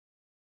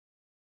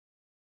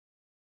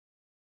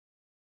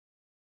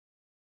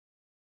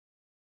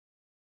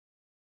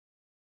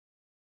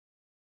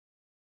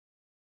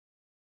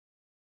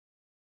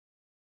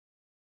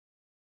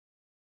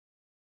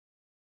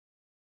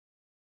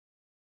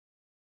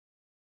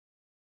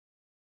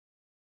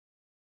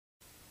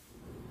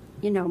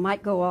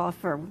might go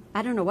off, or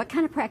I don't know, what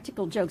kind of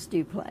practical jokes do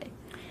you play?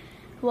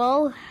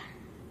 Well,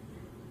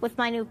 with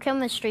my new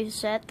chemistry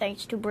set,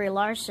 thanks to Brie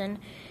Larson,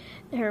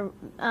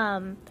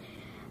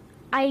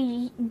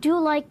 I do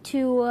like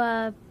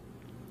to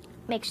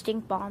make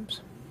stink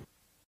bombs.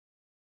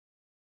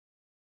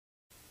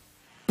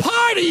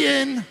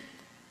 Partying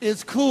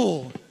is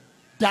cool.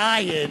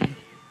 Dying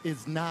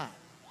is not.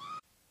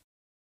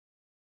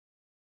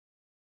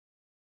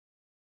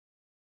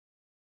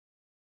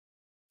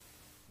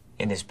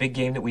 In this big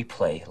game that we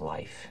play,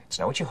 life, it's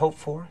not what you hope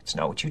for, it's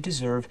not what you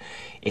deserve,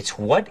 it's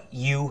what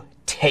you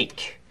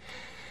take.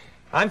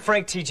 I'm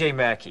Frank T.J.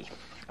 Mackey,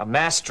 a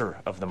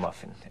master of the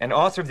muffin, and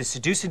author of the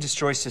Seduce and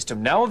Destroy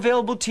system, now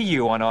available to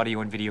you on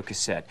audio and video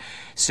cassette.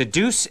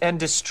 Seduce and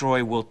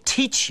Destroy will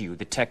teach you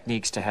the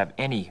techniques to have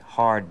any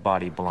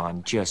hard-body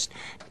blonde just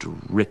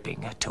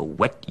dripping to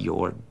wet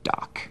your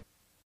dock.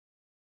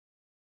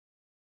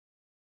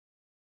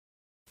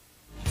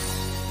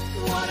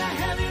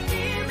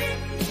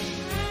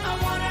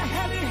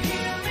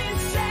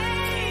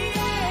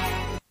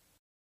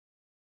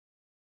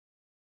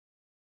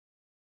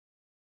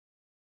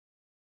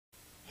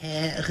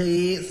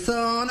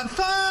 Harrison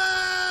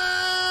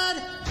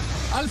Ford!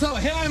 Also,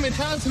 her er mit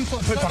Harrison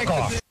Ford.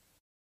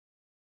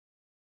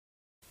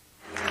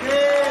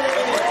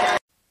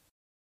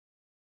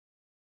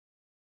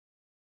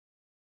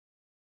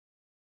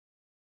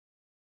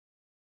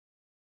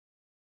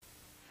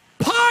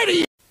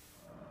 Party!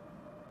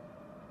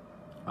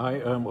 I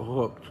am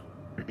hooked.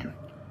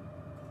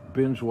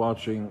 Binge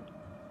watching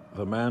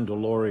The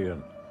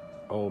Mandalorian.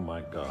 Oh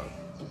my God.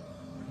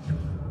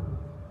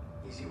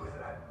 Easy with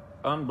that.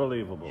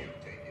 Unbelievable.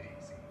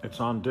 It's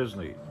on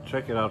Disney.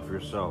 Check it out for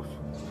yourself.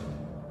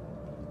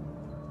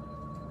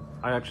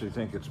 I actually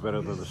think it's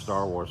better than the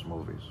Star Wars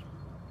movies.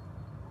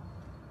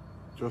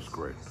 Just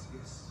great.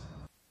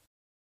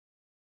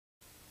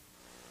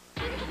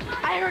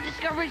 I heard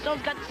Discovery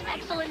Zone's got this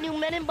excellent new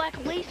Men in Black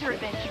laser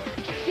adventure.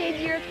 Save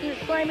the Earth from the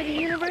slime of the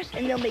universe,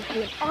 and they'll make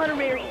you an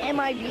honorary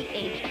MIB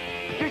agent.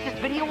 There's this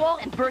video wall,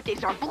 and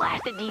birthdays are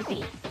blasted,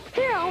 DZ.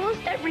 They're almost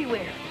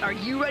everywhere. Are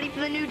you ready for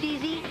the new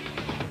DZ?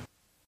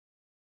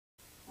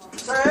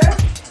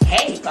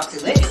 Hey, Foxy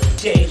Lady,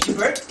 today's your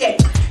birthday.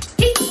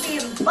 Keep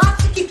being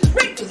Foxy, keep the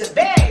wrinkles at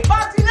bay.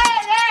 Foxy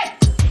Lady!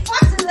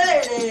 Foxy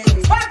Lady!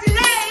 Foxy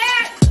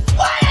Lady!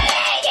 What a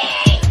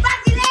lady!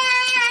 Foxy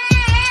Lady!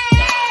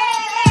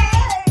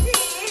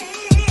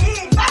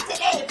 Foxy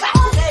Lady!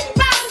 Foxy Lady!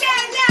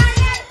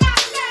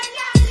 Foxy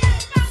Lady!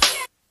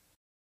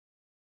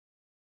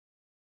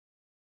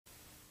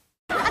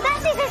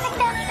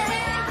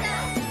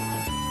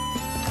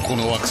 こ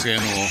の惑星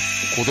の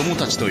子供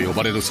たちと呼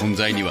ばれる存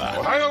在には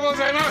おはようご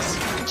ざいます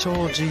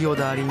超授業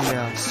だリン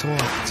ダそう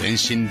全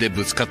身で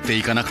ぶつかって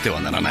いかなくては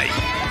ならない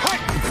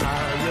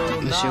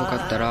もしよ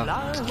かった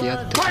ら付き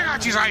合って声が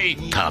小さい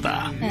た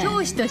だ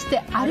教師とし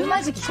てある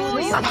まじき教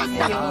育分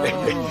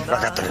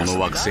かったこ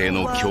の惑星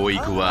の教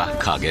育は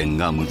加減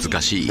が難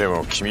しいで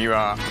も君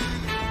は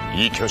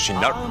いい教師に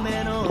なる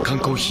缶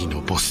コーヒー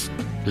のボス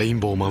レイン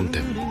ボーマウンテ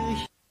ン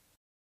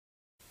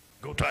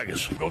Go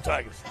Tigers! Go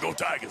Tigers! Go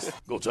Tigers!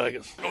 Go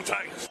Tigers! Go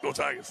Tigers! Go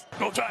Tigers!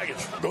 Go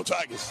Tigers! Go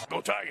Tigers!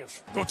 Go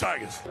Tigers! Go Tigers!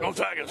 Go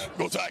Tigers!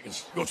 Go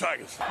Tigers! Go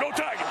Tigers! Go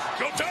Tigers!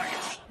 Go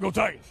Tigers! Go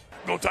Tigers!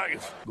 Go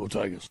Tigers! Go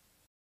Tigers!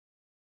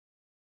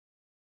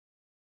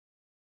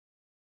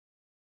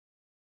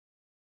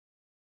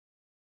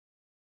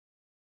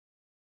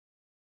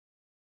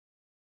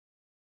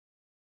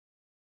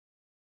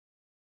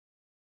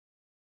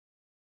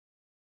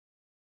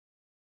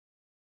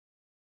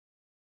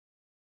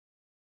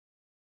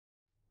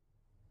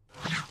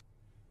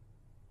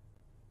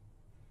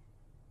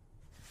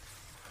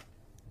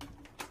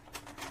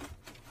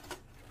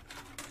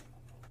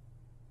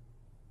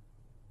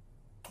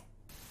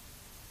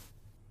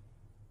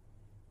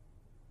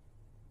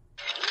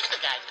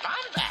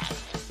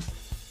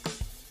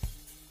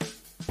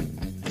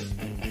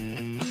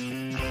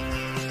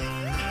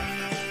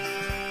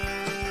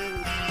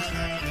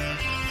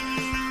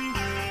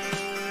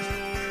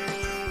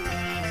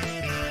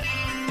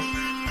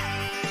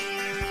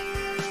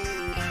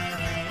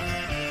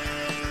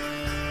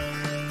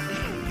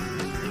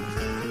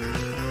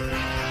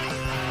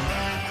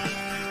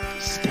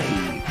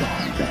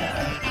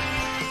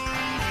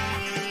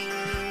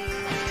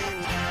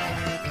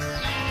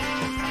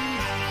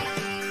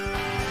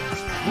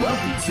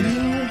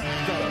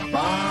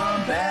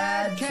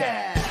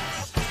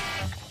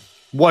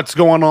 What's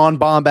going on,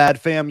 Bombad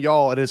fam?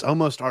 Y'all, it is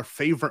almost our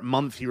favorite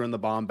month here in the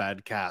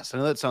Bombad cast. I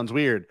know that sounds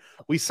weird.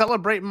 We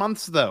celebrate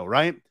months, though,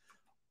 right?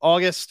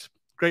 August,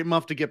 great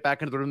month to get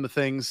back into the rhythm of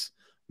things.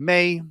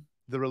 May,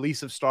 the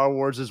release of Star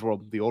Wars,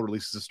 well, the old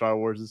releases of Star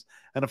Wars.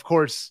 And, of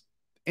course,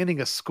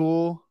 ending of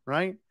school,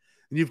 right?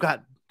 And you've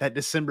got that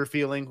December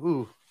feeling.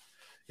 Ooh,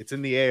 it's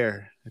in the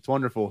air. It's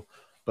wonderful.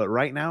 But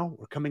right now,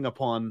 we're coming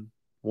upon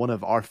one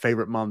of our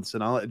favorite months,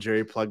 and I'll let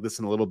Jerry plug this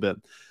in a little bit.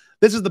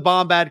 This is the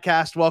Bombad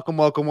cast. Welcome,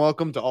 welcome,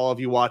 welcome to all of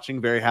you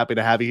watching. Very happy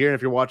to have you here. And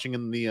if you're watching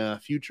in the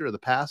future or the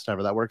past,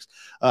 however that works,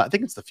 I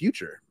think it's the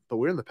future. but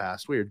we're in the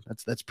past. Weird.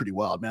 That's pretty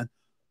wild, man.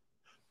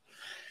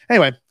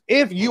 Anyway,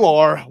 if you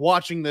are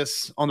watching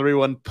this on the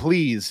rerun,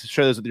 please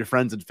share this with your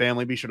friends and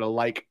family. Be sure to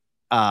like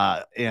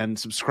and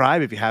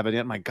subscribe if you haven't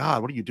yet. My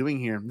God, what are you doing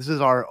here? This is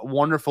our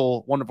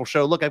wonderful, wonderful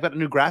show. Look, I've got a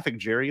new graphic,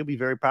 Jerry. You'll be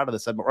very proud of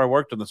this. I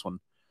worked on this one.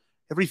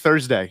 Every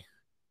Thursday,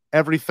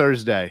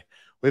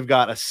 we've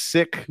got a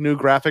sick new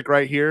graphic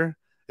right here.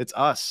 It's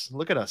us.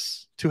 Look at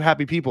us. Two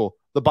happy people.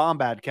 The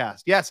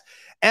BonMothmaCast. Yes,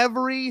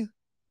 every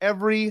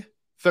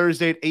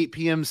Thursday at 8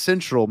 p.m.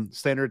 Central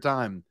Standard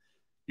Time.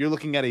 You're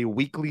looking at a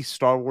weekly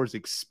Star Wars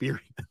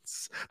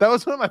experience. That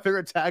was one of my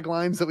favorite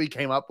taglines that we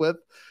came up with.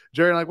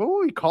 Jerry and I, what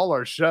will we call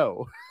our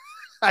show?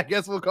 I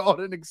guess we'll call it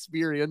an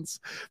experience.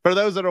 For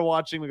those that are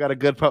watching, we got a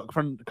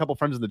couple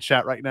friends in the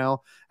chat right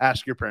now.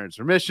 Ask your parents'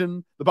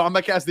 permission. The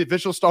BonMothmaCast, the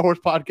official Star Wars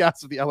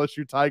podcast of the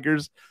LSU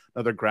Tigers.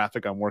 Another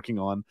graphic I'm working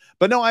on.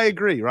 But no, I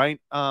agree,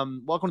 right?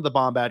 Welcome to the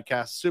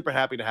BonMothmaCast. Super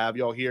happy to have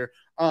y'all here.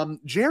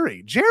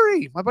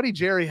 Jerry, my buddy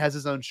Jerry has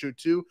his own shoot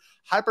too.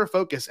 Hyper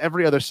Focus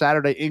every other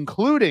Saturday,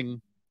 including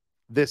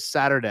this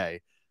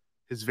Saturday,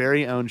 his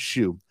very own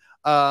shoe.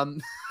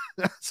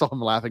 So I'm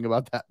laughing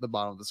about that at the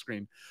bottom of the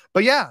screen.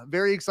 But yeah,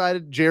 very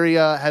excited. Jerry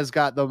has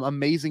got the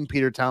amazing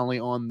Peter Townley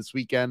on this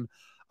weekend.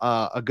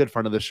 A good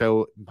friend of the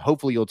show.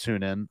 Hopefully you'll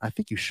tune in. I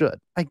think you should.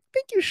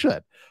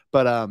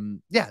 But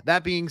yeah,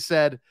 that being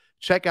said,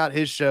 check out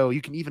his show.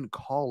 You can even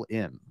call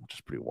in, which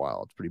is pretty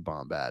wild. It's pretty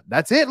bomb bad.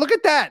 That's it. Look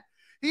at that.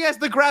 He has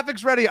the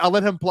graphics ready. I'll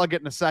let him plug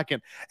it in a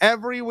second.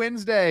 Every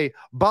Wednesday,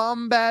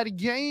 Bombad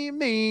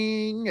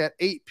Gaming at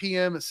 8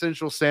 p.m.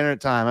 Central Standard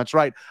Time. That's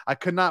right. I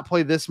could not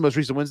play this most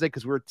recent Wednesday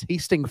because we were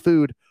tasting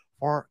food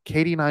for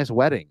Katie and I's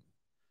wedding.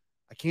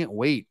 I can't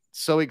wait.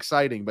 So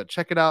exciting. But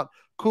check it out.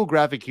 Cool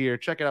graphic here.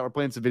 Check it out. We're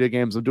playing some video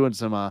games. I'm doing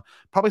some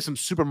probably some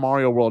Super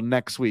Mario World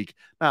next week.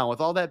 Now, with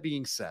all that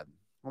being said,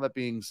 I'm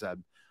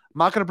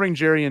not going to bring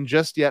Jerry in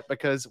just yet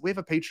because we have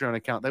a Patreon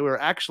account that we're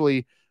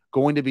actually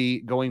going to be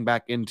going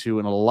back into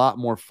in a lot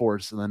more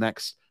force in the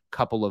next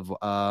couple of,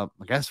 I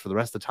guess for the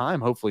rest of the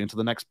time, hopefully into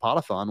the next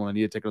podathon when I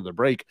need to take another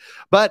break.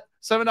 But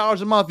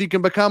 $7 a month you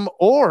can become,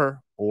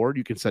 or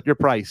you can set your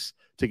price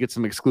to get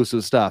some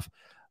exclusive stuff.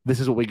 This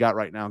is what we got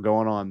right now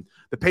going on.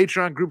 The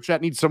Patreon group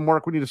chat needs some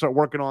work. We need to start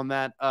working on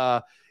that.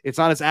 It's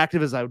not as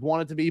active as I would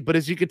want it to be, but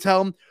as you can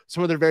tell,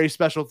 some of their very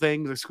special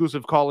things,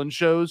 exclusive call-in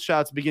shows, shout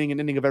outs at the beginning and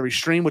ending of every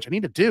stream, which I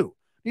need to do.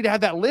 I need to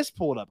have that list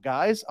pulled up,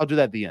 guys. I'll do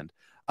that at the end.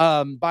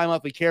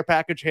 Bi-monthly care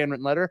package,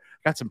 handwritten letter.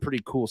 Got some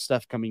pretty cool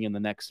stuff coming in the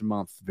next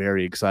month.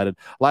 Very excited.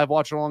 Live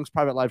watch-alongs,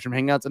 private live stream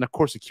hangouts, and of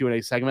course a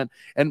Q&A segment.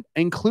 And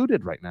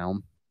included right now,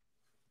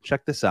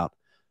 check this out.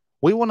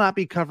 We will not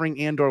be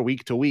covering Andor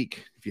week to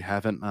week. If you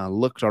haven't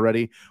looked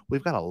already,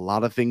 we've got a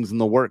lot of things in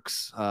the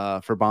works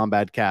for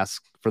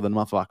BonMothmaCast for the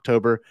month of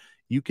October.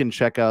 You can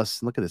check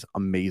us. Look at this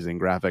amazing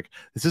graphic.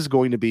 This is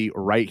going to be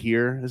right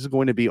here. This is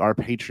going to be our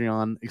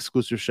Patreon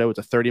exclusive show. It's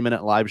a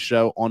 30-minute live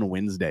show on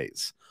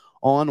Wednesdays.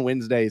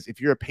 If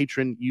you're a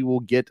patron, you will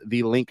get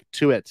the link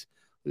to it.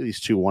 Look at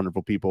these two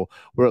wonderful people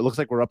where it looks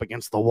like we're up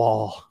against the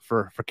wall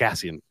for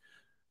Cassian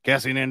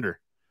Ender.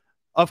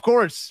 Of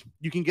course,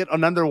 you can get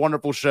another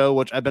wonderful show,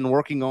 which I've been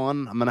working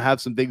on. I'm going to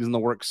have some things in the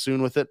works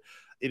soon with it.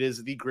 It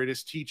is The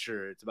Greatest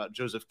Teacher. It's about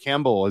Joseph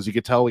Campbell. As you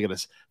can tell, we got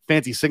his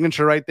fancy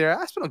signature right there.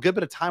 I spent a good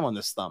bit of time on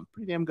this thumb.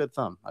 Pretty damn good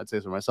thumb, I'd say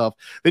so myself.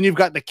 Then you've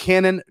got the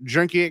Canon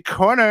Junkie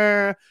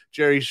Corner,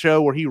 Jerry's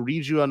show, where he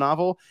reads you a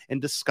novel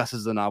and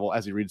discusses the novel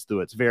as he reads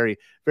through it. It's very,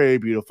 very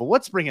beautiful.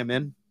 Let's bring him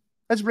in.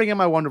 Let's bring in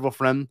my wonderful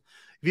friend.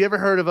 Have you ever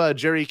heard of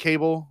Jerry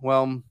Cable?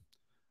 Well,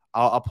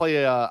 I'll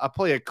play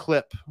a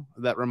clip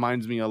that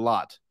reminds me a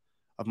lot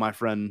of my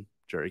friend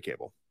Jerry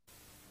Cable.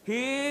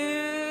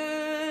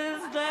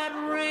 Here's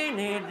that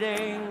rainy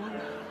day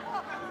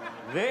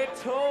they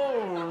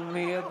told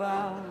me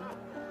about,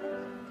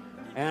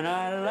 and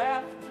I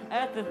laughed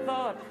at the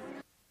thought.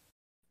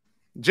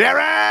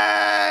 Jerry!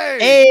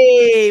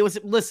 Hey,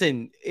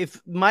 listen,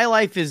 if my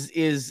life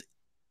is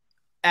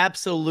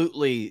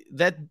absolutely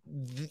that,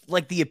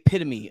 like the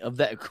epitome of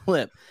that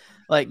clip.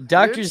 Like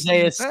Dr.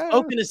 Zayas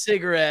smoking a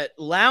cigarette,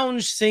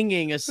 lounge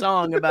singing a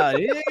song about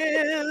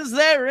is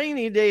that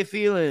rainy day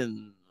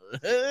feeling.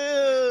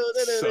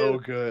 So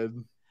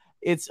good.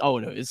 It's so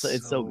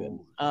good.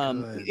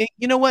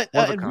 You know what?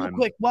 Real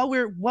quick, while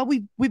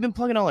we've been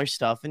plugging all our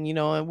stuff, and we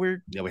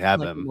have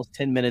like almost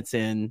 10 minutes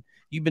in.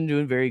 You've been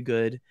doing very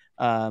good.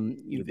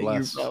 You're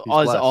blessed.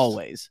 As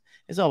always.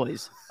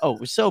 Oh,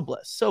 we're so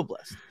blessed,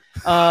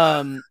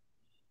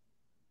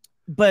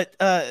 but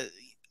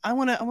I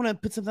want to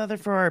put something out there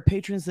for our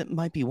patrons that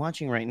might be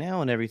watching right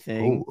now and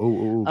everything.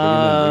 Bring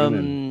them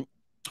in.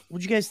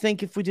 What'd you guys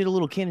think if we did a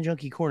little Canon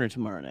Junkie Corner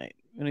tomorrow night?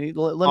 Let me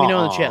know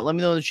in the chat. Let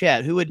me know in the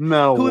chat who would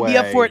be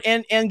up for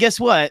it. And guess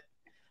what?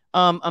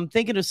 I'm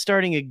thinking of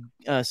starting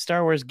a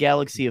Star Wars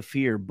Galaxy of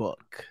Fear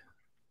book,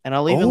 and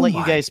I'll even let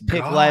you guys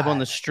pick live on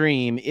the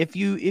stream if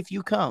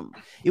you come.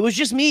 It was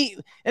just me,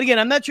 and again,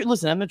 I'm not trying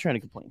to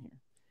complain here.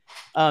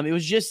 It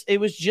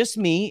was just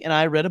me, and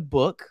I read a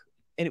book.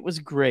 And it was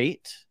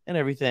great and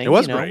everything. It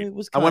was great.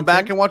 I went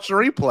back and watched the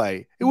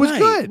replay. It was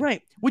good.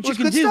 Right. What you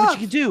can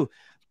do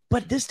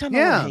But this time I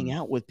want to hang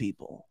out with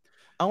people.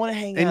 I want to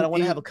hang out. I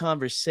want to have a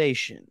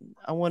conversation.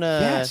 I want to.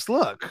 Yes,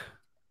 look.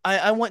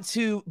 I want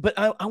to, but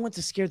I want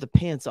to scare the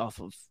pants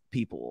off of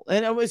people.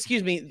 And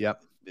excuse me.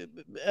 Yep.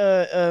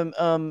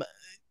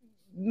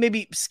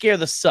 Maybe scare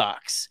the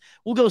socks.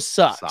 We'll go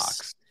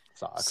socks.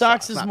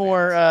 Socks is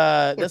more.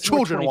 That's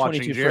children more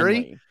watching, Jerry.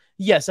 Friendly.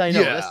 Yes, I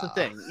know. That's the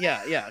thing.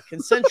 Yeah.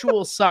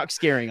 Consensual sock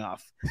scaring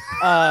off.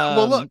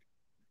 Well, look.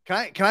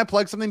 Can I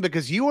plug something?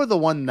 Because you are the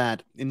one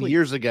that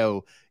years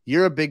ago,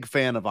 you're a big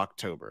fan of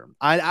October.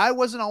 I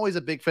wasn't always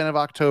a big fan of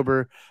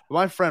October, but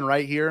my friend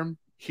right here,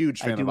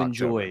 huge fan of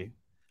October.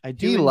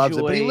 He loves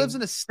it, but he lives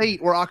in a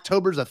state where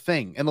October's a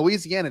thing. In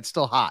Louisiana, it's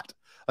still hot.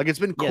 Like it's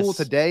been cool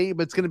today,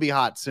 but it's going to be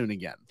hot soon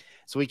again.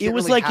 So we can't it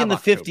was really like in the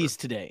October. 50s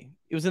today.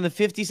 It was in the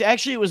 50s.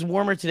 Actually, it was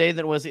warmer today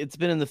than it was. It's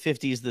been in the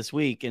 50s this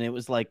week, and it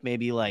was like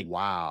maybe like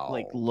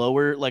like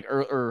lower, like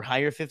or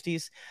higher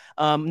 50s.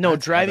 No,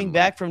 that's driving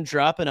back from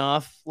dropping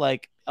off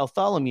like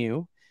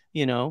Bartholomew,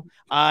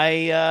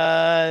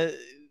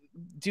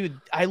 dude,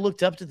 I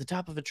looked up to the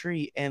top of a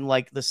tree and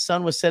like the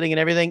sun was setting and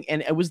everything,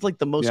 and it was like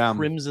the most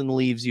crimson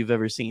leaves you've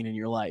ever seen in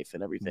your life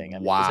and everything. I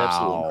mean, it was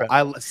absolutely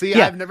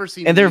incredible. I've never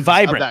seen and they're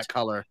vibrant of that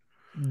color.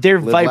 They're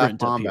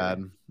vibrant up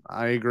here.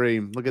 I agree.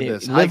 Look at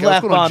this. Live,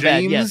 laugh, BonMothMaCast.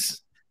 James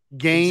Yes.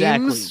 Games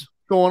Exactly.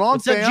 going on.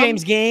 What's up,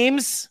 James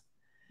Games?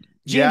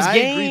 James I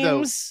Games. agree,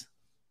 though.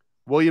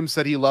 William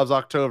said he loves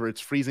October. It's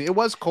freezing. It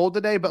was cold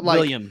today, but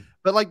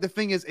like, the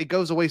thing is, it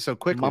goes away so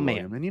quickly,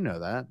 William, and you know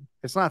that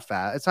it's not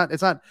fast.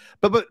 It's not.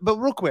 But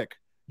real quick,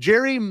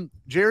 Jerry and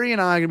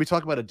I are gonna be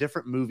talking about a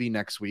different movie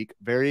next week.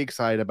 Very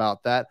excited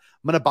about that.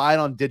 I'm gonna buy it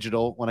on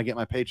digital when I get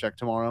my paycheck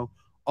tomorrow.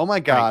 Oh my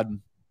God,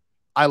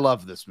 I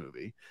love this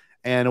movie,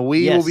 and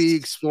we will be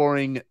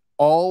exploring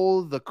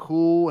all the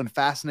cool and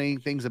fascinating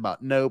things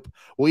about Nope.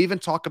 We'll even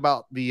talk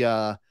about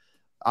the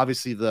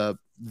obviously the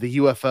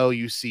UFO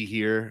you see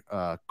here,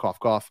 cough,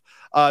 cough,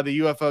 the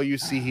UFO you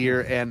see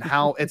here, and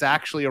how it's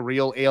actually a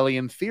real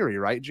alien theory,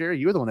 right, Jerry?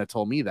 You were the one that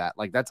told me that.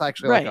 Like, that's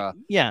actually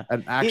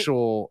an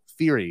actual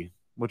theory,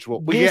 which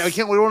we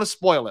don't want to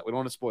spoil it. We don't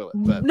want to spoil it.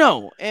 But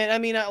no, and I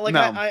mean, I'm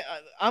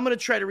going to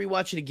try to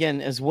rewatch it again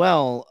as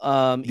well.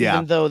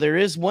 Even though there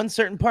is one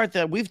certain part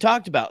that we've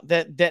talked about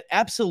that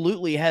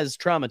absolutely has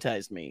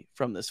traumatized me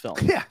from this film.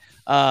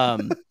 Yeah.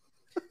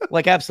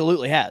 Like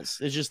absolutely has.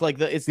 It's just like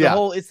the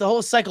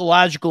whole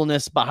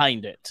psychologicalness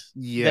behind it.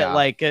 Yeah. That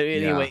like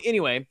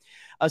anyway.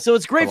 So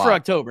it's great for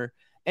October,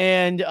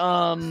 and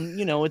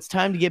it's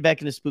time to get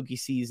back into spooky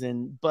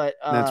season. But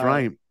that's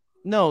right.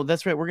 No,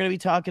 that's right. We're going to be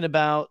talking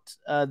about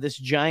this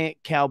giant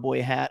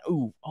cowboy hat.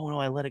 Oh no,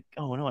 I let it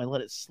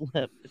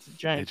slip. It's a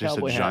giant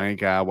cowboy hat. Giant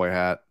cowboy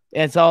hat.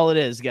 That's all it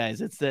is, guys.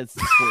 That's the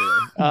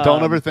spoiler.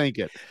 Don't overthink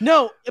it.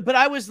 No, but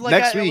I was like,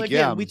 next week,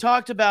 we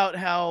talked about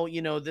how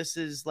this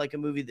is like a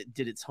movie that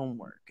did its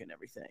homework and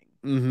everything.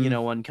 Mm-hmm.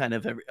 On kind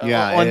of every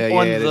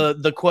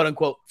the quote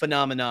unquote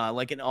phenomena,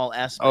 like in all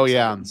aspects. Oh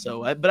yeah.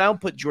 So, but I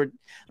don't put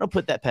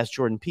that past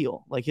Jordan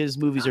Peele. Like his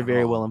movies are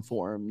very well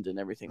informed and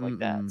everything like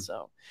that.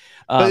 So,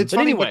 but it's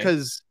funny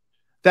because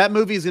that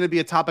movie is going to be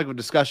a topic of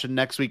discussion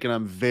next week, and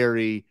I'm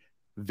very,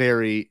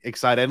 very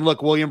excited. And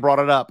look, William brought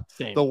it up.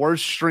 Same. The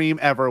worst stream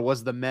ever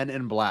was the Men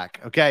in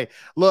Black. Okay,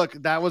 look,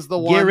 that was the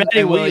one. Get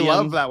ready, William. We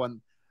love that one.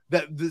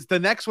 The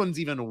next one's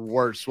even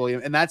worse,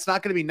 William, and that's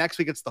not going to be next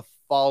week. It's the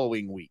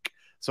following week.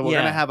 So we're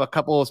going to have a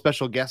couple of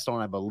special guests on,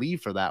 I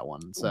believe, for that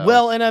one.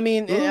 So and I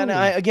mean, and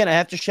I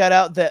have to shout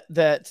out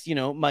that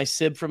my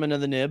sib from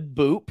another nib,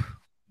 Boop,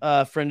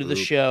 friend of the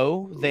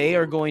show. They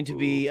are going to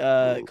be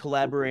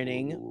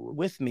collaborating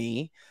with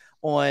me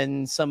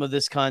on some of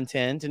this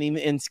content, and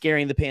even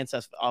scaring the pants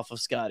off of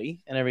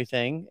Scotty and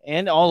everything,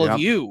 and all of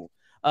you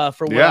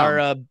for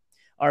what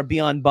our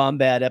Beyond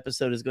Bombad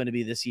episode is going to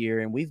be this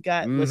year. And we've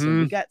got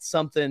we got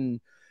something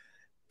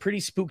pretty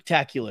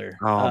spooktacular.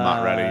 Oh, I'm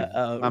not ready.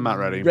 I'm not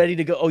ready. Ready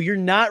to go. Oh, you're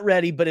not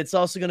ready, but it's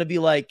also going to be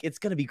like, it's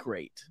going to be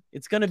great.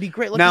 It's going to be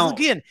great. Look, now,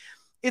 again,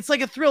 it's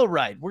like a thrill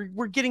ride.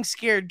 We're getting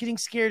scared. Getting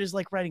scared is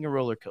like riding a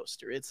roller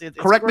coaster. It's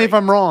correct great. me if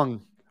I'm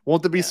wrong.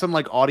 Won't there be some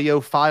like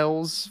audio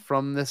files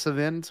from this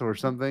event or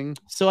something?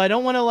 So I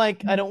don't want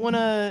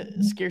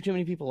to scare too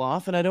many people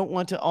off, and I don't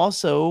want to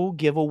also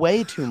give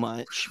away too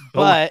much.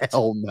 But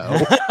hell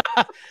no.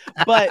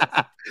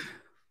 But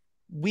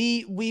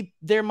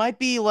there might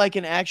be like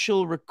an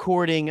actual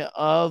recording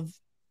of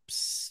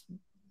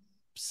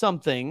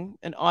something,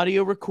 an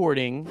audio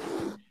recording,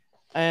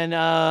 and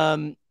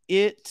I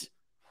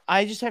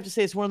just have to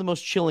say it's one of the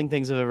most chilling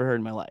things I've ever heard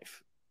in my life.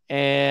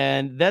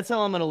 And that's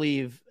how I'm going to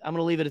leave. I'm going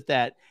to leave it at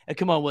that. And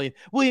come on, William.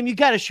 William, you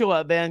got to show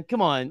up, man.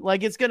 Come on.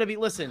 Like, it's going to be,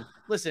 listen.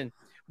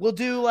 We'll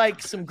do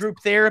like some group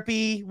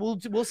therapy.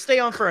 We'll stay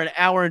on for an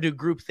hour and do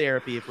group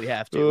therapy if we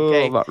have to.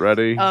 Okay. I'm not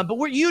ready. But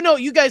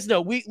you guys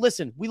know, we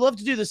love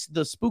to do this,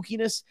 the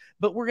spookiness,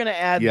 but we're going to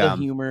add the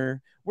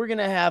humor. We're going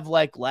to have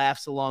like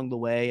laughs along the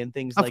way and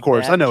things like that. Of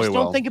course. I know just we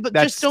don't will. think about,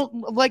 just don't,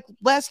 like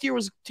last year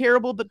was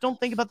terrible, but don't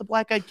think about the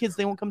black-eyed kids.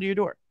 They won't come to your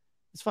door.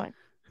 It's fine.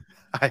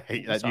 I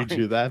hate that you Sorry.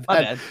 do that.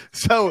 My bad.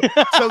 So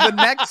the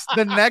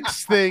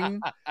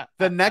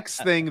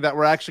next thing that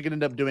we're actually going to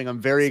end up doing, I'm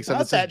very excited.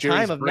 About This that is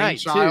Jerry's time of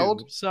night, brainchild.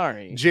 too.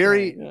 Sorry.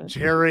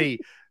 Jerry.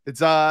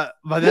 It's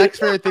my next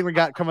favorite thing we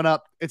got coming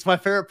up. It's my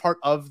favorite part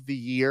of the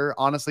year.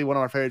 Honestly, one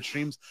of our favorite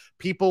streams.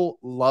 People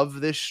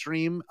love this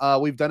stream.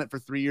 We've done it for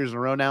 3 years in a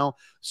row now.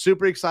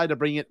 Super excited to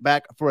bring it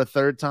back for a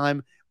third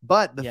time.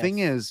 But the thing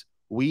is,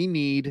 we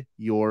need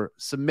your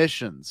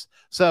submissions.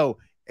 So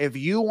if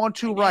you want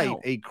to write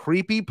a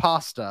creepy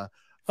pasta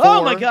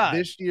for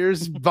this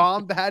year's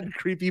Bombad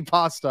creepy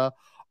pasta,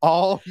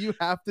 all you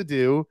have to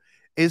do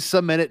is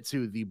submit it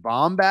to the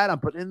Bombad. I'm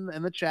putting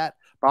in the chat,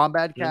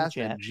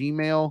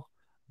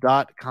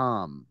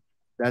 bombadcast@gmail.com.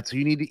 That's who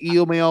you need to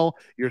email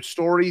your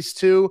stories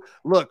to.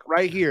 Look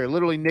right here.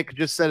 Literally, Nick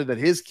just said that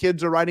his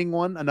kids are writing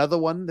another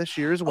one this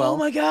year as well. Oh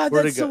my God,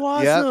 that's so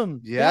awesome.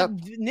 Yep.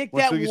 Nick,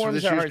 that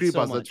warms our heart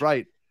so much. That's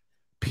right.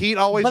 Pete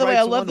always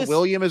writes one.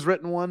 William has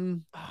written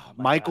one.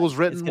 Michael's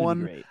written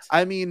one.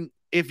 I mean,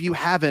 if you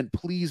haven't,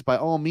 please, by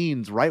all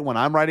means, write one.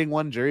 I'm writing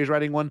one. Jerry's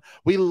writing one.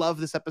 We love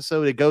this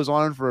episode. It goes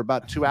on for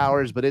about 2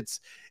 hours, but it's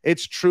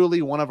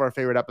truly one of our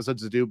favorite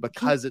episodes to do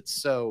because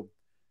it's so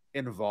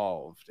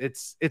involved.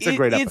 It's a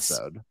great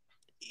episode.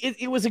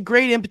 It was a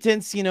great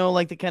impotence,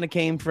 like that kind of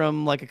came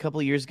from like a couple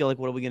of years ago. Like,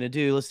 what are we gonna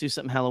do? Let's do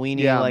something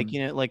Halloween-y. Like,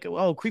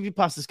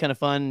 creepypasta is kind of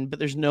fun, but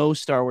there's no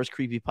Star Wars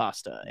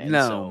creepypasta. And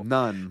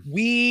none.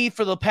 We,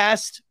 for the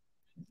past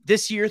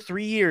this year,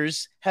 3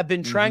 years, have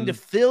been trying to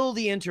fill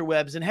the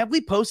interwebs, and have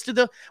we posted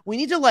we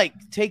need to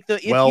take the,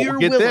 if you're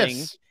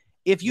willing,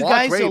 if you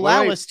guys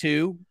allow us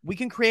to, we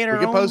can create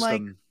our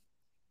own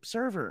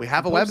server. We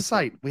have a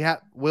website.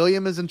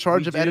 William is in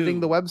charge of editing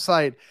the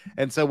website,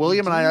 and so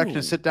William and I are going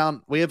to sit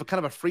down. We have a kind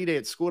of a free day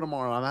at school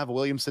tomorrow. I'm gonna have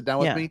William sit down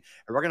with me,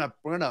 and we're gonna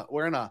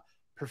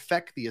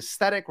perfect the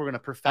aesthetic. We're gonna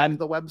perfect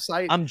the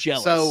website. I'm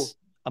jealous.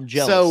 I'm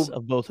jealous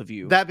of both of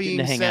you. That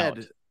being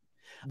said,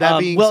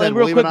 and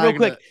real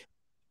quick.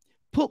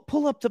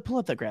 Pull up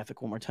that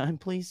graphic one more time,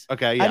 please.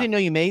 Okay, yeah. I didn't know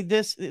you made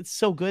this. It's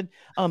so good.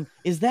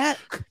 Is that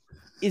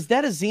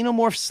a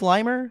xenomorph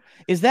Slimer?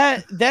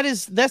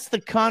 That's the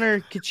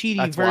Connor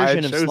Cachidi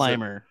version of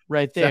Slimer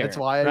right there. That's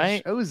why I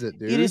chose it,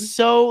 dude. It is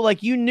so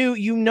you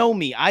know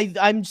me.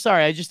 I'm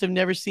sorry, I just have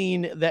never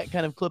seen that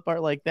kind of clip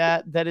art like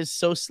that. That is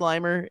so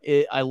Slimer.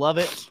 I love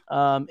it.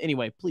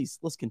 Anyway, please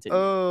let's continue.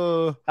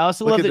 I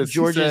also love that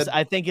George's.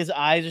 I think his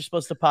eyes are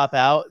supposed to pop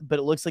out, but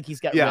it looks like he's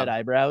got red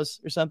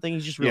eyebrows or something.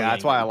 He's just really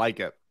that's why I like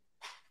it.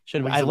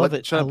 I love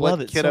it. I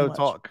love it. Kiddo so much.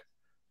 talk.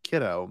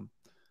 Kiddos.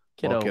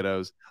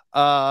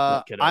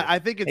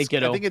 I think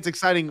it's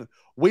exciting.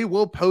 We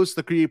will post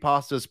the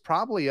creepypastas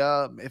probably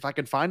if I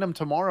can find them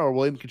tomorrow, or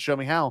William can show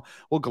me how.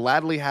 We'll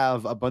gladly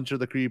have a bunch of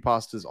the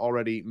creepypastas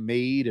already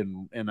made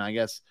and I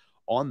guess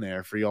on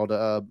there for y'all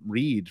to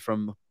read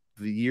from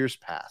the years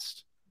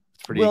past.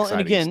 It's pretty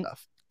exciting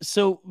stuff.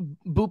 So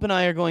Boop and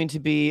I are going to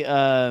be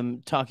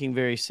talking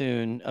very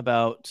soon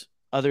about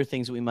other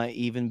things that we might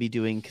even be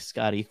doing,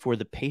 Scotty, for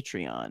the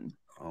Patreon.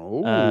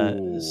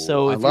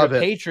 So if you're a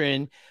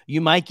patron,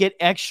 you might get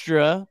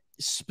extra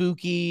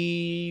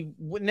spooky.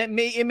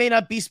 It may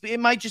not be. It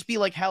might just be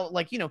like how,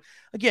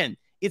 again,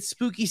 it's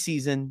spooky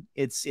season.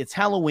 It's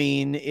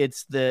Halloween.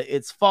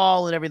 It's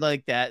fall and everything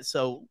like that.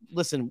 So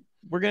listen,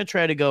 we're gonna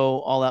try to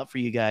go all out for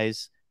you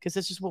guys because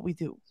that's just what we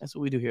do. That's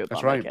what we do here at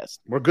BonMothmaCast. Right.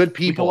 We're good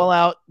people. We go all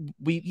out.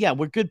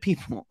 We're good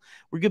people.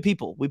 We're good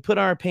people. We put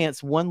on our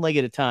pants one leg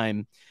at a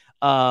time.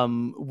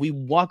 We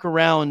walk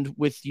around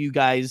with you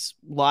guys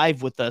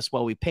live with us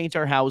while we paint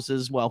our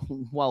houses,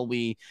 while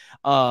we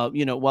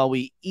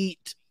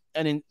eat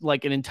an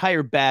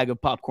entire bag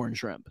of popcorn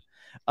shrimp.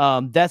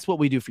 That's what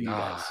we do for you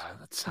guys.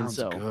 That sounds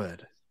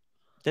good.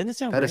 Doesn't it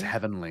sound that great? is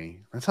heavenly.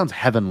 That sounds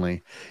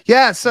heavenly.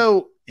 Yeah.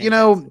 So,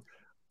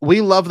 we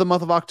love the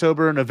month of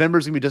October. November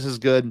is going to be just as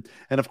good.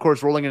 And of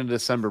course, rolling into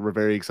December, we're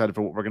very excited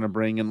for what we're going to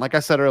bring. And like I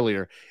said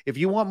earlier, if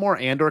you want more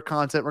Andor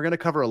content, we're going to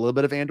cover a little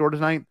bit of Andor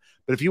tonight.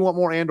 But if you want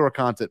more Andor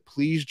content,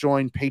 please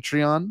join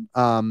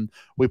Patreon.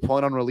 We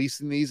plan on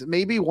releasing these.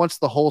 Maybe once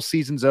the whole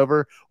season's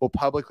over, we'll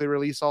publicly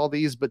release all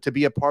these. But to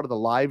be a part of the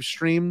live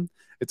stream,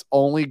 it's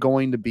only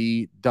going to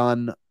be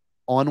done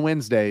on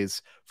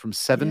Wednesdays from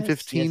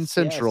 7:15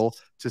 Central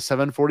to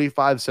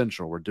 7:45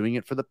 Central. We're doing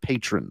it for the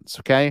patrons,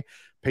 okay?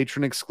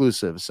 Patron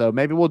exclusive. So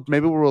maybe we'll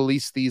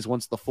release these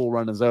once the full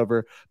run is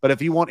over. But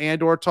if you want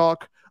Andor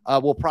talk,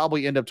 we'll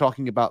probably end up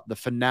talking about the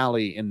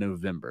finale in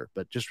November.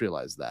 But just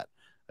realize that.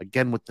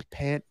 Again with the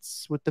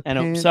pants,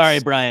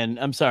 Sorry, Brian.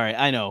 I'm sorry.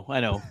 I know.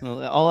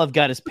 All I've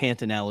got is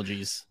pant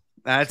analogies.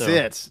 That's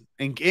it.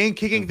 And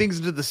kicking things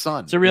into the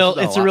sun. It's a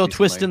real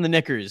twist in the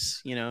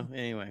knickers,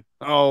 Anyway.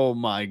 Oh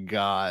my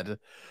God.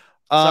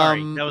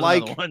 Sorry, that was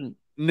another one.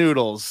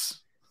 Noodles.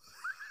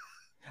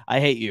 I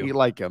hate you. Eat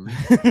like him.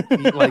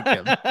 Eat like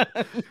him.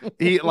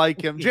 Eat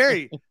like him.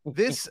 Jerry,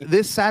 this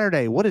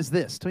Saturday, what is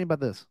this? Tell me about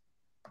this.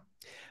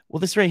 Well,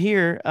 this right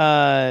here,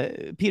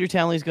 Peter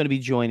Townley is going to be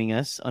joining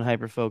us on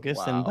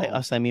Hyperfocus, and by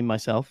us I mean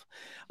myself,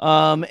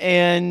 and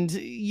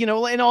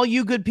and all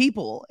you good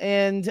people,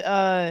 and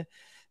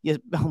yes,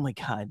 oh my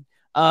God,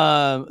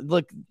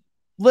 look,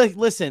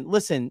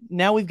 Listen.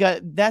 Now we've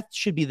got that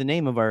should be the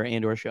name of our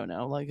Andor show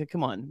now. Like,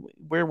 come on,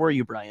 where were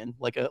you, Brian?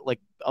 Like a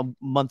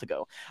month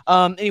ago.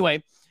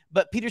 Anyway,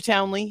 but Peter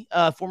Townley,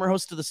 former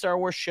host of the Star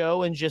Wars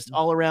show and just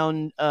all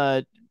around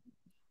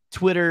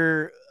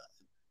Twitter.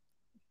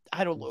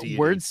 I don't know,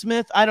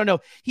 wordsmith. I don't know.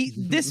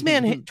 This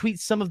man tweets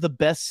some of the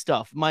best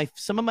stuff.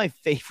 Some of my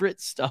favorite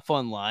stuff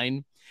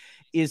online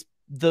is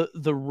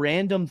the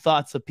random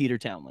thoughts of Peter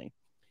Townley.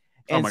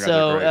 And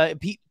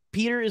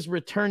Peter is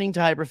returning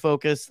to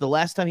Hyperfocus. The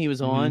last time he was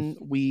on,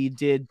 we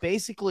did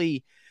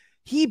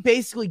he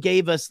basically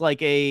gave us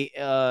like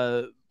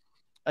a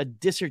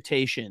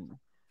dissertation,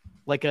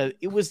 like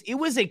it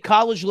was a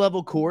college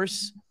level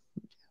course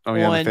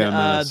on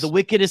the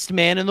wickedest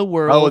man in the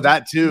world. Oh,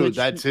 that too.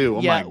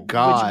 Oh my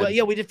God.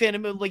 We did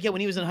Phantom. Like,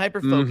 when he was in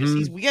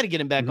Hyperfocus, we got to get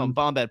him back on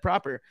Bombad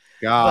proper.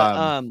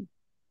 God.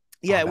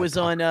 But, it was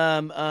on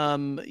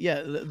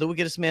the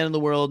wickedest man in the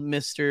world,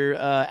 Mr.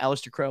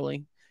 Aleister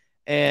Crowley.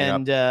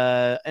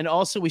 And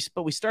also we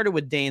started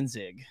with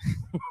Danzig,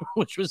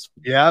 which was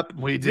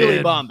we did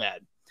really Bombad.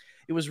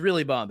 It was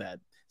really Bombad.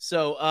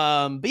 So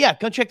but yeah,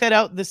 go check that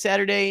out this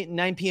Saturday,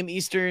 9 p.m.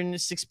 Eastern,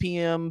 6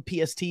 p.m.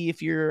 PST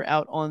if you're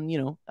out on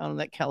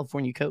that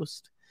California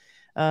coast.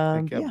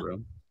 Bro.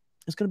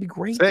 It's gonna be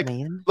great,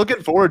 man.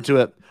 Looking forward to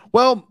it.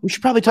 Well, we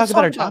should probably talk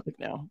about our topic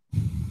now.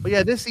 But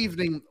yeah, this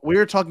evening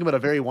we're talking about a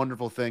very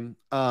wonderful thing.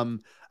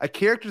 A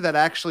character that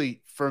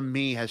actually for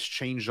me has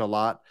changed a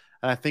lot.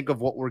 And I think of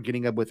what we're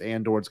getting up with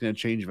Andor, it's going to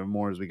change even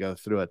more as we go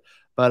through it.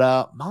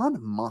 But Mon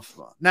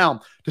Mothma.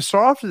 Now, to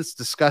start off this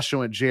discussion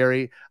with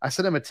Jerry, I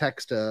sent him a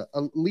text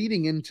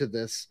leading into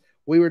this.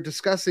 We were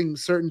discussing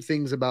certain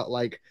things about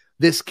like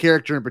this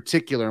character in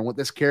particular and what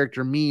this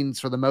character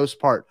means for the most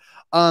part.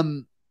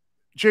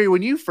 Jerry,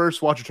 when you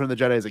first watched Return of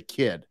the Jedi as a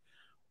kid,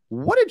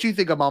 what did you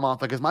think of Mon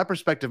Mothma? Because my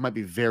perspective might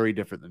be very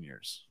different than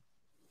yours.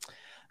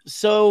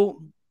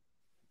 So,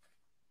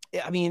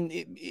 I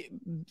mean,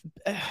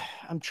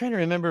 I'm trying to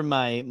remember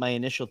my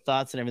initial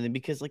thoughts and everything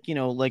because, like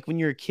when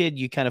you're a kid,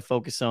 you kind of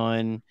focus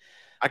on.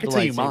 I can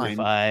tell you mine.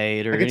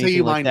 Fight or I can tell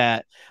you mine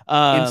like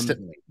that.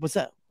 Instantly. What's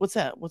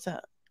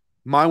that?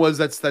 Mine was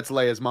that's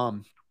Leia's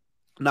mom.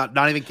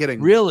 Not even kidding.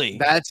 Really?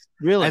 That's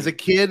really. As a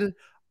kid,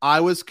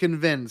 I was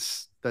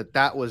convinced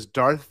that was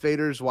Darth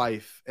Vader's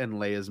wife and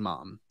Leia's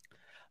mom.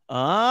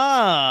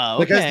 Ah,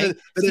 okay. Because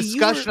the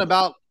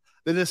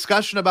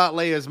discussion about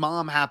Leia's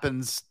mom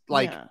happens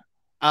like. Yeah.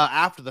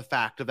 After the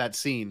fact of that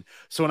scene.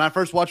 So when I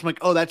first watched, I'm like,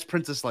 oh, that's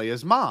Princess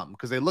Leia's mom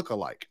because they look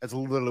alike. That's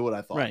literally what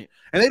I thought. Right.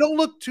 And they don't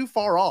look too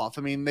far off.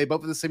 I mean, they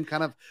both have the same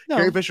kind of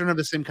Carrie Fisher have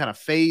the same kind of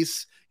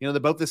face. They're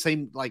both the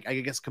same, like,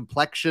 I guess,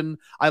 complexion.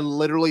 I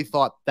literally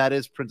thought that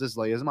is Princess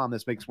Leia's mom.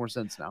 This makes more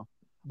sense now.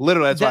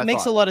 Literally, that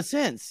makes a lot of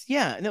sense.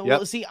 Yeah. No,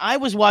 well, see, I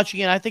was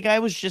watching it. I think I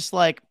was just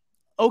like,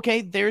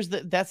 okay,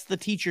 that's the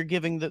teacher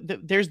giving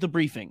there's the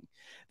briefing.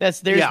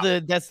 That's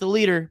the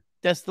leader.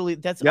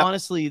 That's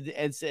honestly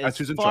as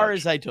far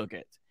as I took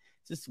it.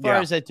 It's as far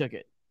as I took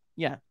it.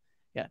 Yeah.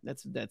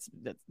 That's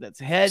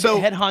head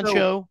honcho.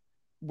 So,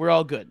 we're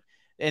all good.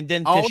 And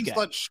then I always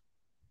thought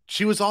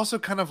she was also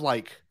kind of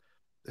like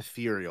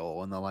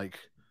ethereal and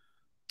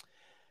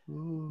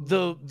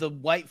the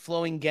white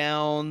flowing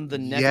gown, the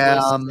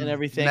necklace and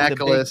everything.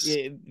 Necklace,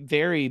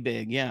 very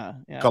big. Yeah.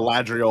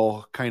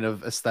 Galadriel kind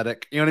of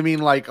aesthetic. You know what I mean?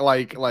 Like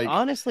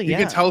honestly, you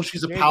can tell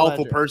she's a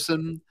powerful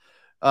person.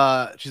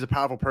 She's a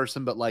powerful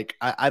person, but like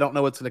I don't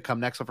know what's going to come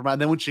next for her. And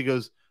then when she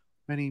goes,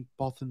 many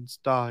Bothans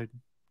died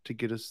to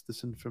get us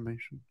this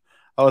information.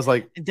 I was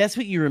like, that's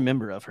what you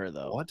remember of her,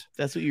 though. What?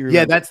 That's what you remember.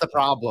 Yeah, that's the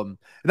problem.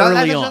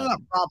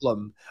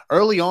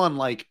 Early on,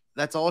 like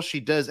that's all she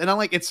does. And I'm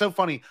like, it's so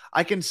funny.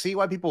 I can see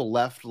why people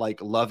left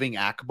like loving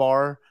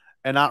Akbar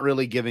and not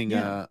really giving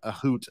a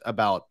hoot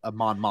about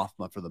Mon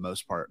Mothma for the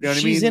most part. You know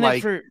what I mean? She's in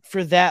it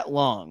for that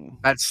long.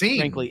 That scene,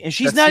 frankly, and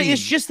she's not. Scene.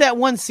 It's just that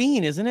one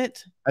scene, isn't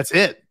it? That's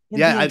it.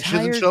 Yeah, she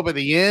doesn't show up at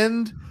the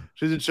end.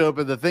 She doesn't show up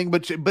at the thing,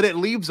 but it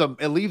leaves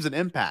an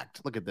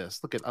impact. Look at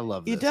this. I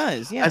love this. It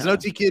does. Yeah. As an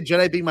OT kid,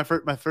 Jedi being my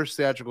first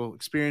theatrical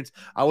experience,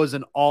 I was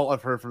in awe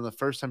of her from the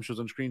first time she was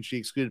on screen. She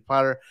excluded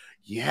Platter.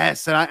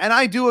 Yes, and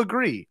I do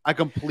agree. I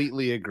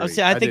completely agree.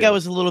 I think I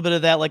was a little bit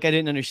of that. Like I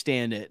didn't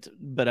understand it,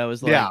 but I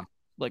was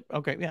like,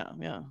 okay, yeah.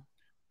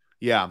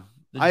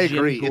 I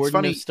agree. Gordon it's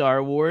funny. Of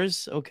Star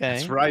Wars. Okay,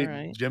 that's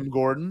right. Jim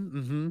Gordon.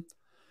 Mm-hmm.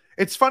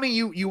 It's funny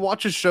you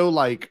watch a show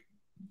like.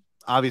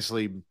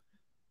 Obviously,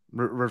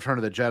 Return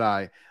of the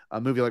Jedi, a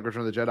movie like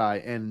Return of the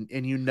Jedi,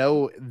 and you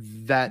know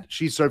that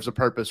she serves a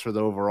purpose for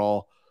the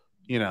overall,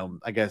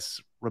 I guess,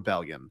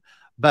 rebellion.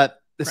 But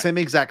the same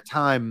exact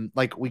time,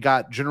 like we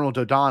got General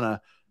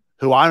Dodonna,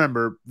 who I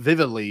remember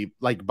vividly,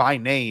 like by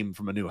name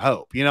from A New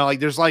Hope.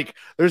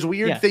 There's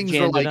weird things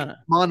where like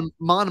Mon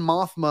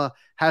Mothma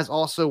has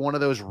also one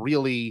of those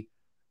really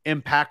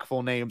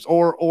impactful names,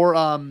 or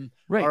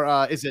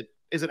is it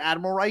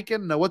Admiral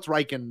Riken? No, what's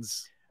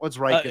Riken's? What's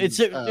Riken?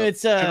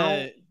 It's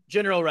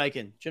General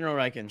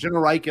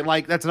Riken.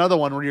 Like that's another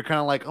one where you're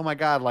kind of like, oh my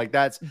god, like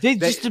that's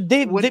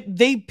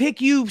they pick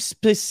you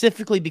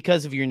specifically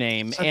because of your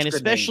name, and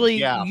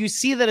especially you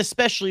see that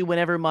especially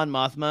whenever Mon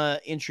Mothma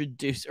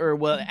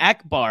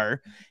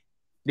Akbar,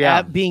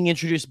 being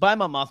introduced by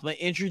Mon Mothma,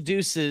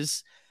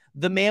 introduces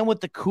the man with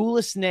the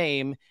coolest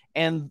name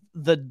and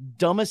the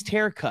dumbest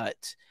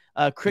haircut,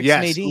 Crix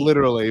Madine.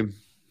 Literally.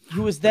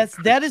 Who is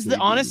that is the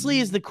honestly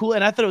is the cool,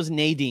 and I thought it was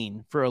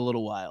Nadine for a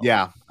little while.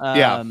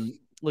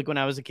 Like when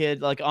I was a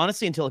kid, like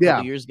honestly until a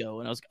couple years ago,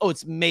 when I was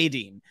it's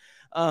Madine.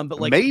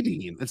 But like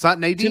Madine, it's not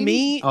Nadine. To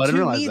me,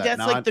 that's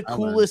no, like the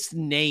coolest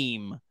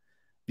name.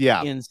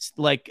 Yeah, in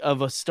like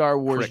of a Star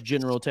Wars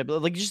general type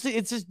of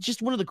it's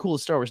just one of the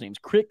coolest Star Wars names.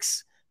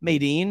 Crix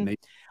Madine.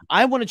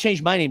 I want to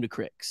change my name to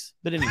Crix,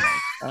 but anyway,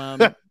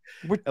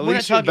 we're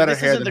not talking.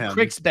 This isn't the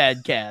Crix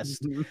bad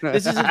cast.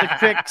 This isn't the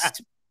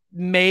Crix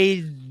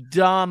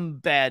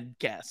bad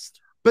cast.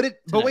 But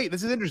wait,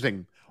 this is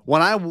interesting.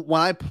 When I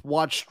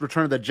watched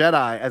Return of the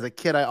Jedi as a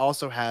kid, I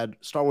also had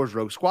Star Wars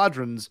Rogue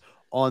Squadrons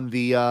on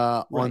the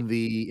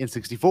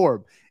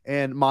N64,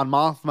 and Mon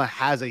Mothma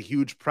has a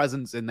huge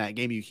presence in that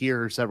game. You hear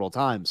her several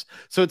times,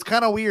 so it's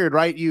kind of weird,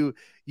 right?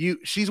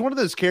 She's one of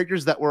those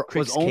characters that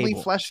was only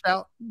fleshed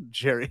out.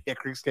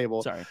 Crix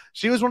Cable. Sorry,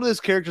 she was one of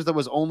those characters that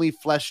was only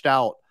fleshed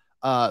out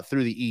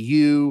through the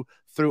EU,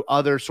 through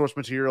other source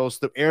materials,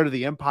 through Heir to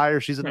the Empire.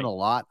 She's in it a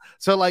lot,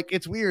 so like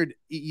it's weird.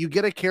 You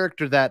get a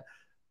character that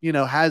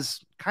has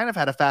kind of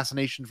had a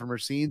fascination from her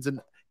scenes. And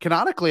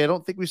canonically, I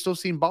don't think we've still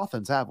seen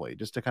Bothans, have we?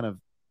 Just to kind of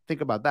think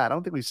about that. I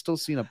don't think we've still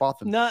seen a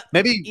Bothan.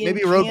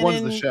 Maybe Rogue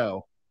One's the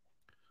show.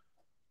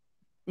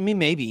 I mean,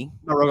 maybe.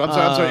 No, Rogue, I'm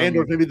sorry,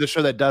 Andor, maybe the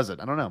show that does it.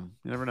 I don't know.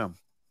 You never know.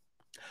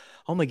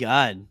 Oh my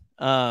God.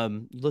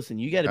 Listen,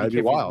 you got to be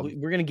careful. Wild.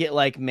 We're gonna get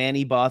like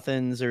Manny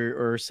Bothans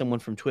or someone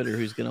from Twitter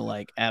who's gonna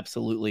like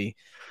absolutely.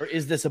 Or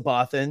is this a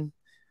Bothan?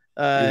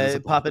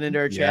 Popping into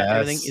our chat and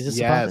everything. Is this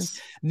a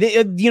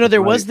Bothan?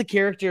 There was the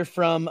character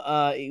from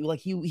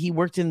he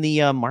worked in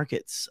the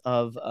markets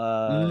of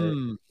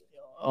on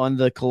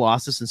the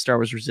Colossus and Star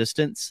Wars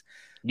Resistance.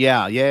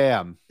 Yeah.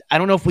 I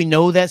don't know if we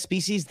know that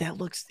species.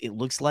 It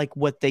looks like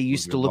what they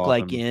used to look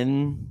like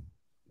in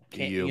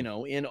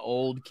in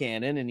old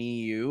canon and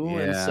EU.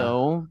 And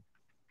so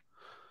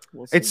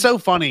it's so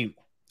funny.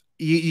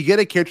 You get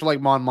a character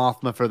like Mon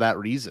Mothma for that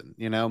reason,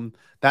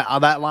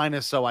 that line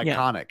is so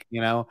iconic,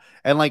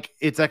 and like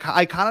it's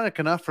iconic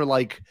enough for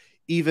like,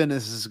 even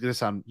this is gonna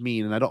sound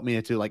mean, and I don't mean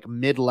it to, like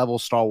mid-level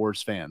Star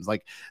Wars fans,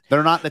 like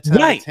they're not the 10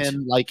 out of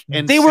 10, like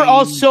insane. They were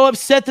all so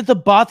upset that the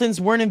Bothans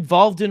weren't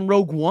involved in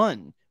Rogue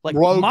One. Like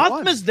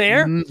Mothma's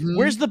there,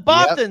 where's the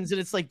Bothans? And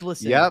it's like,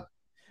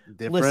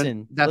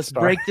 listen, let's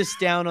break this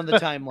down on the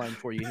timeline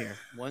for you here.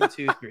 1,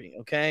 2, 3,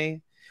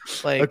 okay?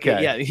 Like,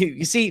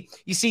 you see,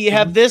 you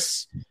have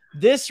this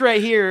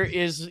right here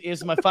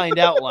is my find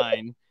out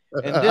line,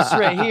 and this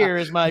right here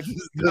is my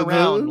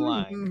around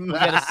line. You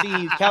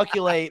gotta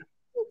calculate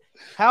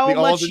how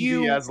much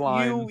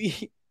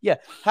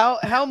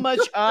how much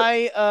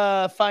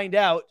I find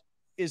out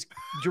is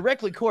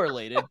directly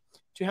correlated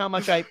to how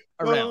much I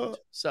around.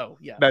 So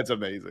that's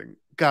amazing.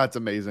 God, it's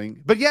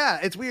amazing. But yeah,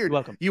 it's weird. You're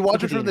welcome. You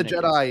watch it from the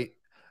Jedi.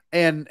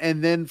 And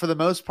then for the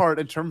most part,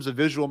 in terms of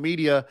visual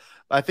media,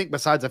 I think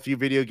besides a few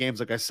video games,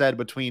 like I said,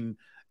 between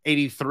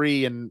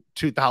 83 and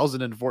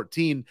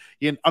 2014,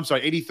 I'm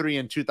sorry, 83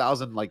 and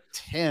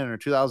 2010 or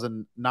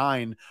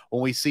 2009,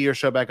 when we see her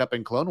show back up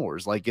in Clone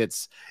Wars, like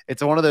it's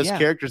one of those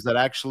characters that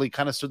actually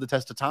kind of stood the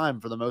test of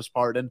time for the most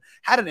part and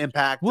had an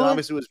impact. And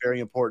obviously was very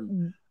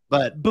important.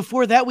 But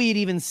before that, we had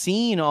even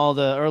seen I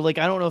don't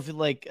know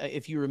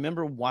if you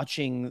remember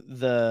watching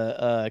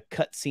the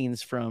cut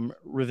scenes from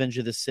Revenge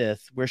of the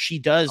Sith, where she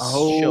does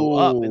show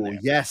up in there.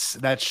 Yes,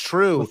 that's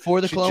true.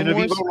 Before the Clone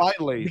Wars,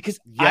 Riley.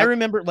 Because I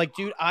remember,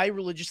 dude, I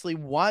religiously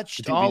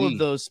watched all of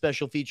those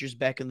special features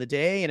back in the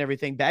day and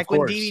everything. Back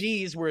when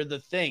DVDs were the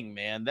thing,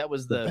 man, that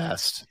was the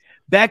best.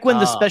 Back when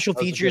the special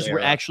features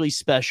were actually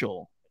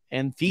special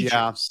and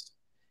features,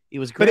 it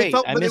was great.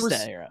 I missed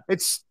that era.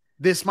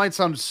 This might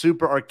sound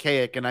super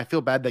archaic, and I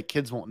feel bad that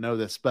kids won't know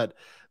this, but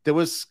there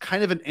was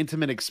kind of an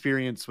intimate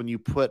experience when you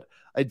put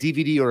a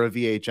DVD or a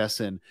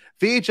VHS in.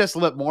 VHS a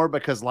little bit more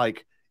because,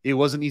 like, it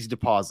wasn't easy to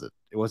pause it.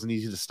 It wasn't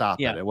easy to stop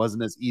it. It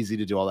wasn't as easy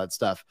to do all that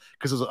stuff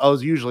because I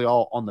was usually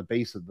all on the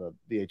base of the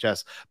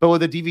VHS. But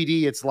with a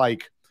DVD, it's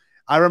like,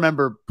 I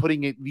remember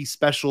putting these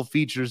special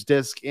features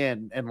disc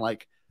in, and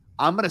like,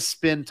 I'm going to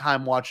spend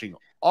time watching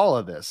all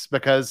of this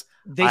because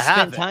they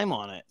spent time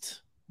on it.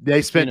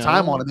 They spent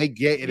time on it. They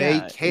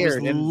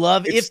cared.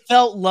 It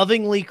felt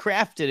lovingly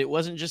crafted. It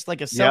wasn't just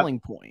like a selling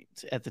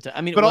point at the time.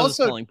 I mean, it was a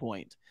selling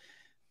point,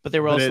 but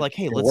they were also like,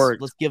 "Hey,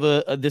 let's give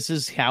this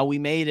is how we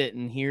made it,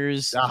 and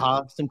here's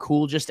some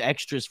cool just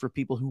extras for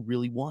people who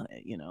really want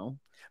it."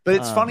 But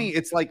it's funny.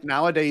 It's like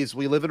nowadays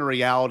we live in a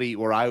reality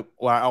where I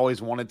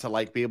always wanted to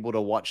like be able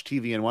to watch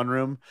TV in one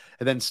room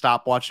and then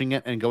stop watching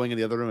it and going in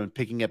the other room and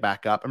picking it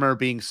back up. I remember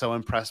being so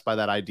impressed by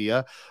that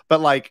idea.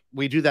 But like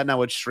we do that now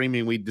with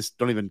streaming. We just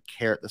don't even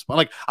care at this point.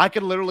 Like I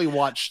could literally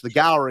watch the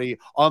gallery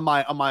on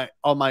my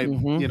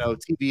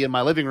TV in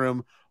my living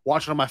room,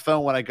 watch it on my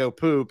phone when I go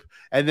poop,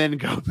 and then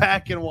go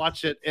back and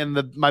watch it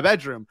in my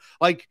bedroom.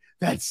 Like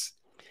that's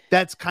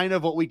kind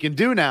of what we can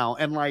do now.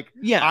 And like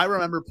I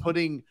remember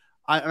putting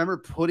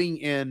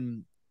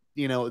in,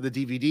 the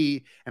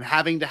DVD and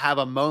having to have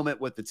a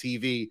moment with the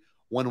TV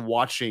when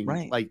watching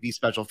like these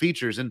special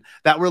features. And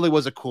that really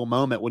was a cool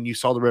moment when you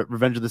saw the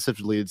Revenge of the Sith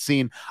deleted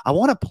scene. I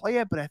want to play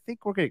it, but I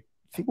think we'll get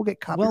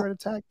copyright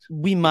attacked.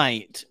 We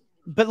might.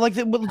 But like,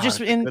 you're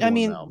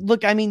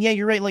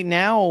right. Like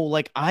now,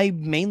 like I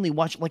mainly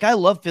watch, like I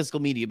love physical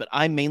media, but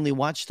I mainly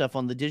watch stuff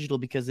on the digital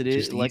because it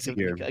is like,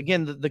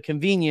 again, the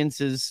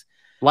convenience is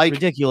like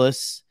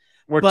ridiculous.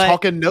 We're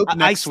talking Nope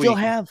next week. I still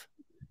have.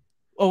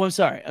 Oh, I'm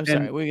sorry. What are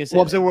you gonna say?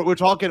 Well, I'm saying we're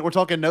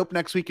talking Nope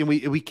next week, and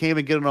we can't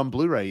even get it on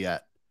Blu-ray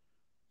yet.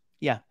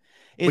 Yeah,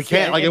 we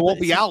can't. Like it won't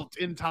be out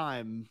in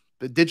time.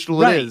 The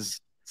digital it is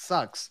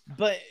sucks.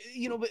 But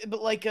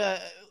like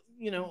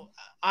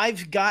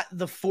I've got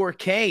the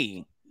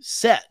 4K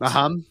set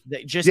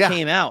that just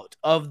came out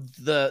of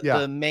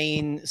the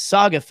main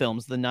saga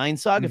films, the 9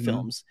 saga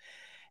films,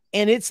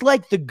 and it's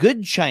like the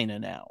good China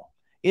now.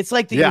 It's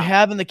like that you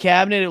have in the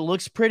cabinet. It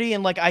looks pretty,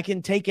 and like I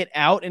can take it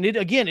out. And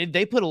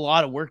they put a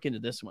lot of work into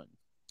this one.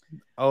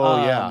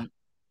 Oh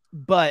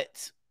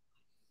but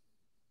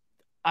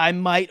I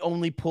might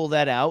only pull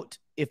that out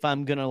if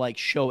I'm gonna like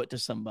show it to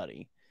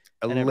somebody.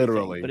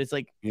 Literally, but it's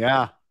like you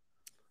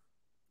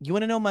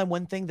want to know my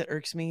one thing that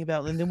irks me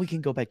about, and then we can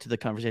go back to the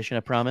conversation.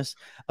 I promise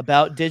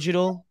about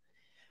digital.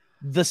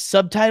 The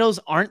subtitles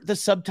aren't the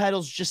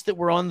subtitles just that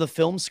were on the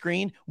film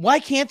screen. Why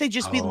can't they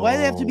just be? Why do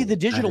they have to be the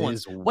digital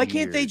ones? Why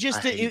can't they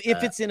just,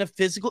 if it's in a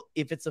physical,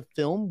 if it's a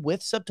film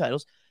with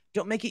subtitles,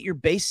 don't make it your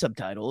base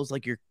subtitles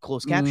like your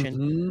closed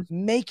caption.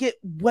 Make it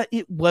what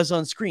it was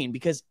on screen.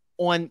 Because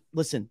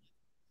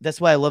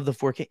that's why I love the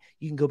 4K.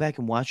 You can go back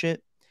and watch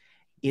it.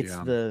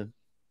 I'm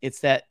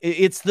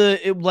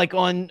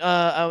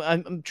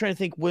trying to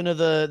think one of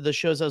the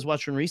shows I was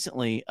watching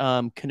recently,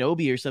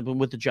 Kenobi or something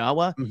with the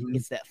Jawa.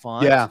 It's that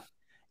font. Yeah.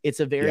 It's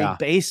a very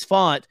base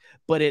font,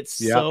 but it's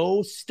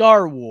so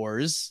Star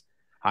Wars.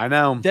 I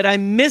know that I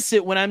miss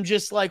it when I'm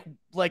just like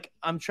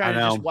I'm trying to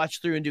just watch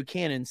through and do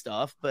canon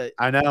stuff. But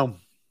I know.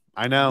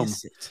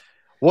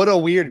 What a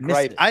weird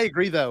gripe. I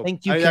agree, though.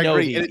 Thank you,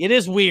 Kenobi. It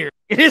is weird.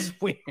 It is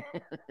weird.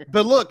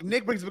 But look,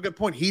 Nick brings up a good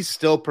point. He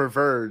still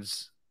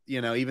prefers,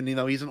 even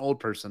though he's an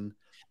old person,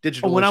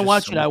 digital. When I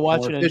watch it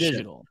on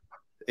digital.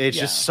 It's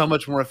just so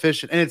much more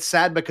efficient, and it's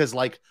sad because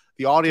like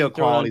the audio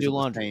quality is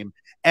the same.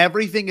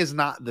 Everything is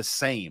not the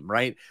same,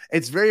 right?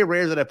 It's very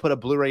rare that I put a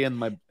Blu-ray in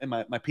my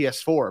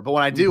PS4, but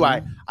when I do,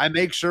 I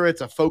make sure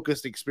it's a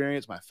focused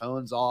experience. My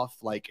phone's off,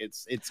 like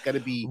it's got to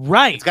be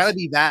right. It's got to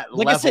be that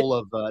level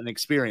of an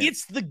experience.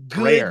 It's the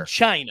good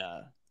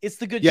China. It's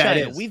the good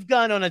China. We've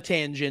gone on a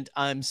tangent.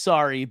 I'm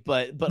sorry,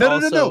 but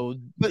no.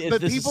 But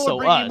people are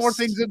bringing more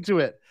things into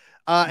it,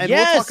 and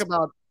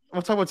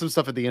we'll talk about some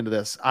stuff at the end of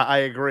this. I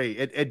agree.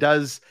 It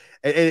does.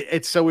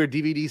 It's so weird.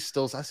 DVD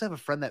stills. I still have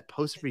a friend that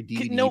posts every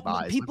DVD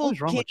buys. People,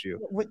 what's wrong with you?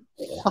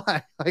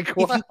 Why? Like, if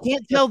you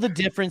can't tell the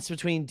difference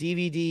between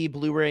DVD,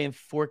 Blu-ray, and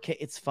 4K,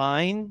 it's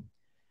fine.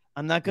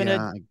 I'm not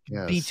gonna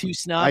be too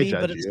snobby,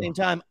 but at the same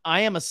time,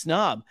 I am a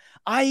snob.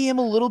 I am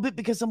a little bit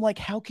because I'm like,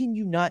 how can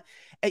you not?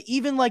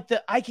 Even like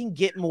I can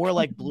get more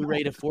like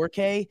Blu-ray to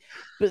 4K,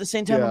 but at the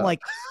same time, I'm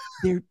like,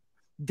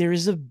 there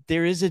is a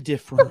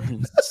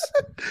difference.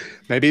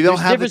 Maybe they'll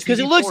have difference because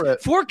it looks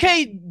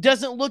 4K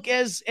doesn't look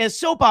as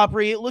soap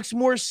opera. It looks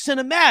more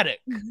cinematic.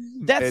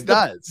 That's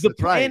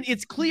right. And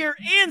it's clear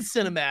and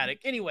cinematic.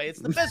 Anyway, it's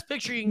the best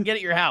picture you can get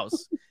at your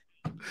house.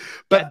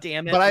 But God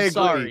damn it! But I agree.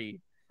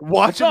 Sorry.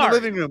 Watch in the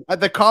living room, at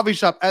the coffee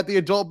shop, at the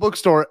adult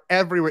bookstore,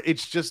 everywhere.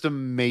 It's just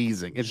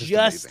amazing. It's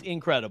just amazing.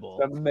 Incredible.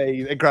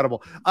 Amazing,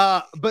 incredible.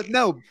 But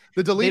no,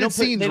 the deleted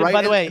scenes. Right.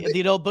 By the way, at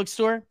the adult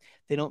bookstore.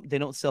 They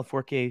don't sell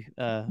 4K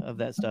of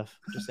that stuff.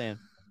 Just saying.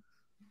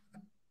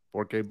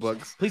 4K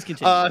books. Please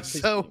continue.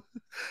 So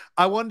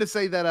I wanted to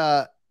say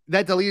that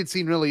that deleted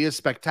scene really is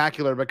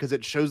spectacular because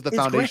it shows the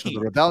foundation of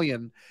the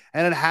rebellion,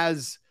 and it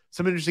has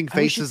some interesting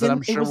faces that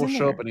I'm sure will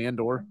show up in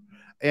Andor.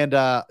 And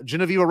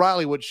Genevieve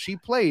O'Reilly, which she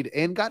played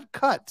and got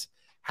cut,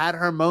 had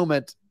her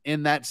moment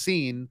in that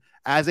scene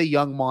as a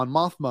young Mon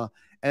Mothma.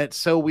 And it's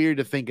so weird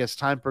to think as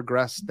time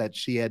progressed that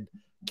she had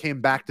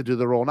came back to do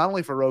the role, not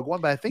only for Rogue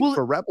One, but I think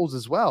for Rebels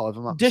as well. If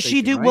I'm not mistaken,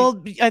 she do? Right?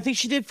 Well, I think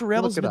she did for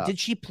Rebels, but did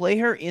she play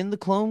her in the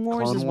Clone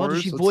Wars as well?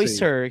 Did she voice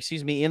her,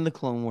 in the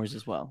Clone Wars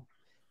as well?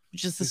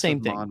 Which is the same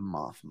thing. Mon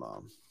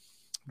Mothma.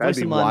 That'd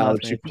be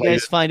wild if you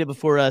guys find it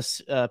before us,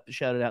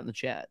 shout it out in the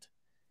chat.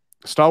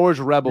 Star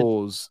Wars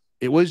Rebels.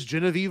 It was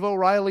Genevieve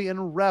O'Reilly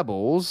in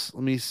Rebels.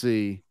 Let me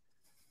see.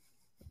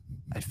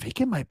 think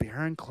it might be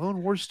her in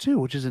Clone Wars too,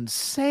 which is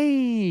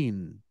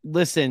insane.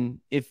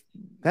 Listen, if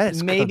That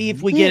is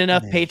if we get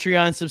enough commitment.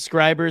 Patreon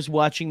subscribers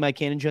watching my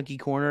Canon Junkie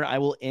Corner, I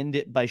will end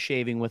it by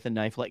shaving with a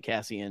knife like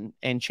Cassian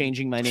and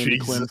changing my name to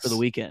Clem for the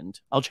weekend.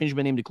 I'll change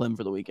my name to Clem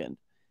for the weekend.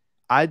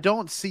 I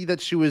don't see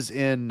that she was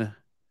in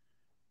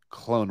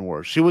Clone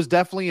Wars. She was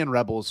definitely in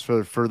Rebels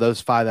for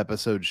those 5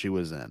 episodes she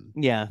was in.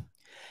 Yeah.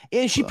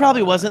 And she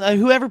probably wasn't.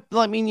 Whoever,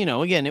 I mean, you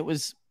know, again, it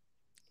was,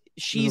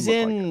 she's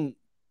in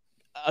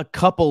a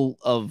couple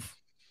of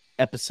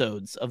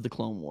episodes of the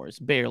Clone Wars,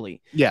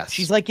 barely. Yes.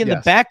 She's like in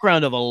the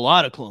background of a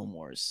lot of Clone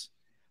Wars.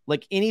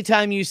 Like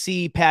anytime you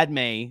see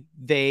Padme,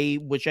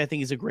 which I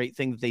think is a great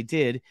thing that they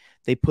did,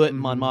 they put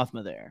Mon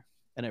Mothma there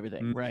and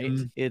everything, right?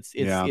 It's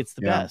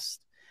the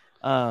best.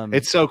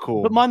 It's so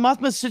cool. But Mon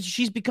Mothma,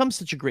 she's become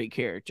such a great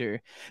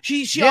character.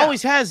 She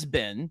always has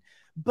been,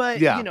 but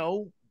you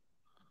know,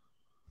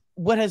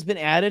 what has been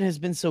added has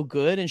been so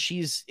good, and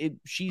she's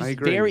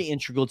very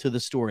integral to the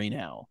story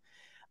now.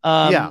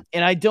 And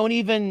I don't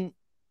even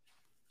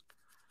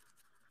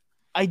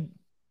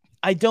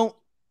I don't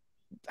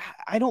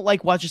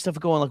like watching stuff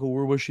going like, well,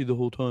 where was she the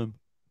whole time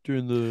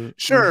during the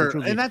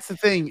and that's the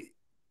thing,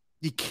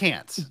 you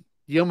can't,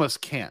 you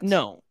almost can't.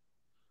 No,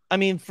 I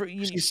mean,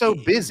 she's so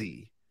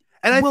busy.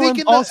 And I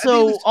think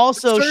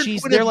also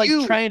she's they're like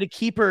trying to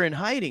keep her in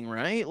hiding,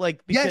 right? Like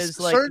because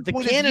like the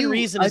canon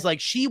reason is like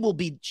she will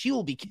be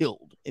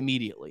killed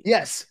immediately.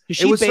 Yes,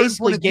 she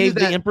basically gave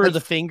the Emperor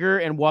the finger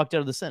and walked out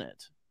of the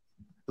Senate.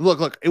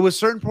 Look, it was a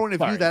certain point of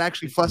view that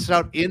actually fleshed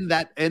out in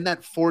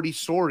that 40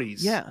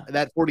 stories. Yeah,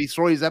 that 40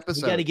 stories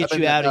episode. We got to get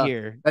you out of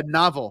here. That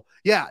novel.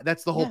 Yeah,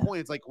 that's the whole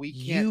point. It's like we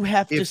can't. You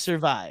have to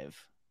survive.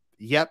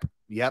 Yep.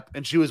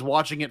 And she was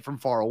watching it from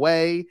far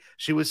away.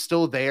 She was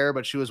still there,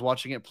 but she was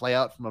watching it play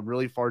out from a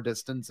really far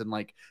distance. And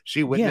like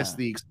she witnessed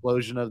the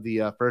explosion of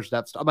the first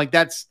Death Star. I'm like,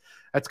 that's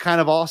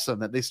kind of awesome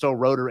that they still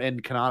wrote her in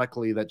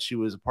canonically, that she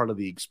was a part of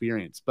the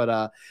experience.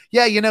 But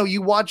yeah, you know,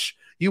 you watch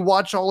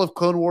all of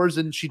Clone Wars,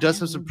 and she does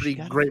have some pretty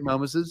great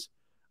moments.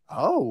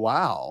 Oh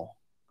wow!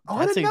 Oh,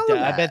 I didn't know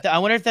that. I bet. I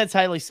wonder if that's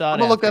highly sought. I'm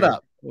gonna look that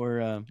up.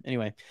 Or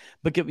anyway,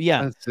 but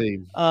yeah, let's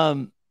see.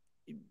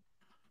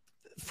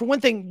 For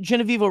one thing,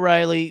 Genevieve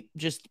O'Reilly,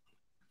 just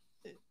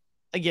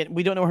again,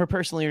 we don't know her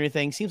personally or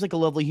anything. Seems like a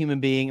lovely human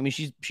being. I mean,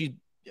 she's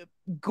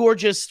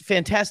gorgeous,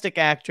 fantastic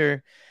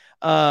actor.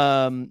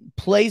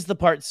 Plays the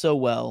part so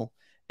well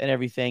and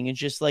everything. And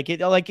just like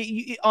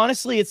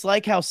honestly, it's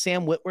like how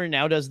Sam Witwer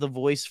now does the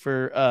voice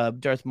for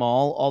Darth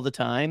Maul all the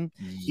time,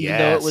 even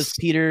though it was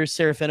Peter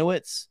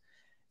Serafinowicz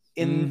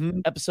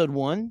in episode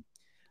 1.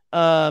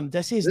 Did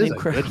I say his name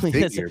correctly?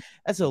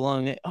 That's a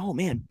long name. Oh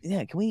man,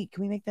 yeah. Can we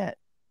make that?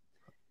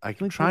 I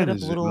can try to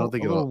zoom. I don't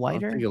think it'll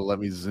let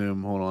me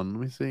zoom. Hold on.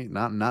 Let me see.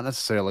 Not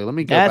necessarily. Let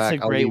me go back. That's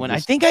a great one. I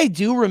think I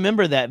do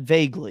remember that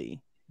vaguely.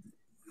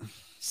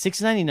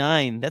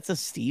 $6.99. That's a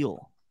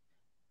steal.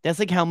 That's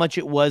like how much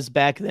it was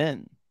back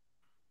then,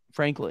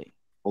 frankly.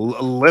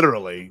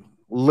 Literally.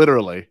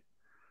 Oh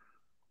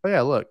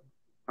yeah, look.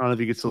 I don't know if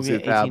you can still see the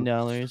tab.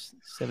 $18,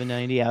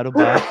 $7.90 out of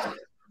box.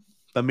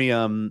 Let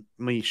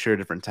me share a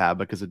different tab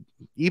because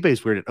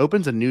eBay's weird. It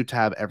opens a new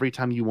tab every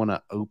time you want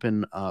to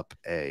open up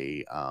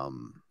a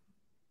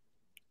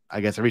I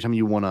guess every time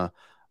you want to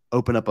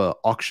open up an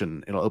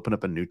auction, it'll open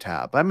up a new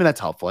tab. I mean, that's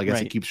helpful. I guess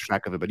it keeps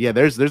track of it. But yeah,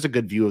 there's a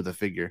good view of the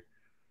figure.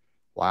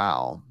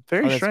 Wow.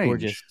 Very strange.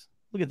 Gorgeous.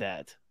 Look at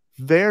that.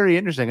 Very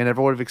interesting. I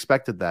never would have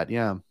expected that.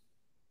 Yeah.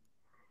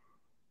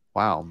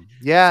 Wow.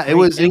 Yeah, it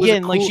was a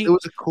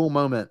cool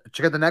moment.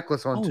 Check out the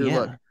necklace on too. Yeah.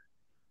 Look.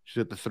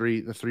 She's got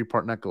the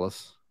three-part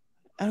necklace.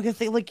 I don't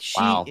think like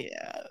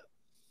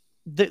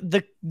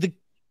the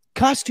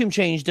costume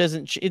change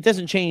doesn't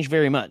change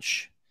very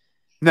much.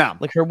 No,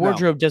 like her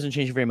wardrobe doesn't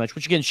change very much.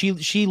 Which again,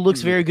 she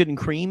looks very good in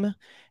cream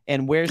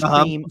and wears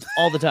cream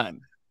all the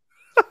time.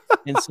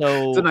 And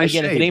so nice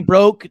again, shade. if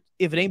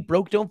it ain't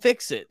broke, don't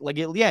fix it. Like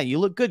you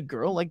look good,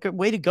 girl. Like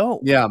way to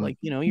go. Yeah, like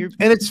you're.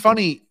 And it's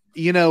funny,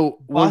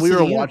 when we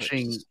were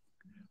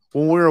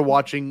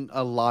watching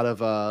a lot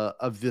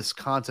of this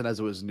content as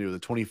it was new, the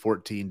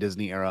 2014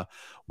 Disney era,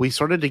 we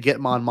started to get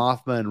Mon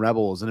Mothma and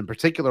Rebels, and in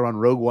particular on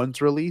Rogue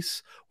One's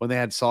release, when they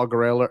had Saw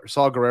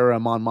Gerrera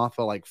and Mon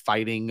Mothma like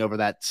fighting over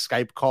that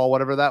Skype call,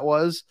 whatever that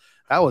was.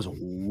 That was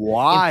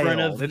wild. In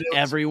front of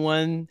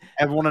everyone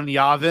in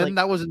Yavin. Like,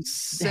 that was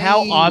insane.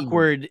 How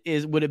awkward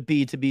would it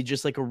be to be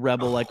just like a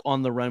rebel, like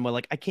on the runway?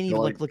 Like I can't even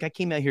look. I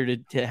came out here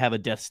to have a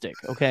death stick.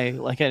 Okay,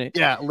 like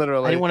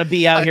literally. I didn't want to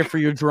be out here for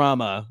your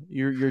drama,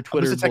 your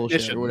Twitter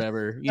bullshit or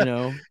whatever.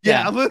 Yeah,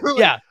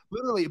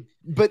 literally.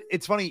 But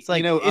it's funny. It's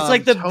like it's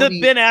like the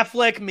Ben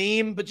Affleck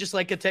meme, but just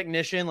like a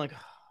technician. Like,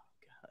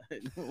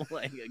 oh God,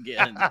 like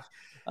again.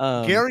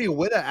 Gary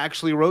Whitta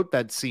actually wrote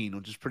that scene,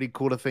 which is pretty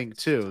cool to think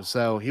too.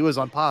 So he was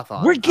on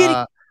Pathon.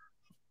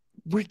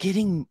 We're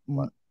getting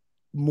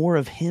more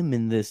of him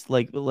in this,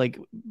 like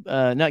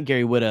not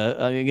Gary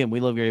Whitta. Again, we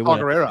love Gary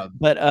Whitta,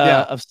 but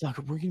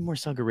we're getting more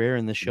Saw Gerrera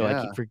in the show.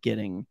 I keep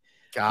forgetting.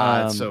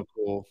 God, it's so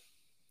cool.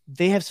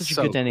 They have such a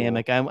good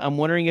dynamic. I'm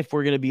wondering if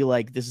we're gonna be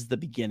like, this is the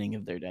beginning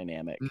of their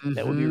dynamic.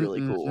 That would be really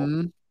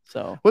cool.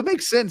 So what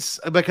makes sense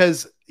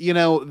because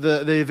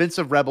the events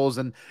of Rebels,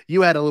 and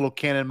you had a little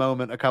canon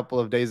moment a couple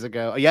of days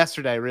ago,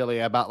 yesterday really,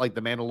 about like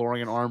the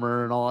Mandalorian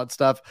armor and all that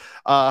stuff.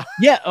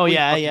 Yeah. Oh we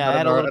yeah. talked Yeah. about I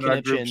had a little in our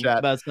group connection chat.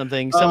 about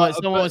something. Someone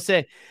would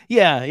say,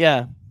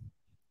 yeah.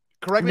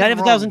 Correct me Night if of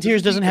a I'm wrong, Thousand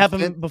Tears doesn't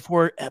happen event-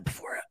 before A New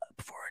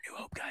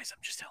Hope, guys.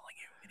 I'm just telling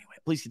you. Anyway,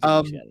 please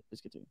continue.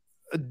 Please continue.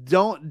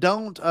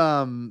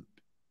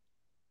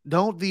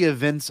 Don't the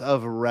events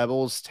of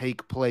Rebels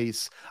take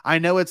place? I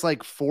know it's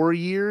like 4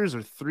 years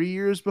or 3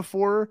 years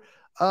before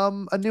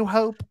A New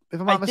Hope, if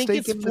I'm not mistaken.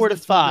 I think it's 4 to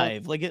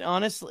 5. Like it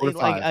honestly, like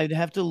 5. I'd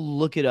have to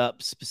look it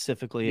up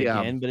specifically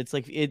again, but it's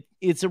like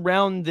it's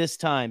around this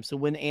time. So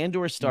when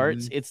Andor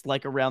starts, it's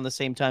like around the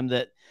same time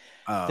that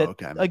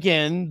okay.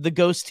 Again, the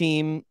Ghost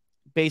team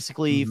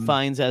basically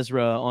finds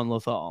Ezra on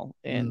Lothal,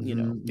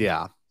 and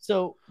yeah.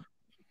 So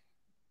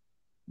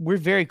we're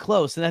very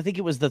close, and I think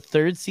it was the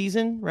 3rd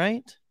season,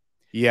 right?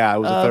 Yeah, it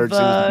was the 3rd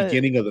season, the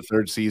beginning of the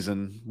 3rd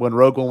season when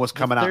Rogue One was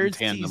coming out in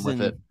tandem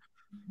with it.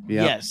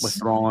 Yeah, yes, with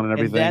Thrawn and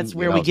everything. And that's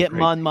where we get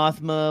Mon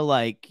Mothma,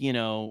 like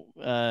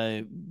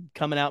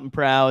coming out and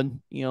proud.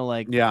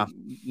 Like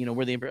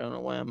we're the Emperor. I don't know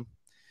why I'm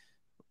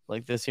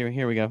like this here.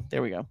 Here we go.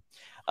 There we go.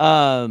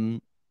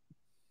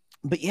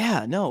 But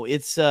yeah, no,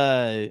 it's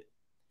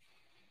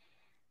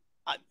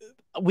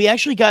we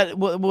actually got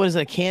what was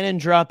a canon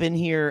drop in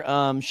here.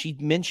 She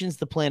mentions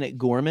the planet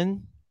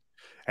Gorman.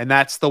 And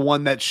that's the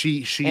one that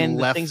she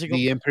left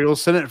the Imperial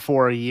Senate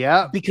for.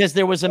 Yeah, because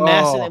there was a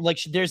massive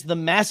there's the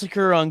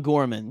massacre on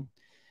Gorman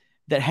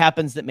that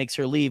happens that makes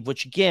her leave.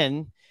 Which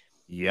again,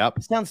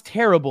 sounds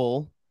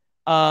terrible.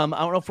 I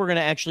don't know if we're gonna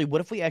actually. What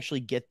if we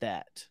actually get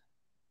that?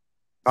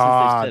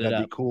 That'd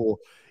be cool.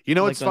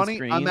 It's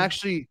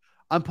funny.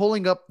 I'm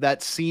pulling up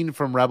that scene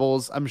from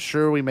Rebels. I'm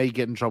sure we may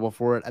get in trouble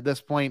for it at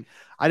this point.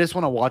 I just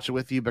want to watch it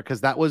with you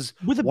because that was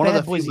one of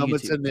the few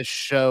moments in this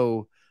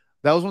show.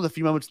 That was one of the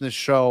few moments in this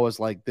show. I was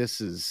like,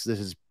 this is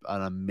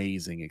an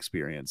amazing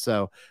experience.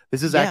 So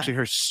this is actually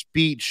her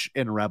speech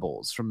in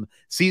Rebels from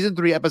season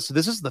 3 episode.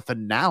 This is the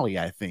finale,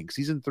 I think.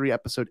 Season 3,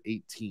 episode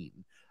 18.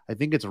 I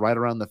think it's right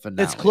around the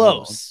finale. It's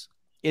close.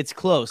 It's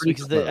close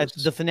because close.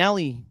 the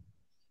finale.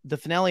 The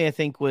finale, I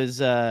think, was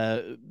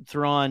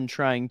Thrawn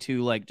trying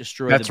to like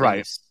destroy. That's the base.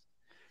 Right.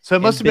 So it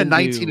must have been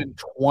 19 and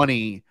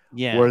 20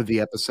 Yeah. were the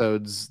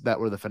episodes that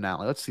were the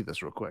finale. Let's see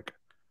this real quick.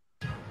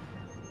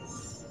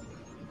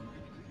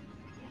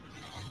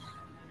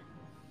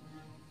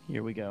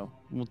 Here we go.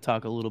 We'll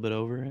talk a little bit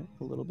over it.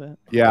 A little bit.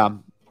 Yeah.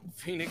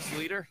 Phoenix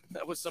leader,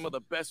 that was some of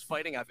the best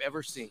fighting I've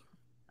ever seen.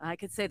 I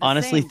could say the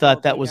honestly same,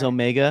 thought that Gold was Leader.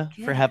 Omega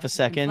for half a find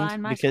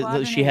second my because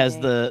squadron she any has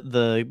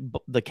day.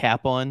 the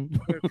cap on.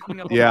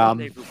 Yeah.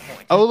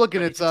 Oh, look,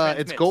 and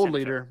it's Gold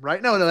Leader,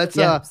 right? No, that's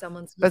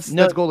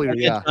that's Gold Leader.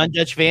 Yeah. John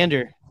Dutch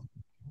Vander.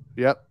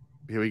 Yep.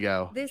 Here we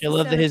go. I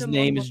love that his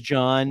name is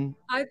John.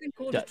 I've been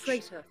called Dutch. a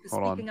traitor for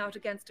Hold on. speaking out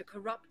against a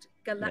corrupt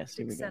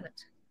galactic we go.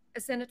 Senate. A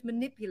Senate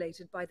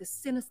manipulated by the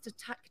sinister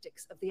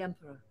tactics of the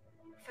Emperor.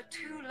 For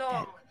too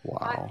long,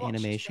 I've watched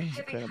Animation, the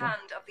heavy incredible.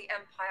 hand of the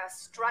Empire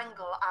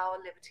strangle our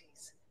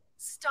liberties,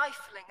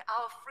 stifling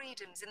our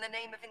freedoms in the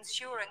name of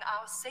ensuring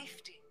our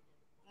safety.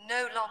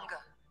 No longer,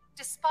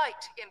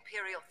 despite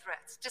imperial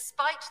threats,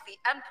 despite the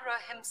Emperor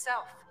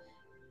himself,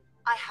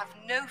 I have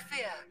no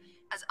fear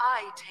as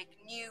I take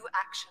new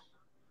action.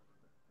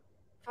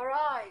 For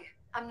I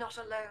am not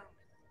alone.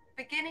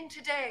 Beginning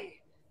today,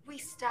 we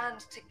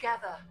stand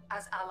together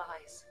as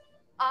allies.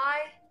 I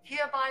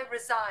hereby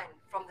resign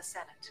from the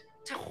Senate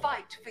to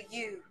fight for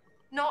you,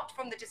 not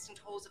from the distant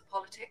halls of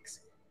politics,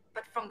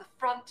 but from the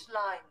front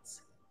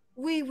lines.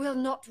 We will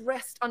not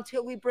rest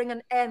until we bring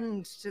an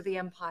end to the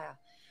Empire,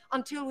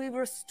 until we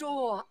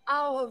restore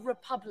our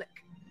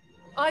republic.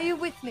 Are you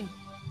with me?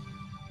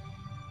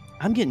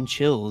 I'm getting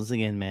chills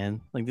again,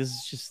 man. Like this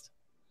is just.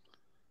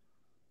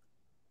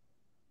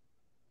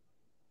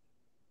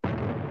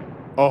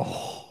 Oh,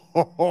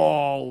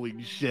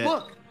 holy shit!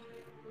 Look,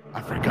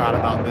 I forgot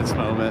about this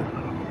moment.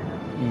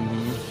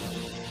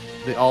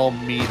 They all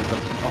meet.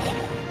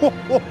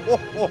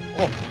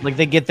 Like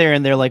they get there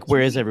and they're like,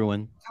 "Where is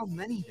everyone?" how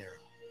many there?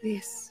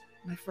 This,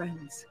 my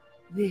friends,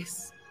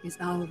 this is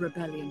our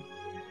rebellion.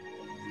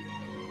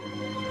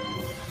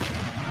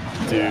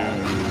 Dude,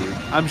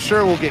 I'm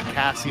sure we'll get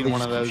Cassian They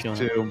one of just those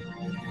keep showing too.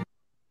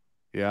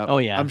 Yeah. Oh,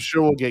 yeah. I'm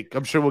sure we'll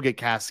get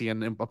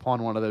Cassian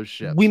upon one of those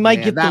ships. We might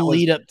Man, get the that was-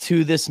 lead up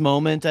to this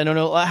moment. I don't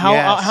know how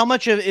Yes. how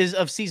much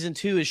of season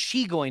 2 is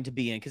she going to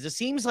be in, because it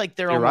seems like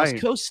they're You're almost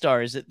right.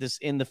 co-stars at this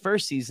in the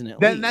first season at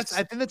Then least.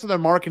 I think that's what they're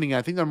marketing it.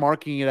 I think they're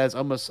marketing it as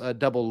almost a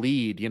double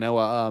lead,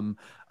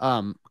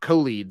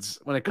 co-leads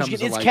when it comes to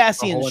it's like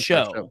Cassian's a whole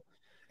entire show.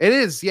 It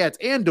is, yeah, it's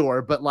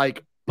Andor, but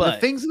like the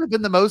things that have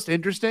been the most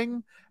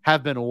interesting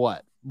have been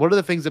what? What are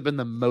the things that have been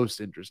the most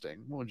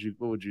interesting? What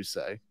would you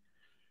say?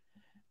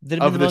 That have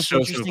been of the the most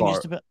show so interesting far?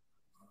 just about.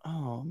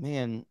 Oh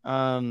man,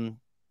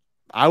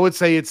 I would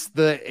say it's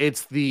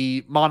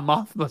the Mon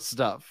Mothma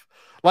stuff.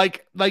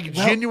 Like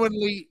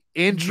genuinely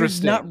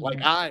interesting. not-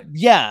 Like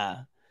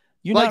yeah,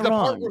 you're like not the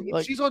wrong. part where when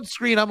Like- she's on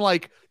screen, I'm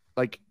like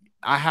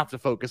I have to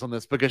focus on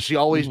this because she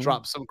always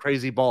drops some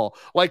crazy ball.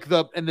 Like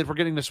and then we're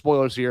getting the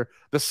spoilers here,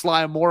 the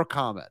Sly Moore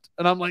comment.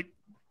 And I'm like,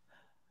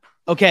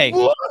 okay.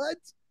 What?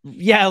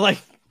 Yeah, like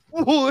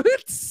what?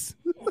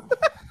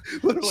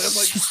 Literally, I'm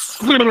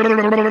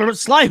like,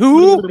 Sly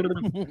who?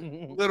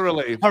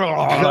 Literally.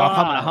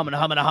 Hamana.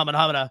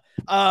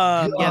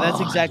 Yeah, that's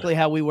exactly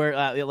how we were.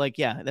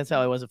 That's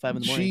how I was at 5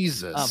 in the morning.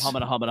 Jesus.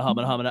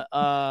 Hamana.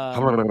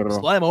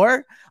 Sly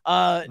Moore.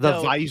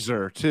 The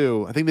visor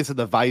too. I think they said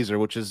the visor,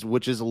 which is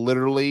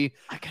literally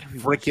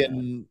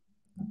freaking.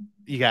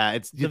 Yeah,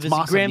 it's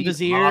Grand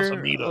Vizier,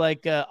 Masamita.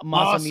 like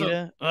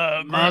Masamita.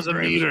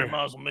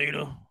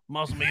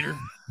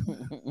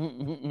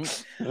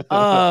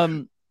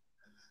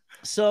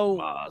 So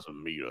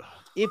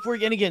if we're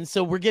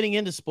getting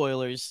into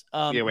spoilers,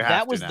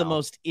 that was the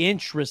most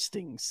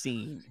interesting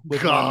scene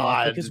with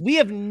Mom because we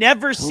have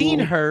never seen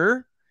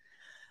her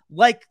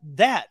like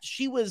that.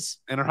 She was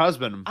and her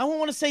husband. I don't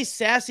want to say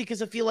sassy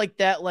because I feel like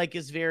that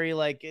is very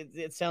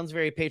it sounds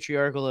very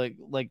patriarchal,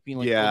 like being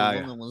like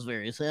the woman was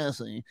very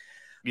sassy.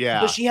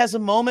 Yeah, but she has a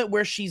moment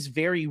where she's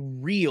very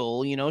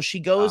real. She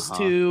goes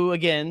to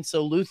again.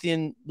 So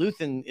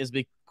Luthen is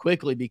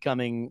quickly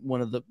becoming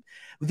one of the.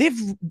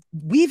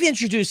 We've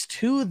introduced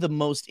two of the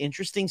most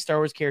interesting Star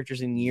Wars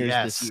characters in years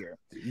this year.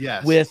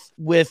 Yes,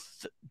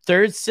 with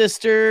third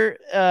sister,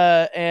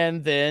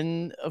 and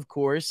then of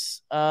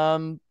course,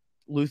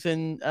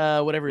 Luthen,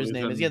 whatever his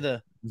name is. Yeah,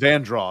 the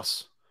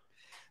Vandross.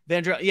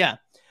 Yeah.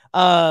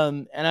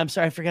 And I'm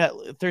sorry, I forgot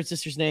third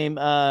sister's name.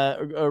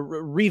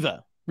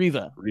 Riva.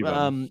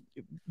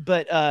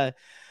 But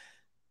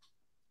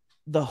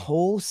the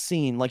whole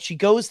scene, like she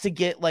goes to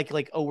get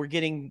I'm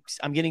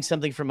getting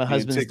something from my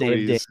husband's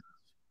Day of Days,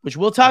 which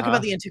we'll talk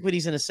about the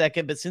antiquities in a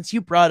second. But since you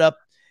brought up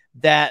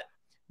that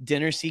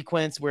dinner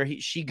sequence where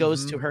she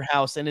goes to her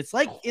house, and it's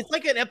like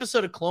an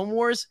episode of Clone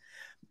Wars.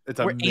 It's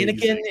where amazing.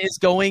 Anakin is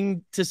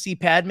going to see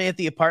Padme at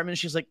the apartment.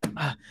 She's like,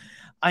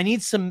 I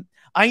need some.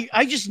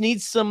 I just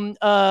need some.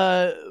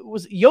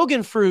 Was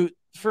Yogan fruit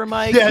for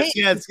my cake?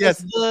 Yes.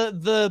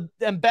 The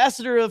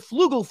ambassador of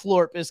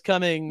Flugelflorp is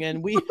coming,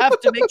 and we have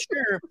to make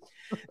sure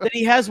that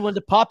he has one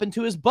to pop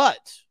into his butt.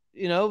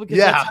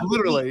 Because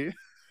literally.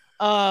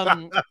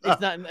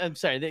 It's not. I'm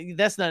sorry,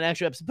 that's not an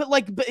actual episode, but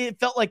it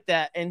felt like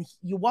that. And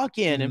you walk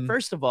in, and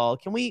first of all,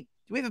 do we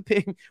have a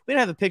pic? We don't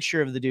have a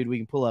picture of the dude we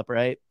can pull up,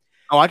 right?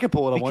 Oh, I can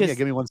pull it up. Yeah,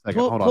 give me 1 second.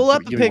 Hold on. Pull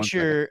up a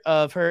picture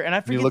of her, and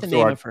I forget the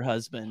name of her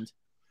husband.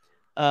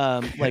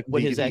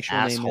 What his actual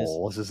name is.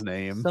 What's his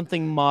name?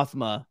 Something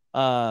Mothma.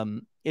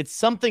 It's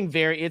something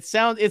it's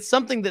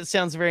something that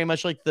sounds very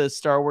much like the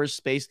Star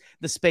Wars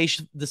the space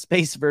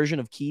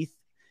version of Keith.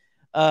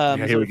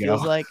 Here we go.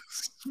 Feels like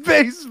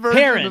space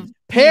version.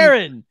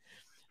 Perrin.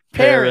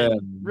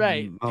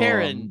 Right.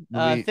 Perrin.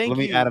 Thank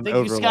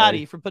you,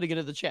 Scotty, for putting it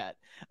in the chat.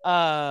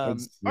 Or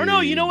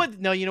no, you know what?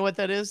 No, you know what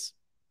that is?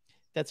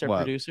 That's our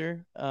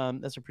producer.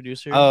 That's our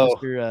producer. Oh,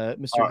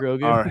 Mr.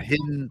 Grogu.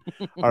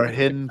 Our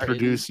hidden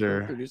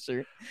producer.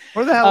 Producer.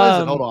 Where the hell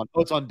is it? Hold on.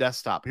 Oh, it's on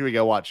desktop. Here we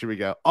go. Watch. Here we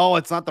go. Oh,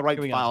 it's not the right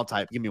file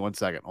type. Give me 1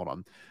 second. Hold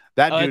on.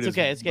 That dude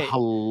is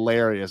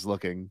hilarious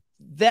looking.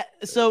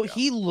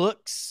 He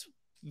looks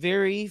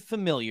very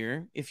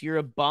familiar. If you're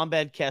a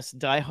BonMothmaCast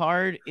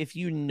diehard, if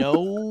you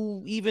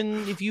know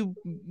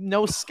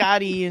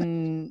Scotty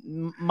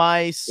and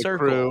my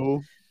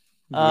circle,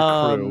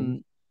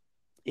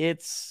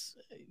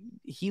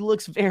 he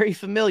looks very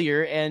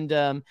familiar, and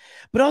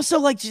but also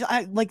like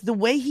the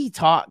way he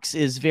talks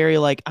is very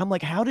I'm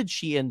like, how did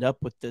she end up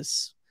with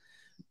this?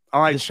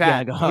 All right,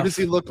 chat. Who does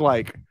he look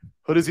like?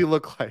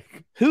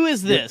 Who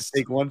is this?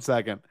 Take 1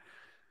 second.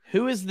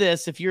 Who is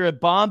this? If you're a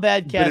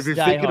BonMothmaCast if you're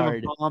thinking of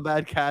a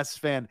BonMothmaCast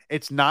fan,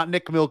 it's not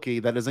Nick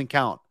Milky. That doesn't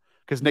count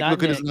because Nick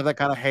Milky doesn't have that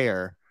kind of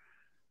hair.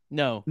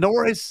 No,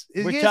 nor his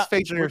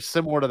facial hair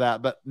similar to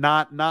that, but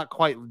not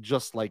quite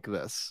just like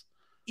this.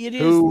 It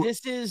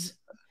is.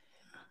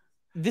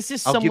 This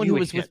is someone who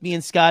was with me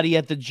and Scotty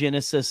at the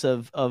genesis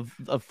of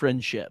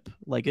friendship.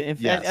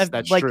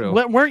 That's true.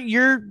 Weren't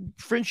your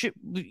friendship?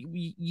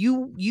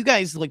 You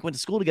guys went to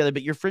school together,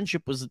 but your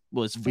friendship was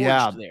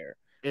forged there.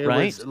 It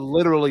was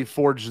literally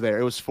forged there.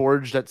 It was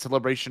forged at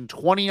Celebration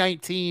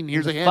 2019.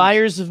 Here's a hint.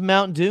 Fires of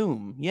Mount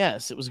Doom.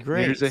 Yes, it was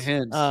great. Here's a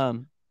hint.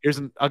 I'll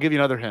give you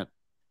another hint.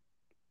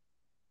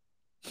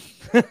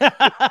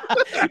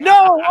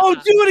 No! Oh,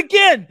 do it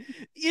again.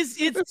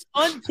 It's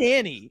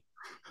uncanny.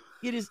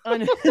 It is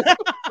It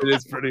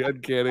is pretty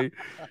uncanny.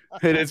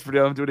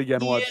 I'll do it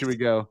again. Watch. Here we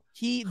go.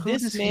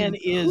 This man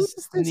is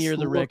near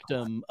the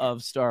rectum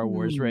of Star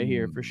Wars right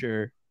here for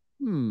sure.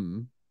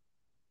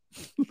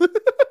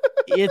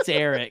 It's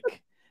Eric.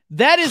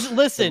 That is,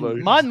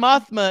 listen, Mon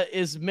Mothma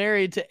is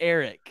married to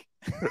Eric.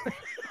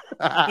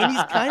 And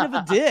he's kind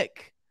of a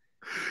dick.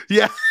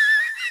 Yeah.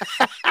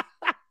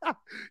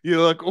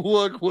 You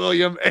look,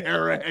 William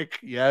Eric.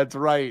 Yeah, that's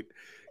right.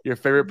 Your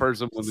favorite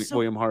person was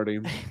William Hardy.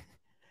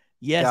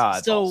 Yes.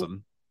 God, so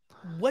awesome.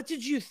 What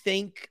did you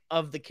think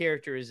of the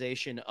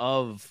characterization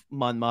of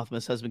Mon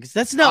Mothma's husband? Because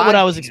that's not what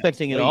I was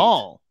expecting at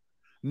all.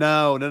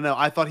 No.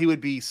 I thought he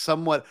would be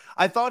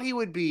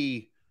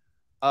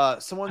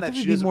Someone I that thought she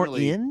it'd be doesn't more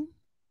really. in.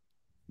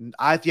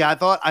 I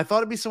thought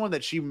it'd be someone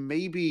that she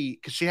maybe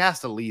because she has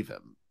to leave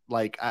him.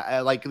 Like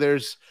I like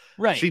there's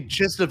Right. she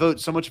just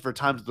devotes so much of her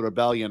time to the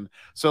rebellion.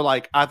 So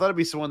like I thought it'd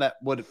be someone that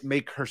would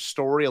make her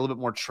story a little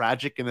bit more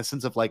tragic in the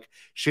sense of like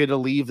she had to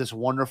leave this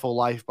wonderful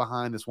life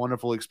behind, this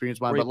wonderful experience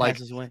behind. Or he But like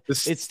passes away.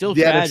 this, It's still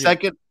the tragic.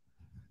 second.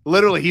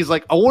 Literally, he's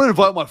like, I want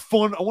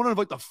to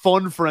invite the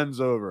fun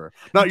friends over,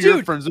 not your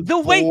Dude, friends. It's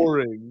the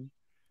boring.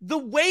 The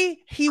way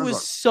he Friends was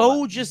aren't so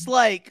fun. just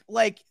like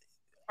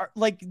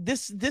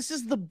this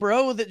is the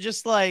bro that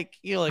just like,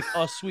 you know, like,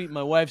 oh sweet,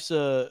 my wife's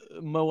a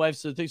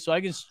thing, so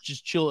I can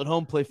just chill at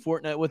home, play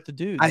Fortnite with the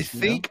dudes. I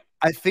think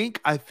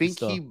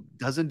he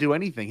doesn't do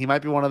anything. He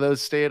might be one of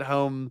those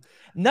stay-at-home.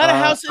 Not a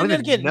house. I don't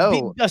And even again,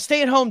 know. a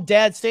stay-at-home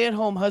dad,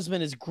 stay-at-home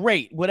husband is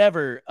great.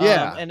 Whatever.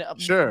 Yeah, and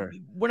sure.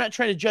 We're not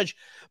trying to judge,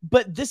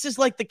 but this is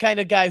like the kind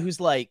of guy who's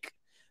like,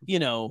 you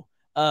know,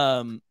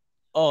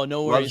 oh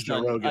no worries, Joe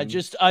man. Rogan.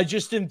 I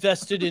just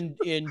invested in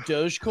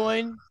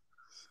Dogecoin,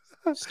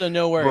 so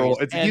no worries.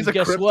 Bro, and he's a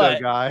guess crypto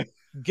what? guy.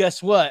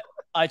 Guess what?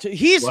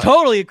 He's What?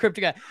 totally a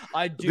crypto guy.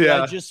 I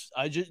Yeah. just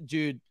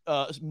dude,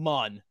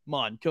 Mon,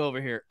 come over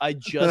here. I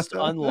just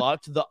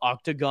unlocked the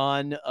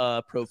Octagon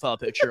profile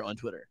picture on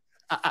Twitter.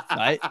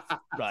 Right.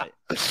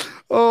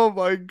 Oh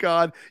my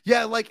god.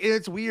 Yeah, like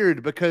it's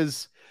weird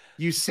because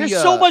you see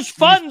There's so much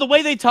fun the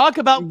way they talk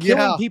about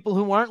killing people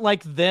who aren't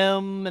like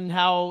them and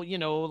how, you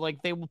know,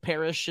 like they will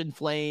perish in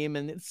flame,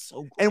 and it's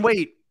so great. And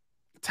wait,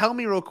 tell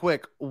me real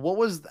quick,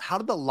 how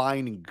did the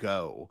line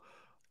go?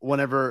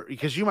 Whenever,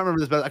 because you might remember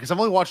this better, because I've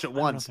only watched it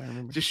once.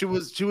 She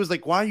was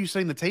like, "Why are you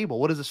setting the table?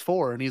 What is this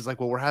for?" And he's like,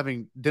 "Well, we're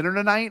having dinner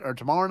tonight or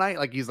tomorrow night."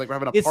 Like he's like, "We're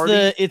having a party."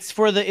 It's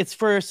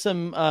for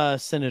some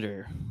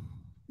senator.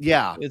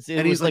 Yeah,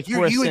 And he's like,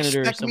 "You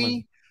expect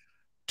me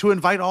to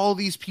invite all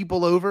these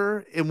people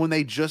over, and when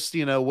they just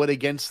went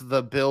against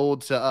the bill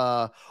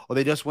to or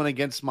they just went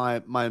against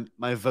my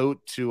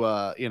vote to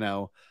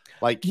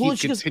like keep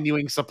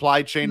continuing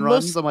supply chain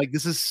runs." I'm like,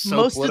 this is so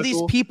most political. of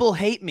these people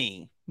hate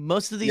me.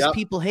 Most of these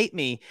people hate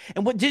me.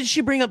 And what did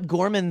she bring up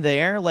Gorman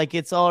there? Like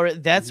it's already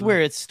that's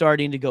where it's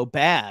starting to go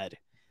bad.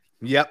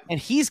 Yep. And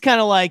he's kind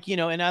of like,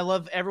 and I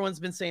love everyone's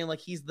been saying like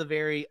he's the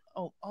very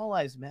all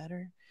lives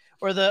matter.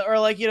 Or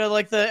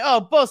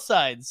both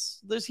sides.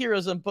 There's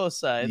heroes on both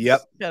sides.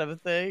 Yep. Kind of a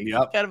thing.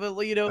 Yep. Kind of a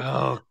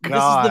Oh This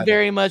god. is the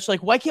very much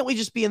like, why can't we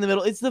just be in the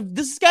middle?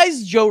 This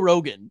guy's Joe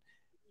Rogan.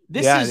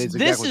 This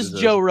is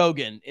Joe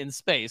Rogan in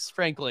space,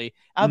 frankly.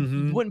 I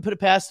wouldn't put it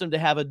past him to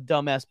have a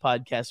dumbass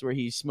podcast where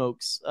he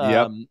smokes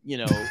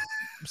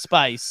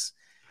spice.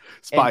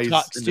 And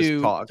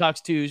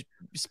talks to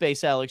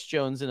Space Alex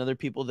Jones and other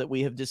people that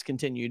we have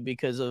discontinued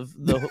because of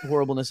the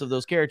horribleness of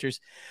those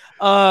characters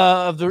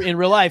in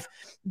real life.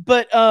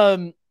 But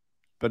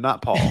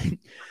not Paul.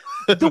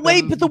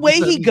 the way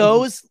he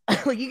goes,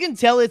 like you can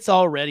tell it's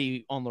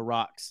already on the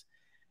rocks.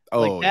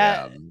 Oh,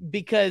 yeah.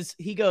 Because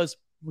he goes,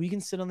 we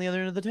can sit on the other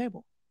end of the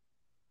table.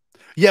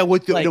 Yeah,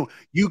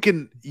 you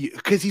can,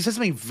 because he says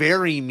something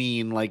very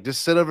mean, like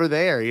just sit over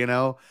there,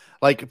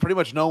 like pretty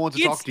much no one wants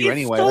to talk to you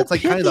anyway. So that's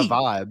like pithy. kind of the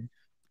vibe.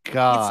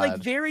 God, it's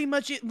like very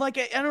much like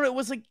I don't know. It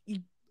was like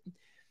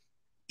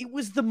it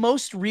was the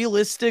most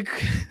realistic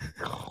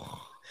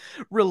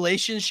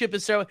relationship.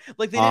 And so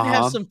like they didn't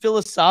have some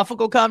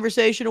philosophical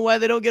conversation of why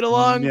they don't get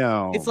along.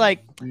 No, it's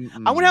like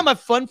I want to have my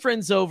fun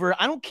friends over.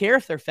 I don't care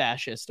if they're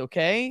fascist.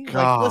 Okay,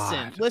 God.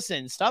 Like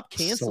listen. Stop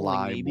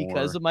canceling me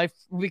because of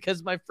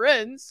my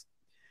friends.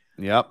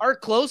 Yep, are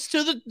close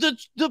to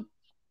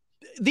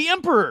the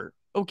emperor.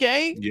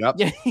 Okay. Yep.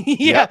 Yeah.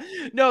 Yep.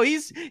 No,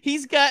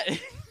 he's got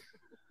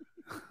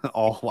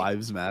all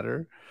lives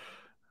matter.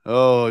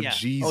 Oh yeah.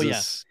 Jesus. Oh,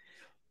 yeah.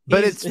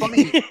 But it's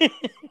funny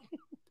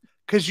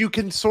because you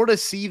can sort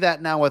of see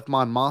that now with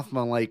Mon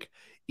Mothma, like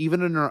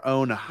even in her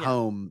own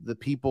home, the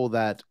people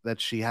that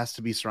she has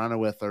to be surrounded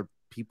with are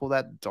people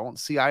that don't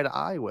see eye to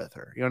eye with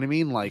her. You know what I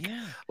mean? Like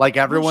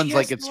everyone's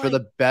like it's for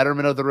the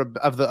betterment of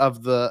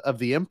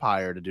the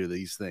empire to do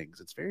these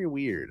things. It's very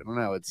weird. I don't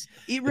know. It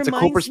reminds a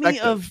cool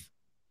perspective. me of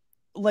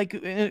like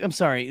I'm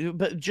sorry,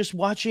 but just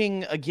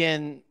watching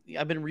again.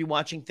 I've been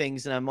rewatching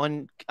things, and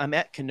I'm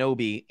at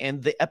Kenobi,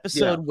 and the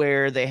episode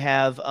where they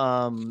have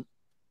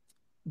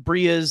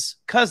Bria's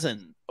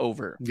cousin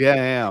over.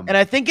 Yeah. And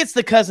I think it's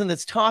the cousin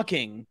that's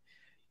talking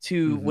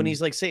to when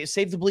he's like,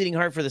 save the bleeding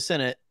heart for the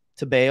Senate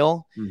to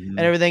bail and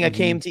everything. I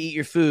came to eat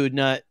your food,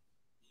 not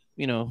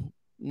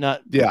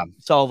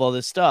solve all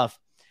this stuff.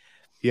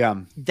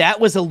 Yeah. That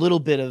was a little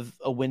bit of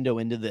a window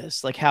into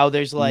this, like how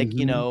there's like,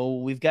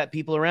 we've got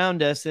people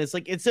around us. And it's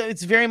like,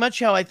 it's very much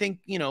how I think,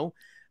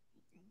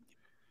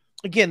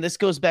 again, this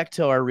goes back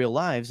to our real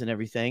lives and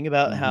everything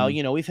about how,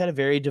 we've had a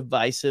very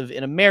divisive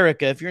in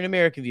America. If you're an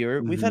American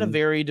viewer, we've had a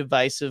very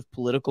divisive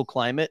political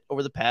climate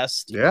over the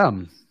past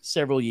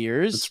several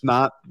years.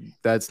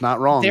 That's not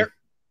wrong.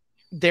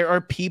 There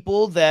are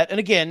people that, and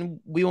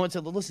again, we want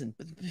to listen,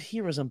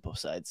 heroes on both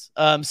sides.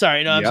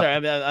 Sorry.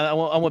 I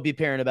won't be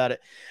parent about it,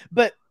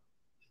 but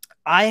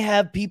I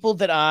have people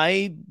that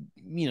I,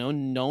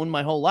 known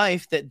my whole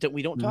life that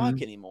we don't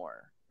talk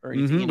anymore. or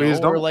anything,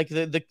 or like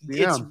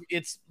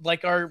it's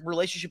like our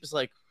relationship is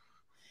like,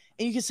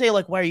 and you can say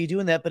like, why are you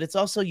doing that? But it's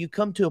also, you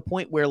come to a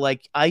point where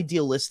like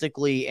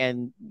idealistically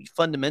and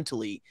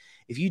fundamentally,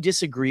 if you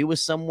disagree with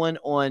someone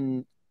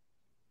on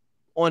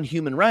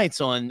human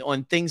rights,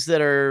 on things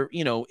that are,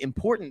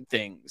 important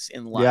things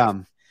in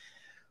life,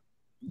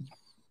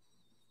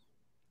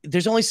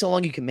 there's only so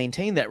long you can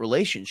maintain that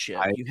relationship.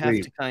 You have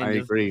to kind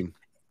of agree.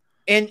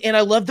 And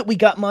I love that we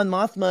got Mon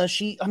Mothma.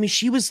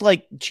 She was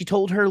like, she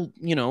told her,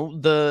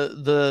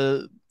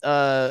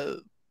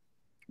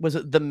 was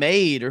it the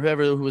maid or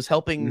whoever who was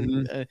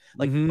helping,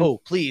 oh,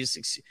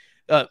 please,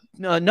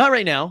 no, not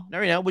right now,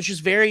 which is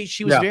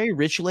she was very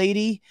rich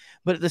lady,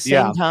 but at the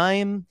same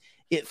time,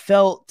 it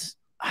felt,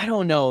 I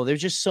don't know,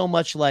 there's just so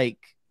much like,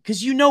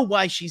 because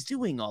why she's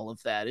doing all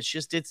of that. It's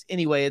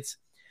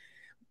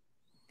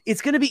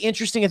going to be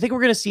interesting. I think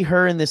we're going to see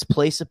her in this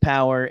place of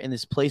power, in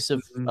this place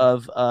of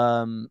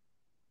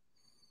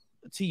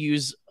to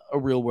use a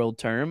real world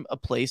term, a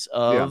place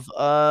of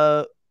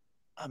I'm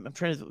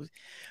trying to,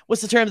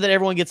 what's the term that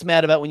everyone gets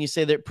mad about when you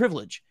say that?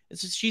 Privilege.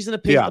 It's just, she's in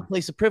a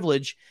place of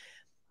privilege,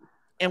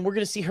 and we're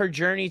going to see her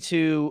journey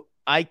to,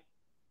 I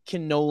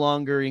can no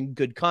longer in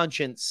good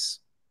conscience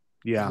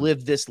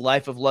live this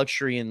life of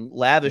luxury and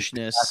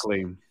lavishness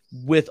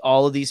with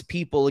all of these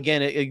people.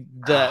 Again,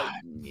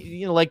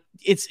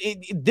 this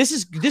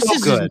is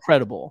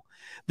incredible.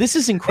 This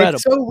is incredible.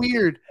 It's so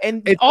weird.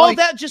 And it's all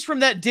that just from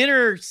that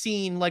dinner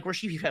scene, like where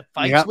she had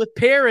fights with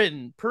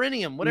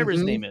Perineum, whatever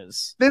his name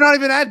is. They're not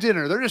even at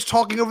dinner. They're just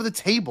talking over the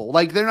table.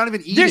 Like, they're not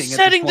even eating. They're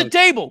setting the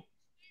table.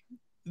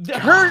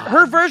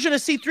 Her version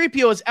of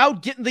C-3PO is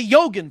out getting the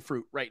Yogan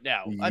fruit right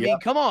now. I mean,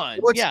 come on.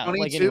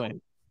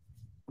 Anyway.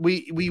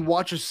 We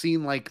watch a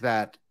scene like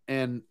that,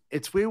 and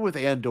it's weird with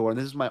Andor, and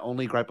this is my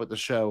only gripe with the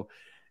show.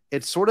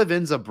 It sort of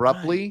ends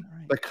abruptly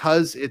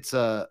because it's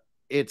not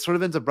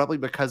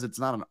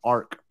an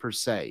arc per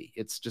se.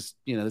 It's just,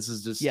 this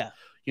is just,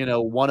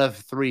 one of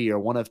 3 or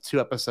one of 2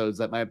 episodes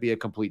that might be a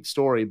complete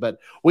story. But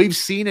we've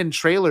seen in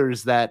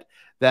trailers that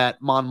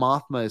Mon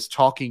Mothma is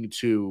talking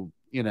to,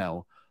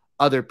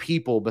 other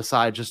people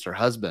besides just her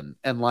husband.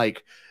 And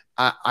like,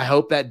 I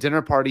hope that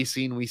dinner party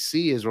scene we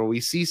see is where we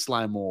see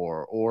Sly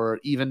Moore or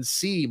even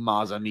see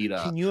Maz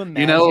Amida. Can you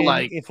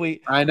imagine if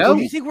we, I know.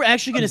 Do you think we're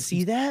actually going to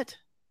see that?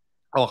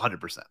 Oh,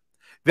 100%.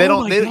 You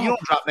don't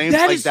drop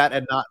names that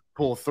and not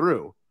pull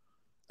through.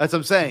 That's what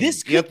I'm saying.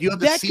 That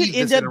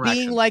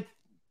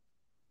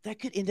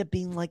could end up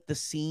being like the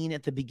scene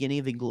at the beginning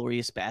of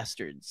Inglourious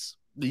Bastards.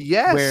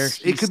 Yes, where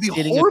it could be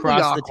sitting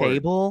across awkward. The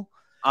table.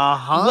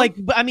 Like,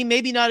 I mean,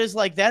 maybe not as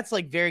like that's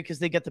like very, because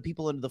they get the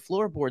people into the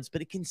floorboards,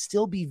 but it can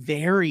still be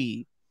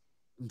very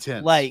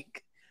intense.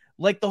 Like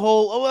the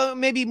whole,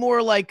 maybe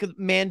more like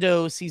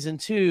Mando season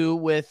 2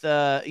 with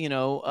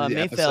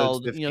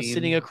Mayfeld,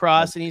 sitting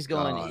across and he's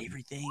going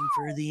everything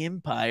for the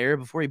Empire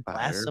before he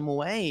blasts them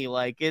away.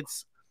 Like,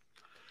 it's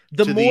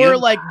the more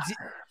like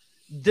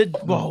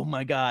oh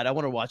my God, I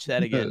want to watch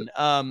that again.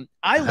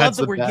 I love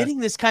that we're getting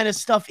this kind of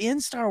stuff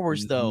in Star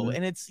Wars though,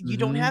 and it's you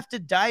don't have to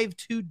dive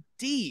too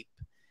deep.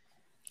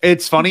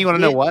 It's funny. You want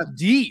to know what?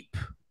 Deep.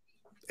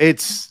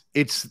 It's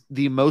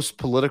the most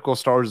political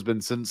Star Wars has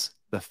been since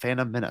The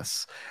Phantom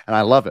Menace, and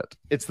I love it.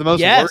 It's the most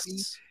wordy,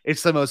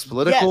 it's the most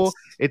political,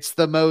 it's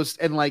the most,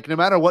 and like, no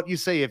matter what you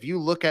say, if you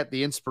look at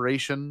the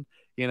inspiration,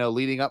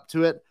 leading up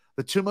to it,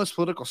 the 2 most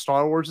political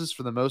Star Warses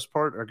for the most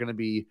part are going to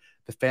be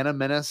The Phantom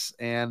Menace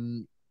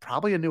and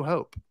probably A New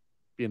Hope.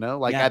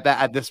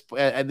 At this,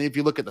 and if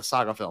you look at the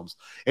saga films,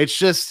 it's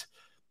just,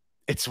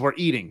 we're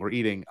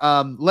eating.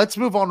 Let's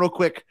move on real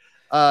quick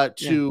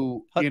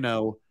to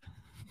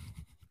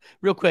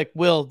real quick,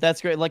 Will,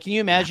 that's great. Like, can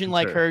you imagine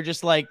her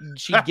just like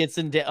she gets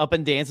up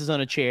and dances on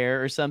a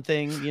chair or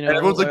something, and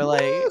everyone's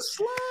like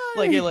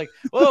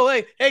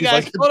whoa, hey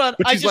guys, hold on,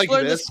 I just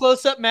learned this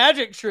close-up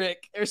magic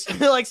trick, or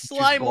something. Like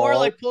Sly Moore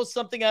like pulls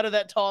something out of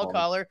that tall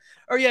collar,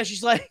 or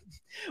she's like,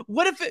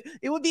 what if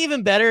it would be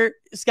even better,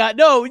 Scott?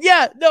 No,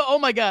 oh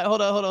my God,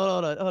 hold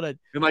on.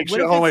 And like,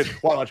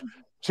 watch.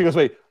 She goes,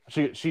 wait.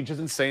 She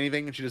doesn't say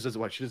anything, and she just does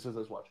what? She just does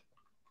this. Watch.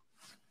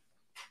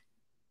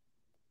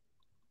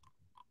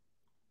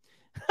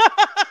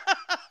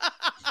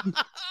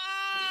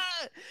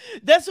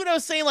 That's what I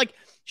was saying. Like,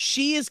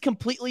 she is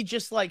completely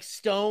just like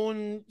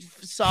stone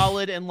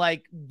solid and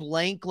like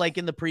blank, like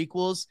in the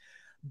prequels,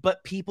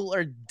 but people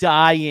are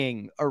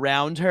dying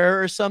around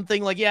her or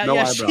something. Like,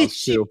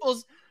 she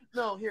pulls.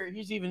 No,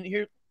 here's even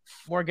here.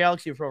 More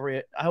galaxy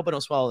appropriate. I hope I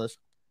don't swallow this.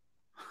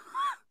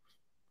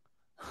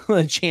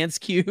 Chance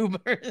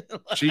cube.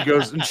 she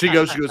goes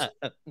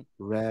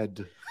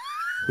red.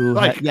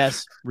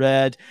 Yes,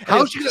 red.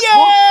 How she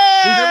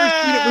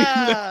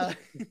yeah!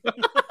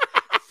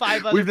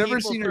 We've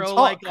never seen it. 5 other people throw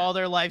like all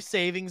their life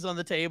savings on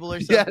the table or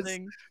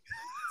something.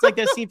 It's like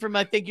that scene from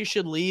I Think You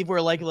Should Leave, where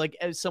like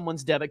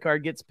someone's debit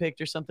card gets picked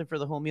or something for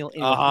the whole meal.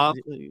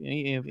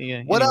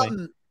 Anyway.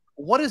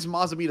 What does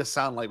Maz Amida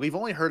sound like? We've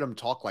only heard him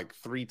talk like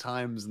 3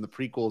 times in the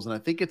prequels, and I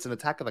think it's an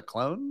Attack of the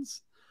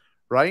Clones,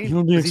 right?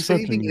 Does he say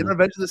anything in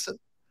Revenge of the Sith?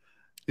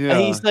 Yeah,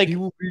 he's like, he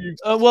will be...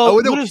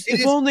 well, no,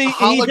 if only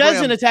he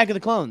does in Attack of the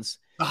Clones.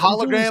 The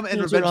hologram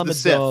and Revenge of the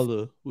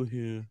Sith. We're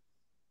here.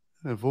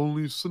 If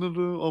only Senator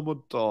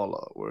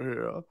Amidala were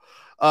here.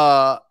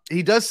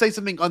 He does say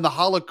something on the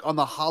hollow,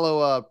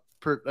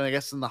 I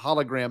guess in the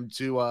hologram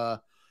to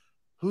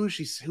who is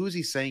he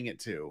saying it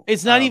to?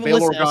 It's not even Bail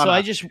listen. Organa. So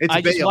I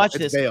just watched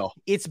this. Bail.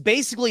 It's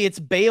basically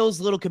Bail's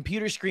little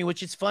computer screen,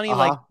 which is funny.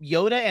 Like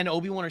Yoda and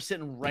Obi-Wan are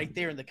sitting right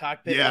there in the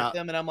cockpit with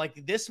them, and I'm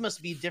like, this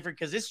must be different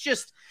because it's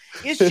just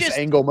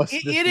angle must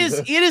it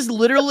is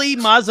literally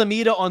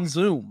Mazamita on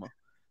Zoom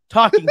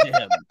talking to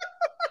him.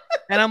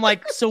 And I'm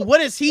like, so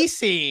what is he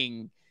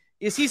seeing?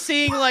 Is he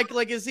seeing like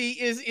is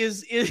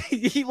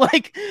he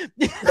like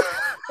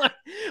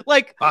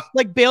like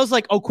Bale's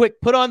like, oh quick,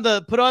 put on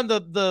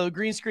the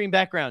green screen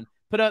background.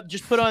 Put on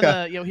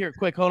the here,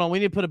 quick, hold on. We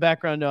need to put a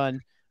background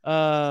on.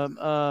 Hold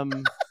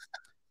on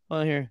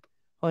here.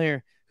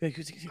 Don't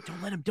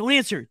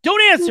answer.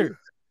 Don't answer.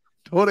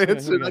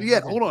 Not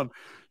yet. Hold on.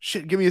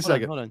 Shit, give me a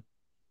second. Hold on.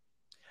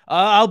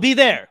 I'll be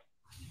there.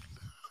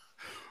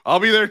 I'll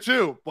be there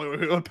too.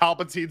 When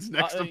Palpatine's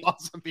next to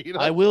Mazamita.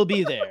 I will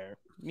be there.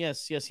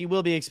 Yes, he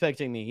will be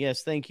expecting me.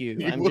 Yes, thank you.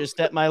 I'm just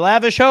at my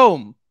lavish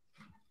home.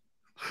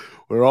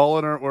 We're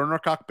in our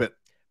cockpit.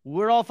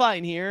 We're all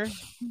fine here.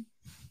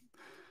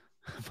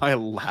 My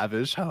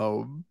lavish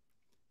home.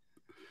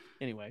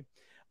 Anyway,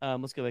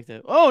 let's go back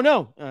to. Oh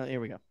no! Here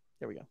we go.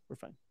 There we go. We're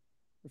fine.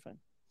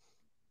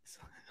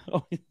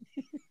 Oh.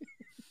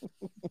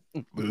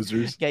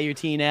 Losers. Get your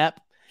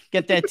T-nap.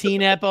 Get that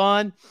T-nap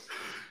on.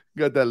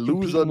 Got that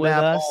loser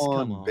nap on,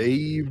 Come on,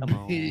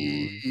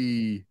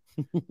 baby.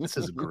 This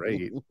is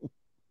great.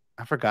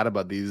 I forgot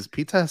about these.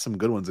 Pizza has some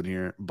good ones in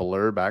here.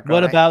 Blur background.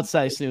 What about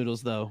Sice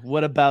Noodles, though?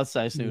 What about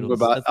Sice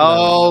Noodles?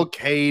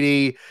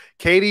 Katie.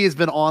 Katie has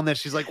been on this.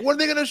 She's like, when are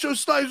they going to show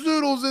Sice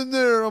Noodles in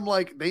there? I'm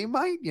like, they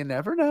might. You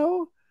never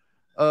know.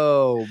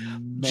 Oh,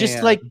 man.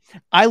 Just like,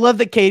 I love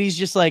that Katie's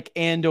just like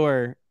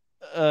Andor.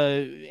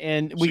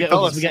 And we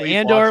got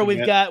Andor.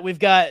 We've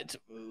got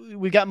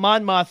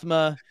Mon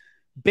Mothma.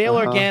 Bail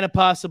Organa,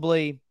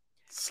 possibly.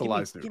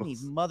 Slice give me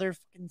noodles.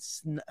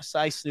 Motherfucking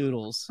Sice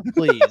Noodles,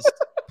 please.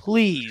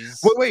 Please.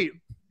 Wait.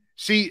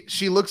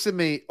 She looks at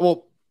me.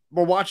 Well,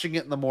 we're watching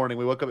it in the morning.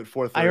 We woke up at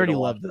 4:30. I already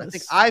love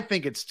this. I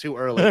think it's too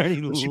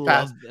early.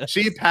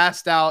 She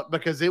passed out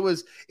because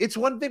it's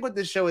one thing with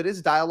this show. It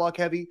is dialogue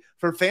heavy.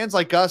 For fans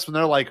like us, when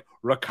they're like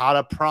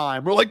Ricotta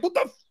Prime, we're like, what?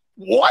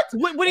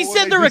 When he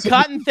said the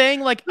Ricotta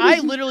thing, like I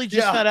literally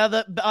just found out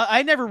that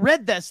I never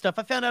read that stuff.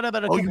 I found out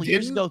about it a couple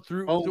years ago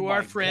through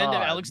our friend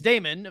Alex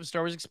Damon of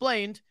Star Wars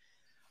Explained.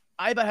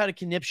 About how to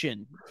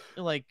conniption.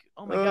 Like,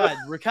 oh my god,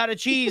 ricotta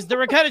cheese. The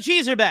ricotta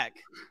cheese are back.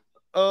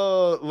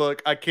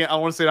 Look, I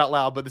want to say it out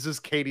loud, but this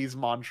is Katie's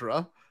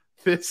mantra.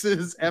 This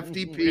is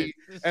FDP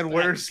and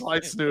where's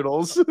Slice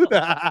Noodles?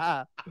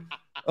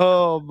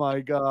 Oh my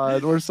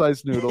god, where's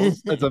Slice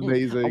Noodles? That's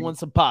amazing. I want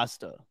some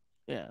pasta.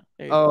 Yeah.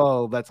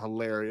 Oh, that's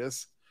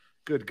hilarious.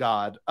 Good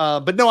God.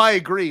 But no, I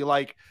agree.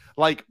 Like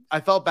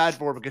I felt bad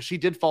for her because she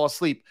did fall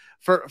asleep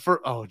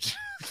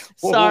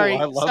sorry.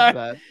 I love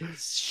that.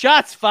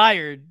 Shots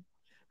fired.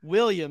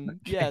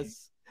 William,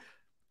 yes.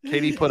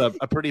 Katie put a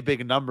pretty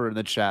big number in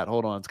the chat.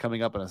 Hold on, it's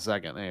coming up in a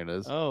second. There it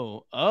is.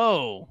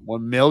 Oh.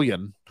 1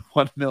 million.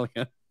 1 million.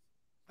 I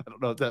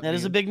don't know what that means.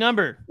 Is a big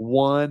number.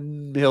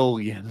 1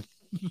 million.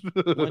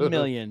 1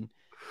 million.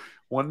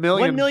 1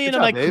 million. 1 million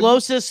of my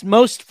closest,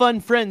 most fun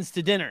friends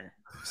to dinner,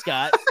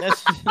 Scott.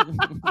 That's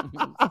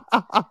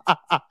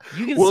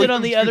you can sit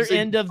on the other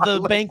end of the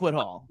banquet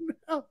hall.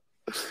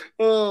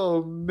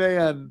 Oh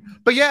man.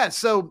 But yeah,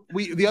 so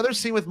the other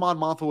scene with Mon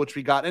Mothma, which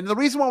we got, and the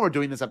reason why we're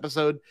doing this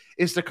episode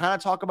is to kind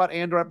of talk about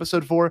Andor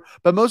episode 4,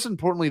 but most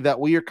importantly that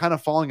we are kind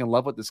of falling in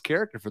love with this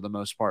character for the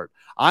most part.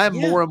 I am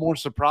more and more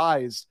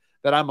surprised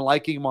that I'm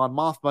liking Mon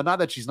Mothma. Not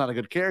that she's not a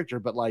good character,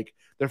 but like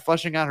they're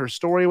fleshing out her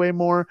story way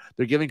more.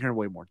 They're giving her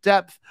way more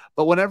depth.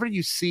 But whenever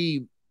you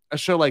see a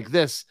show like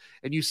this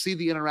and you see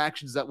the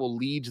interactions that will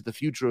lead to the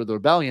future of the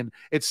rebellion,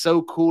 it's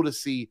so cool to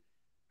see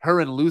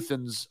her and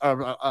Luthen's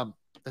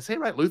did I say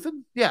it right?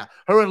 Luthen? Yeah.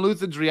 Her and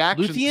Luthen's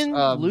reactions. Luthen's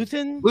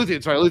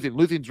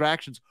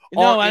reactions.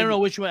 No, I don't know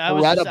which one. I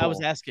was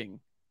asking.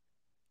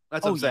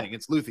 That's what I'm saying.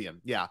 It's Luthien.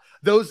 Yeah.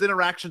 Those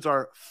interactions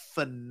are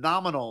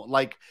phenomenal.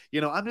 Like,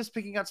 I'm just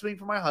picking out something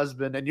for my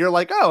husband. And you're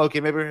like, oh, okay,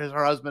 maybe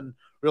her husband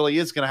really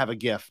is going to have a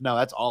gift. No,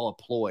 that's all a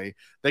ploy.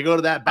 They go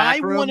to that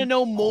back room. I want to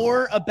know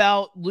more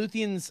about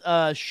Luthien's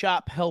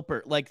shop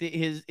helper. Like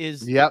the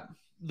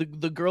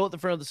girl at the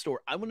front of the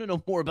store. I want to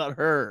know more about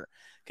her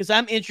because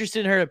I'm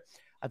interested in her.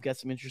 I've got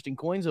some interesting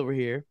coins over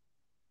here.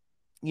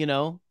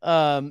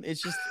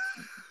 It's just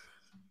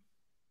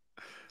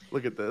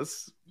look at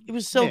this. It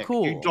was so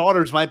cool. Your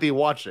daughters might be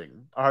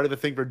watching. I heard the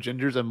thing for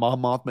gingers and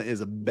Mon Mothma is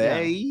a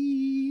bae.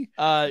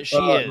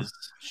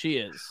 She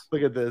is.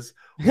 Look at this.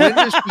 When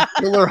does she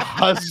kill her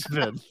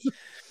husband?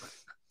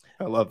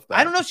 I love that.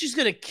 I don't know if she's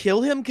gonna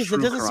kill him because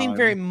it doesn't seem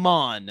very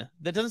Mon.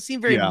 That doesn't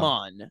seem very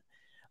Mon.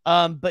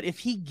 But if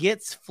he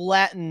gets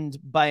flattened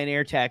by an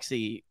air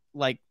taxi,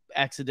 like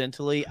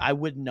accidentally, I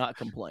would not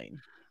complain.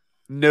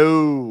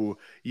 No.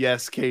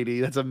 Yes,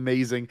 Katie. That's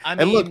amazing. I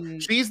And look, mean-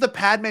 she's the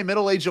Padme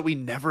middle age that we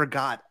never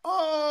got.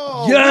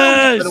 Oh,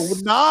 Yes! Will,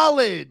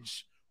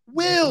 knowledge.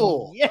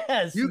 Will.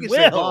 Yes, You can Will.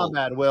 say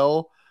Bombad,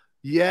 Will.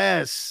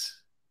 Yes.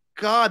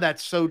 God,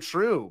 that's so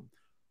true.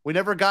 We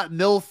never got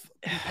MILF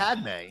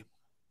Padme.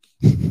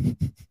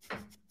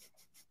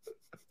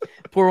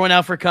 Pour one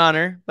out for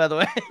Connor, by the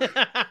way.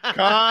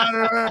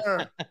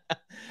 Connor.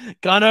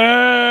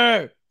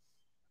 Connor.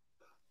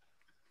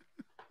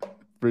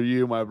 For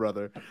you, my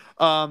brother.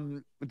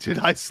 Did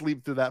I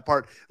sleep through that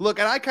part? Look,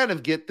 and I kind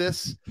of get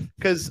this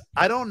because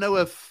I don't know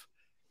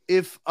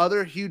if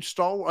other huge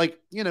Star Wars, like,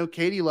 you know,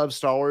 Katie loves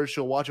Star Wars,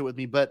 she'll watch it with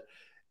me, but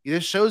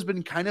this show's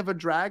been kind of a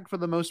drag for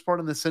the most part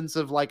in the sense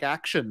of like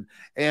action,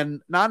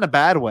 and not in a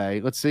bad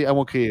way. Let's see, I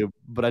won't kill you,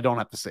 but I don't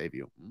have to save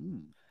you.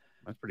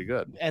 That's pretty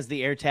good. As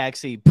the air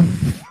taxi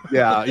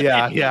Yeah.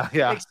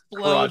 explodes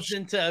Crushed.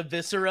 into a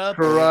viscera.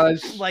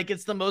 Crushed. Like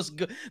it's the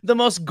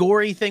most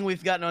gory thing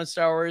we've gotten on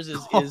Star Wars is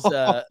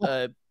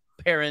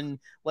Perrin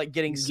like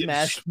getting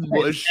smashed by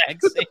a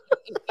taxi.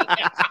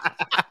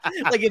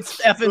 Like it's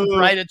effing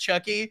Bride of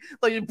Chucky.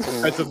 Like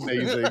That's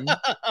amazing.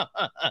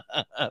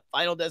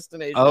 Final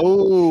Destination.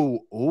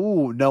 Oh,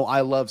 no,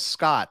 I love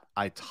Scott.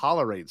 I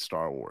tolerate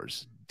Star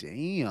Wars.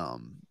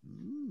 Damn.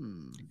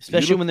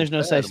 Especially when there's no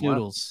Beautiful size said. Wow.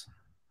 noodles.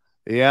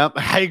 Yeah,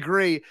 I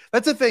agree.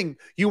 That's the thing.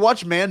 You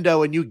watch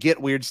Mando and you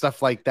get weird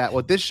stuff like that.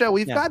 With this show,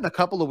 we've gotten a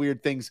couple of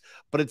weird things,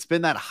 but it's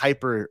been that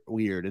hyper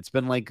weird. It's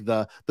been like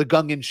the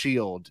Gungan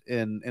shield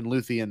in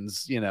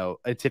Luthien's, you know,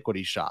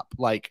 antiquity shop.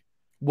 Like,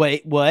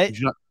 wait, what?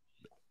 not-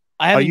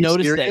 I Are haven't you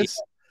noticed serious?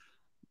 that.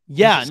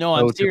 Yeah, This is no,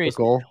 I'm so serious.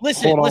 typical.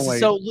 Listen, Hold on, listen. wait.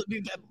 So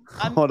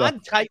Hold on. I'm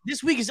tight.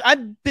 This week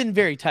I've been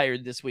very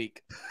tired this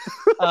week.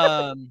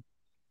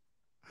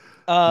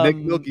 Nick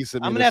Milky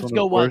sent me I'm this gonna have one, to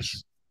go of watch.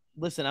 course.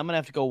 Listen, I'm gonna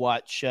have to go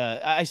watch.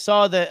 I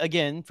saw that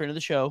again, friend of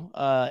the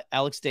show,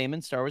 Alex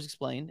Damon, Star Wars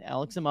Explained.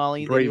 Alex and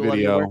Molly, Great they do a lot of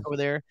video. good work over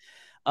there.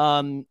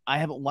 I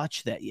haven't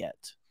watched that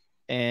yet,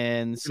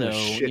 and You're so gonna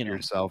shit you know,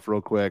 yourself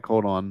real quick.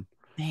 Hold on.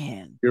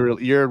 man,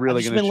 You're really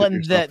I've just gonna been shit letting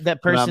yourself. that And I'm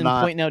person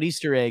not. pointing out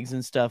Easter eggs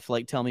and stuff,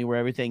 like tell me where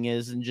everything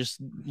is, and just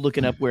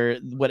looking up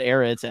what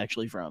era it's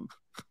actually from.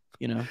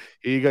 You know,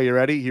 Here you go. You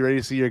ready? You ready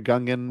to see your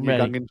Gungan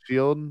Ready.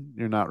 shield?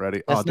 You're not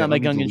ready. that's damn, not my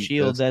let me Gungan delete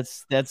shield.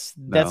 this. That's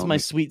No, my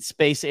sweet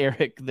space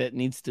Eric that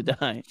needs to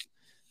die.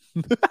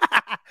 Here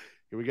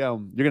we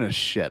go. You're gonna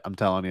shit. I'm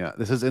telling you.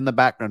 This is in the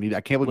background.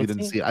 I can't believe you Let's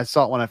didn't see. see it. I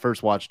saw it when I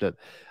first watched it.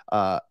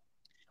 Well,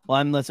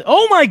 I'm listening.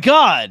 Oh my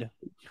god,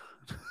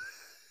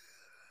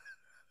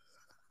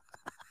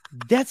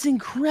 that's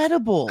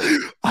incredible.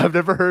 I've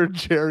never heard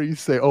Jerry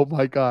say, "Oh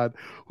my god,"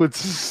 with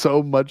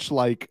so much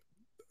like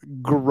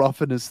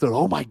gruffiness. There.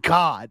 Oh my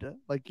god!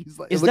 Like he's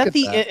like, Is look that at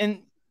the that.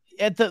 and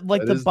at the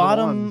like That the is the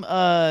bottom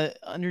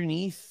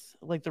underneath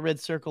like the red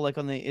circle, like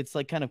on the it's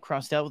like kind of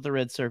crossed out with the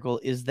red circle?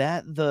 Is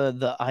that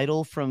the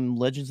idol from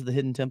Legends of the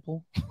Hidden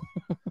Temple?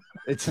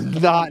 It's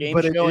not, Game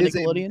but it show on is.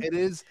 Nickelodeon? It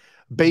is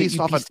based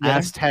you off an pieced together?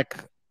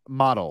 Aztec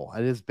model.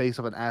 It is based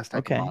off an Aztec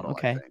Okay, model.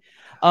 okay. I think.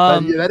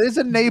 But yeah, that is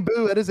a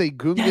Naboo. That is a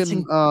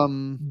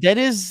Gungan. That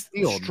is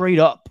shield. straight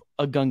up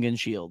a Gungan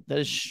shield. That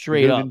is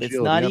straight Gungan up. It's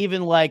shield, not yep.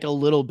 even like a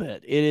little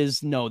bit. It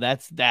is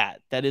that's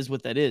that. That is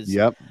what that is.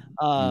 Yep.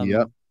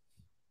 Yep.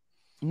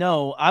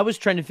 No, I was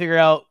trying to figure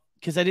out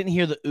because I didn't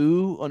hear the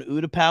ooh on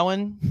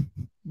Utapowan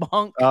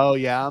bonk. Oh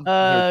yeah.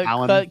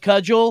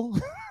 Cudgel.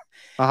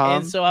 Uh-huh.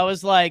 And so I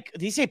was like,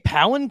 did he say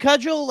Powan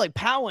cudgel? Like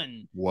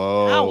Powan.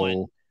 Whoa.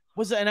 Powan.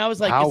 Was it? And I was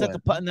like, is that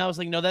Powan. and I was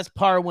like, no, that's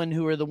Parwin,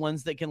 who are the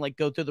ones that can like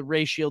go through the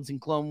ray shields in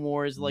Clone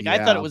Wars. Like I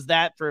thought Yeah. it was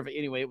that for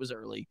anyway, it was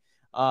early.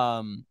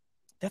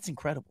 That's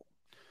incredible.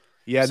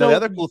 Yeah. So- No, the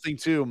other cool thing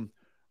too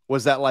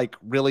was that like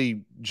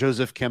really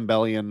Joseph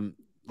Campbellian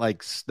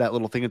like that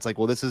little thing. It's like,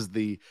 well, this is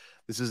the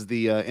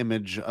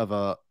image of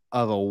a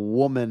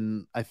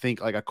woman, I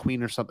think like a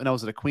queen or something. No,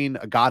 was it a queen,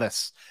 a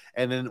goddess?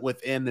 And then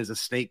within there's a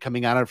snake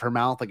coming out of her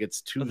mouth. Like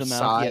it's two With the mouth,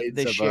 sides. yeah,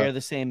 they of share the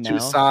same two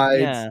mouth.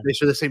 sides. Yeah. They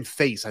share the same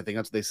face. I think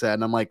that's what they said.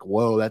 And I'm like,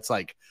 whoa, that's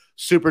like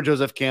super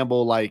Joseph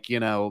Campbell, like, you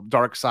know,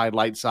 dark side,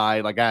 light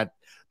side. Like that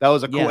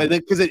was a cool, Yeah. and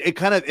because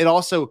it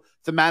also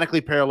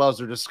thematically parallels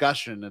their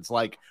discussion. It's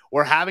like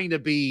we're having to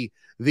be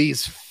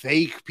these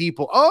fake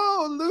people.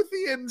 Oh,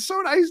 Luthien,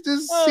 so nice to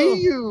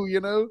see you, you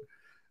know?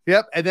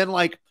 Yep. And then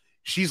like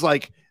she's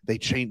like, they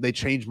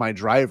changed my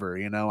driver,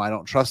 you know, I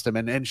don't trust him.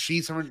 And she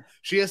has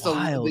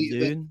Wild, to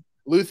dude.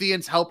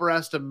 Luthien's helper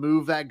has to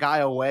move that guy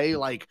away.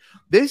 Like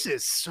this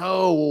is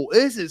so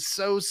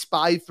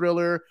spy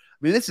thriller. I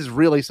mean, this is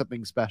really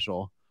something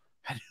special.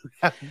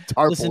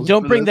 Listen,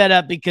 don't bring that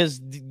up because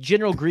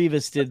General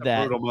Grievous did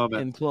that brutal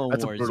moment. in Clone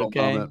That's a Wars. brutal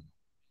Okay, moment.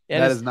 That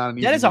That is is not an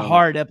that easy is a moment.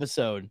 hard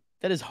episode.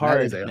 That is hard.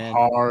 That is a man.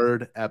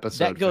 hard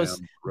episode. That goes.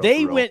 fam. For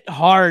They real. went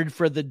hard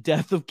for the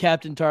death of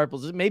Captain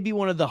Tarpals. It may be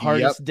one of the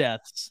hardest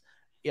deaths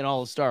in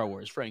all of Star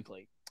Wars,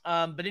 frankly.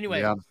 But anyway,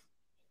 Yeah.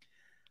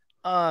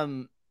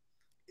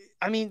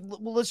 I mean,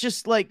 well, let's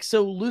just like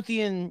so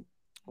Luthien.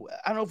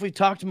 I don't know if we've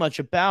talked much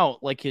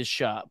about like his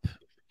shop,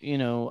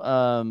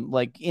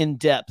 like in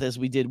depth as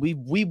we did.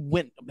 We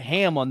went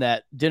ham on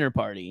that dinner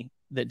party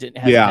that hasn't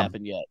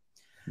happened yet.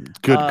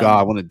 Good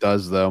God, when it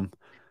does though.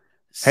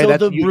 So hey,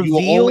 the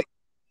reveal.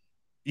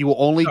 You will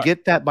only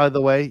get that, by the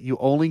way. You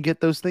only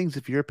get those things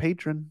if you're a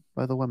patron.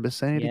 By the way, I'm just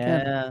saying it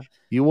again.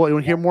 You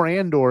want hear more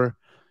Andor?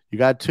 You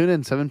got to tune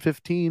in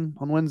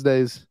 7:15 on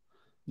Wednesdays.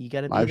 You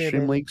got to be live there,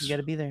 stream baby. links. You got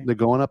to be there. They're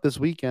going up this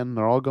weekend.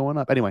 They're all going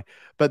up anyway.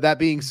 But that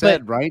being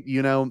said, right?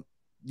 You know,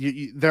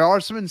 there are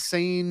some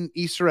insane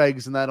Easter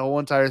eggs in that whole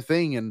entire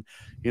thing, and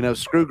you know,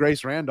 screw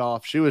Grace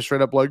Randolph. She was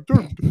straight up like,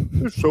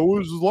 "This show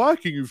is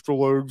lacking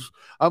Easter eggs."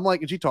 I'm like,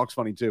 and she talks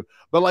funny too.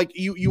 But like,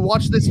 you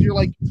watch this, and you're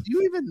like, do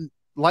you even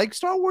like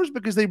Star Wars?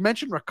 Because they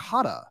mentioned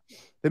ricotta.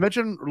 They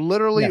mentioned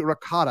literally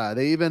ricotta.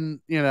 They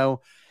even, you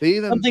know,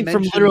 something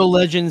from literal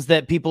legends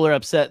that people are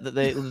upset that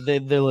they've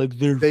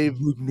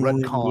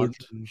retconned.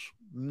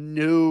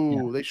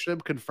 No, they should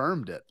have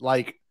confirmed it.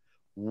 Like,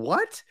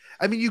 what?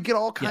 I mean, you get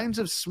all kinds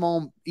of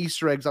small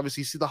Easter eggs.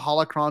 Obviously, you see the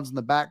holocrons in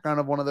the background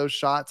of one of those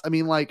shots. I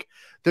mean, like,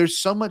 there's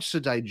so much to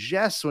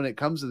digest when it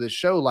comes to this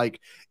show. Like,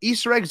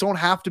 Easter eggs don't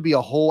have to be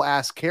a whole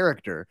ass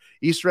character.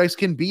 Easter eggs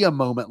can be a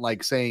moment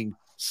like saying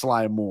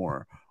Sly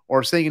Moore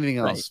or saying anything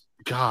else.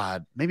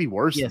 God, maybe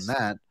worse than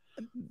that.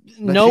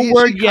 But no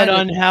word yet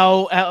on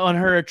how on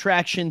her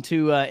attraction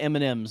to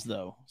M&Ms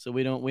though. So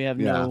we have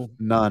none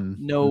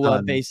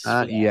basis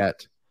not for that.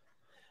 yet.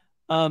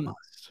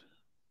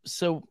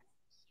 So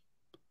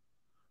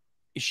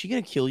is she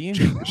gonna kill you?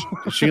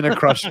 Is she gonna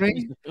crush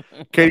me?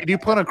 Katie, do you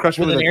plan on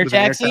crushing with me an air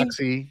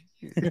taxi?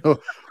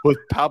 With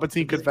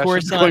Palpatine confession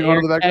Coruscant going on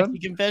in the background?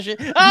 Confession.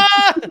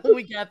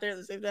 We got there at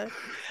the same time.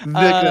 Nick,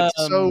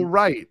 that's so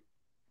right.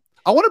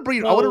 I want to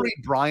read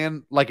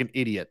Brian like an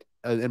idiot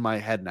in my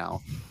head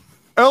now.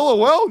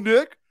 LOL,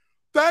 Nick.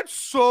 That's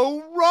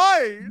so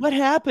right. What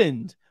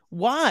happened?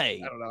 Why?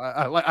 I don't know.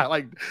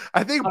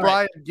 I think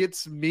Brian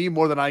gets me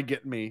more than I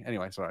get me.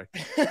 Anyway, sorry.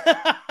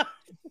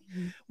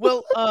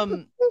 Well,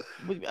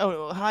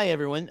 hi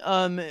everyone.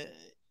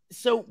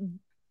 So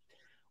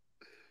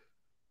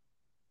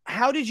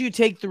how did you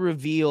take the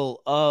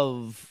reveal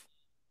of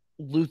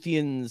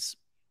Luthien's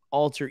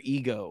alter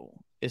ego,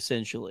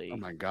 essentially? Oh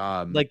my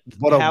God. Like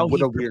what how a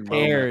he weird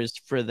prepares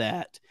for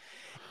that.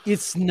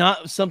 It's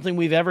not something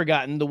we've ever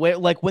gotten. The way,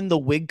 like when the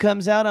wig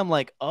comes out, I'm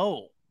like,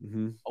 oh,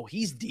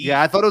 he's deep.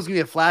 Yeah, I thought it was gonna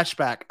be a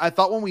flashback. I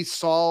thought when we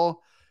saw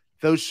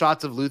those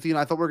shots of Luthien,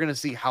 I thought we were gonna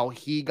see how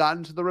he got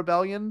into the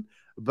rebellion,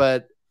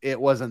 but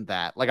it wasn't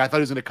that. Like I thought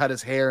he was gonna cut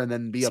his hair and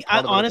then be a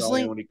part of the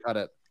rebellion when he cut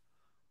it.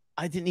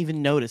 I didn't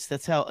even notice.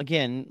 That's how,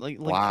 again,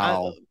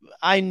 wow.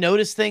 I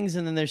notice things,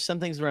 and then there's some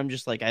things where I'm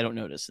just like, I don't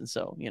notice. And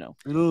so, you know,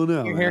 your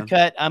man.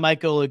 haircut, I might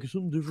go like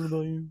something different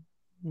about you.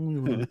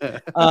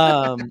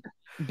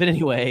 But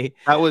anyway,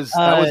 that was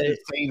an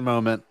insane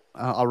moment.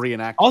 I'll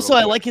reenact. Also,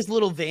 I like his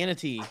little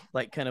vanity,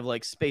 like kind of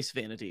like space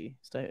vanity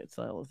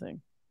style of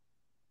thing.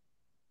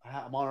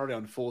 I'm already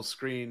on full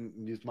screen.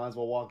 You might as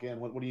well walk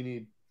in. What do you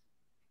need?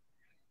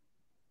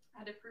 I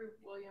had to prove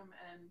William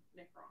and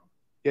Nick wrong.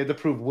 You had to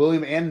prove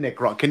William and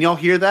Nick wrong. Can y'all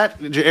hear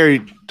that?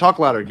 Jerry, talk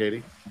louder,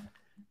 Katie.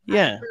 Yeah. I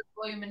had to prove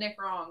William and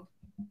Nick wrong.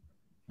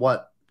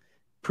 What?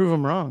 Prove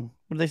them wrong.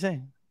 What did they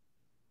say?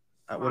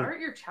 Why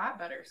your chat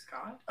better,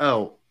 Scott?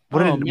 Oh.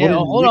 Hold on.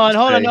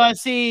 No, I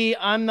see.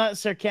 I'm not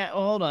sarcastic.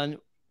 Oh, hold on.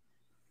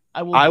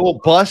 I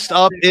will bust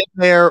up in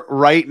there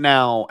right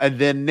now. And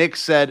then Nick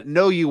said,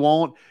 "No, you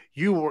won't.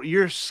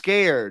 You're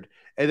scared."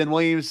 And then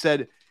William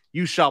said,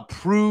 "You shall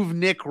prove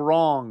Nick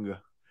wrong."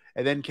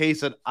 And then Kay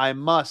said, "I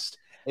must."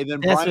 And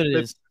then that's Brian what it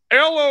said, is.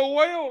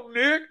 LOL,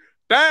 Nick.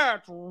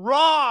 That's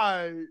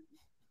right.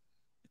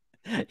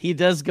 He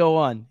does go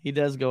on.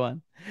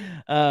 Well,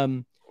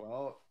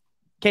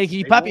 Kay, can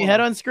you pop your head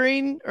on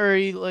screen, or are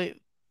you like?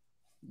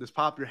 Just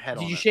pop your head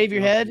on. Did you shave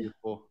your head?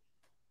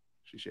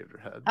 She shaved her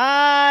head.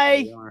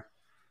 Hi,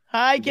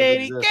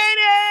 Katie.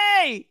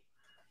 Katie!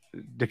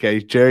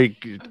 Okay, Jerry.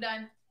 I'm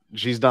done.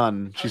 She's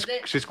done. She's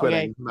quitting.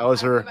 Okay. That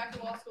was her.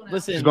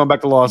 Listen, she's going back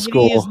to law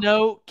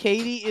school.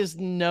 Katie is she's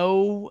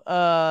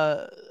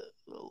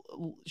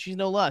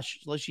no lush.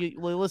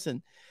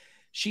 Listen,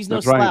 she's no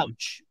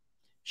slouch.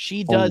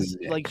 She does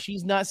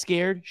she's not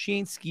scared. She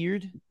ain't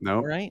scared. No,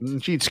 right?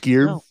 She ain't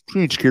scared. No. She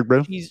ain't scared,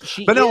 bro.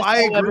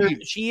 I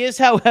agree. She is,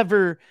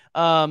 however,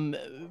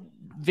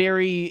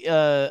 very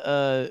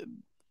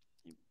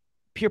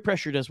peer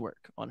pressure does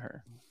work on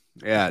her.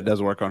 Yeah, it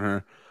does work on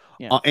her.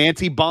 Yeah.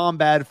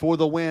 Anti-Bombad for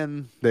the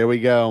win. There we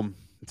go.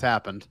 It's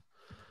happened.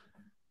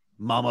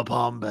 Mama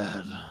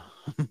Bombad.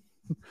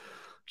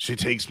 She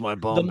takes my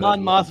bomb. The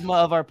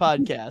BonMothma of our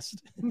podcast.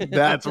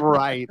 That's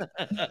right.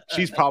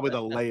 She's probably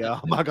the Leia.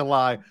 I'm not gonna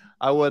lie.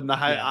 I would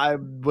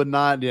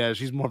not. Yeah,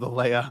 she's more the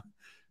Leia.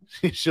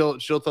 She'll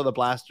throw the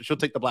blaster. She'll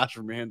take the blaster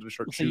from your hands and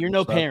start. So you're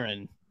no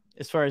Perrin,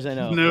 as far as I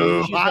know.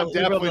 No, I'm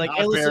definitely like, not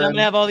hey, listen, Perrin. I'm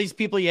gonna have all these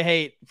people you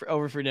hate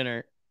over for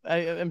dinner.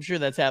 I'm sure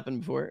that's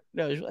happened before.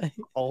 No,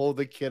 all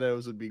the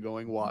kiddos would be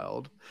going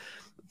wild.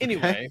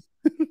 Anyway,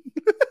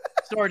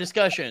 so our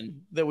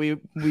discussion that we've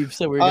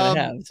said we're gonna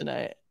have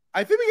tonight.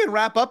 I think we can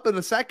wrap up in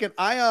a second.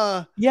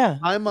 I'm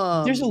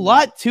there's a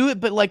lot to it,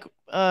 but like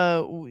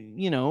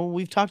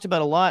we've talked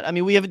about a lot. I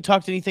mean, we haven't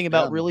talked anything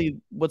about really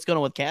what's going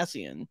on with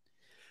Cassian.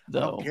 I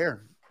don't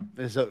care.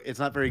 It's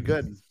not very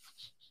good.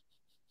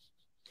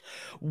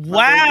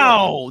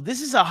 Wow,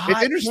 this is a hot.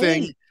 It's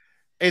interesting. Take.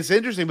 It's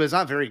interesting, but it's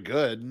not very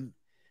good.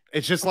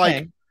 It's just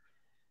like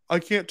I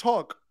can't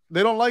talk.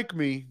 They don't like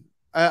me.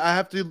 I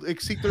have to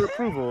seek their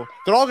approval.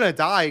 They're all gonna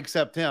die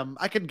except him.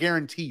 I can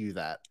guarantee you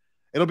that.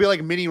 It'll be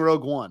like mini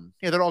Rogue One.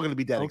 Yeah, they're all gonna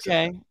be dead.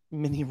 Okay,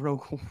 mini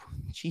Rogue One.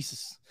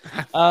 Jesus.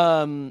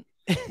 Why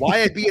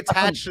I'd be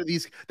attached to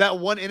that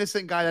one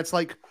innocent guy that's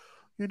like,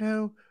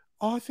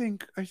 I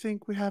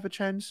think we have a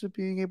chance of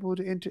being able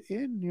to enter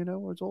in.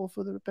 It's all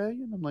for the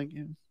rebellion. I'm like,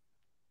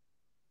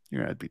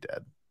 you're gonna be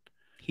dead.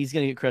 He's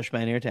gonna get crushed by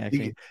an air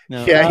taxi.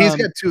 Yeah, he's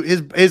got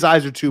his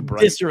eyes are too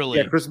bright. Viscerally.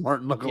 Yeah, Chris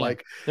Martin looking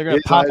like they're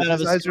gonna pop out of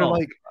his eyes skull. are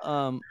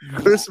like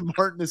Chris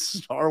Martin is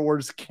Star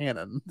Wars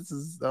canon.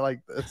 I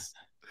like this.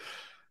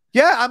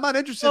 Yeah, I'm not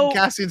interested in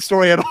Cassian's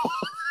story at all.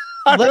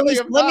 Let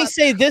me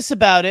say this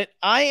about it.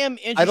 I am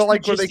interested I don't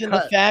like where just they in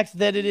cut. the fact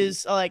that it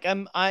is like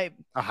a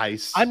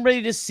heist. I'm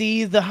ready to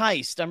see the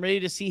heist. I'm ready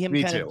to see him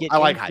Me kind too. of get I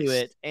like into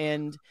heist. it.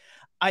 And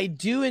I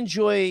do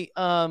enjoy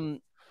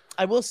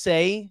I will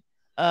say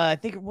I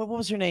think what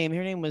was her name?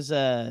 Her name was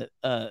Vel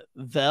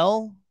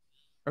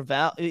or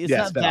Val. It's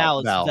Yes, not Val,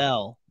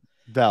 it's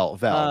Vel.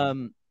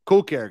 Vel.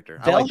 Cool character.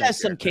 I Vel like that has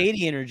some character.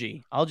 Katie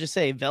energy. I'll just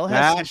say Vel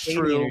has That's some Katie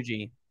true.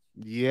 energy.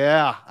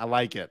 Yeah, I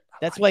like it.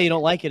 That's why you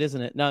don't like it, isn't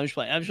it? No, I'm just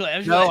playing.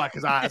 No,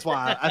 because that's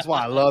why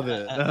I love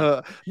it.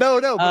 No,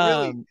 but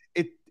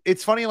really,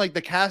 it's funny. Like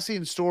the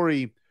Cassian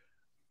story,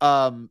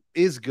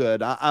 is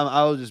good.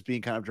 I was just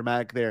being kind of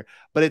dramatic there,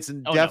 but it's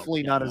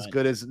definitely not as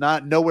good as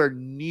nowhere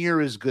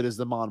near as good as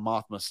the Mon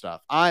Mothma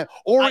stuff.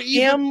 Or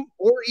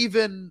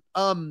even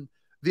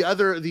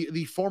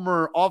the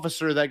former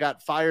officer that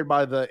got fired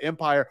by the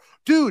Empire,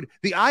 dude.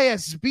 The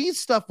ISB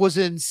stuff was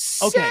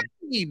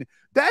insane.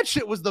 That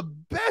shit was the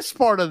best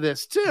part of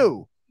this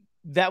too.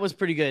 That was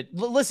pretty good.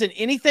 Listen,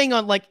 anything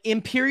on like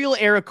Imperial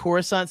era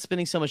Coruscant,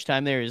 spending so much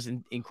time there is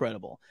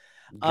incredible.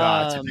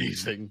 God, it's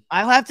amazing.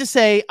 I'll have to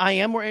say I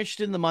am more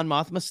interested in the Mon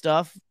Mothma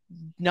stuff,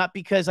 not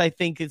because I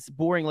think it's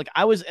boring. Like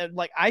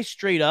I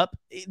straight up,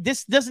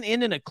 this doesn't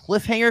end in a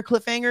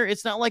cliffhanger.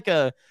 It's not like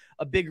a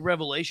big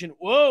revelation.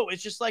 Whoa,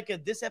 it's just like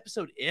this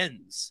episode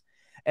ends.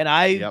 And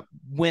I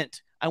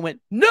went,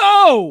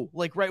 no,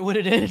 like right when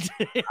it ended.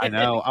 I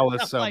know. I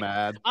was so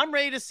mad. I'm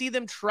ready to see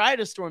them try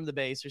to storm the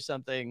base or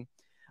something.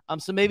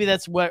 So maybe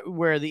that's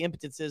where the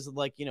impetus is.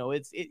 Like,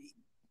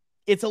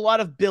 it's a lot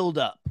of build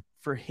up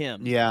for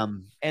him. Yeah.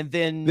 And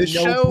then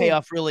show,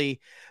 payoff really.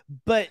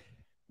 But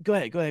go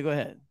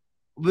ahead.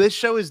 This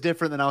show is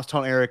different than I was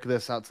telling Eric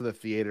this out to the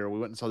theater. We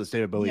went and saw this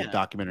David Bowie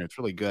documentary. It's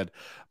really good.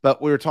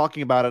 But we were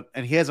talking about it,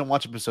 and he hasn't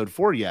watched episode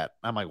 4 yet.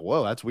 I'm like,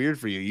 whoa, that's weird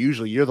for you.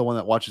 Usually you're the one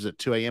that watches at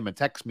 2 a.m. and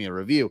texts me a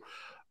review.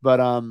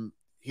 But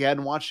he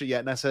hadn't watched it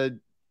yet. And I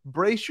said,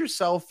 brace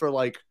yourself for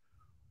like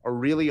a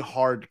really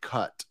hard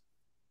cut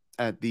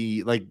at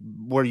the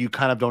where you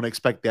kind of don't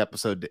expect the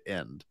episode to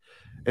end.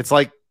 It's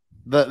like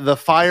the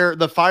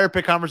fire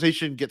pit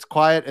conversation gets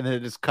quiet and then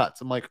it just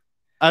cuts. I'm like,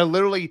 I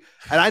literally,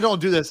 and I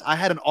don't do this. I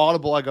had an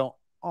audible. I go,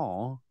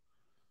 oh,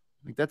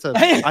 like that's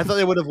I thought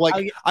they would have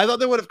I thought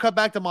they would have cut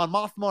back to Mon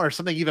Mothma or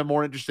something even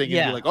more interesting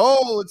and be like,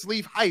 oh, let's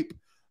leave hype.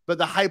 But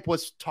the hype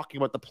was talking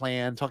about the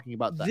plan, talking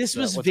about that. This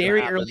was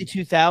very early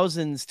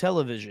 2000s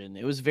television.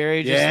 It was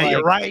very just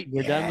you're right.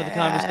 We're done with the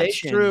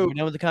conversation. True. We're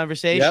done with the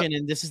conversation,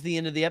 and this is the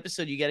end of the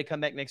episode. You got to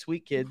come back next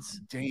week, kids.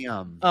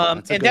 Damn.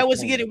 And that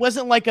was again. It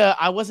wasn't like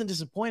I wasn't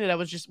disappointed. I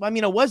was just. I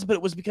mean, I was, but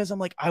it was because I'm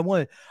like, I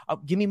want.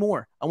 Give me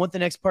more. I want the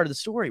next part of the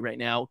story right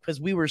now because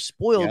we were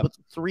spoiled with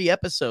 3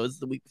 episodes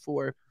the week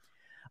before.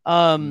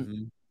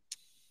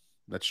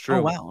 That's true.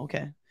 Oh wow.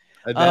 Okay.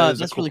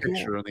 That's really cool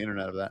picture on the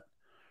internet of that.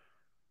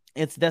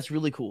 That's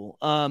really cool.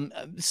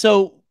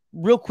 So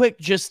real quick,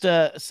 just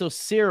so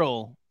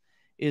Cyril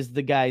is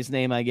the guy's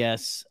name, I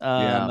guess.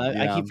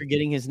 I keep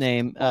forgetting his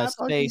name.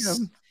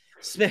 Space.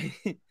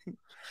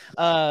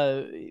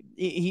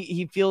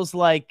 He feels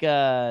like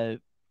I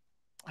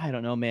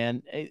don't know,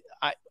 man.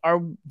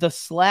 Are the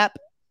slap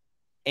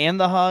and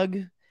the hug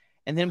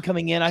and him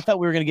coming in? I thought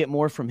we were gonna get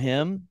more from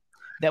him.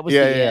 That was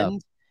the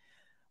end.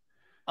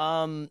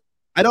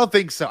 I don't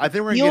think so. I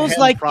think we're it feels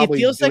like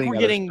we're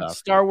getting stuff.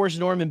 Star Wars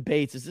Norman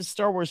Bates. Is this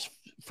Star Wars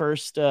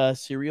first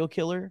serial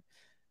killer?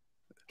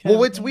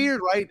 Well, it's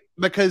weird, right?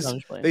 Because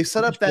they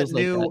set up that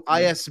new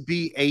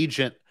ISB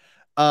agent,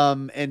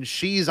 and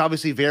she's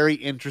obviously very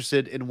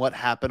interested in what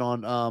happened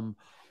on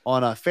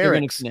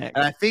Ferrix, and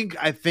I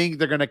think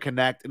they're gonna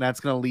connect, and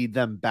that's gonna lead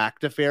them back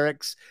to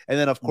Ferrix, and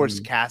then of course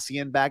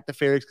Cassian back to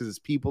Ferrix because his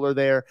people are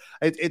there.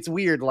 It's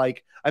weird.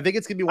 Like I think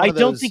it's gonna be one of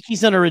those. I don't think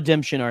he's on a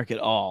redemption arc at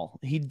all.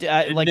 I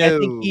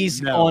think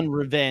he's on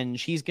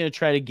revenge. He's gonna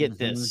try to get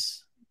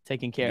this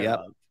taken care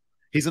of.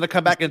 He's gonna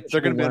come back and they're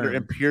gonna be under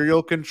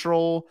Imperial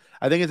control.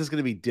 I think it's just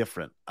gonna be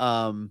different.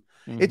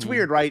 It's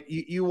weird, right?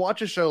 You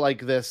watch a show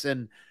like this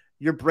and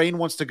your brain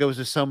wants to go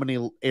to so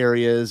many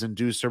areas and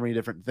do so many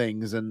different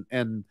things. And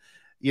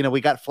we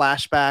got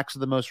flashbacks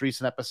of the most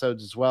recent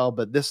episodes as well.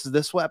 But this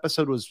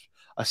episode was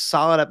a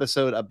solid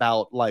episode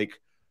about like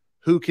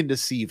who can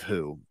deceive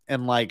who.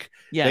 And like,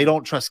 Yeah. they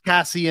don't trust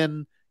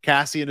Cassian.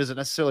 Cassian doesn't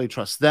necessarily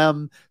trust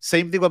them.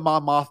 Same thing with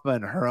Mon Mothma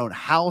in her own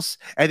house.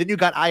 And then you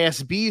got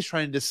ISBs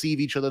trying to deceive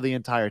each other the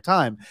entire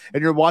time.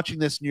 And you're watching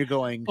this and you're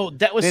going, oh,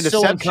 that was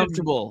so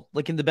uncomfortable,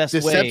 like in the best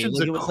way. Like,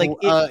 it was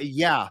like,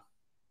 yeah.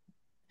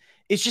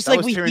 It's just That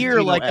like was we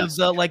hear like of Tarantino-esque.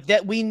 the like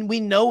that we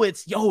know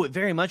it's it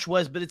very much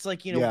was, but it's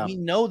like, you know, Yeah. we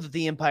know that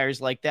the Empire's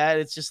like that.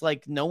 It's just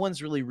like no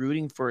one's really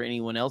rooting for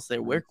anyone else they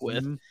work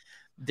with.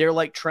 They're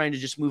like trying to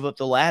just move up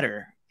the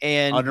ladder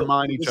and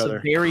undermine each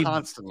other very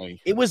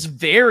constantly. It was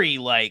very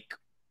like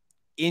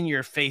in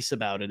your face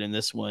about it in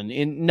this one,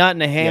 not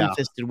in a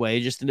ham-fisted way,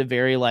 just in a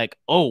very like,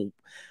 oh,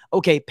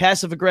 okay,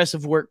 passive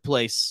aggressive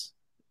workplace.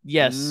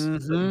 Yes,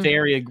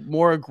 very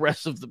more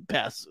aggressive than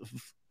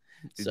passive.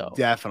 So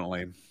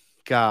definitely,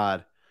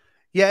 God,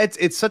 yeah,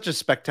 it's such a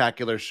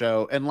spectacular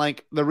show, and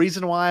like the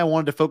reason why I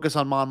wanted to focus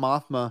on Mon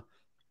Mothma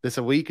this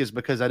week is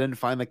because I didn't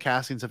find the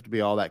casting stuff to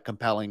be all that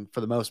compelling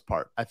for the most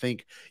part. I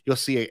think you'll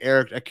see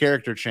a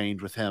character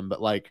change with him,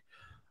 but like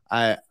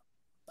I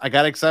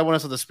got excited when I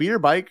saw the speeder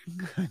bike.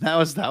 that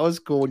was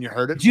cool when you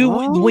heard it.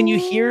 Dude, when you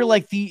hear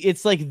like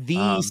it's like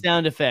the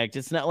sound effect.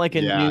 It's not like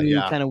a new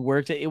kind of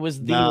worked. It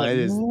was the it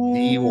is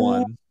the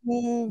one.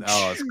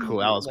 Oh, it's cool.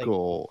 That was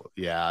cool.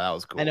 Yeah, that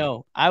was cool. I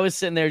know. I was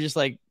sitting there just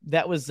like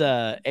that was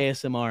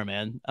ASMR,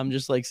 man. I'm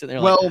just like sitting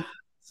there like,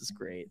 this is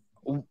great.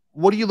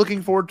 What are you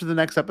looking forward to the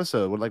next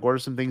episode? What are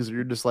some things that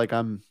you're just like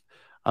I'm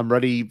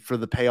ready for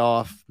the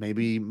payoff?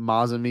 Maybe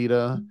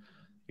Mazamita,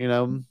 you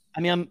know. I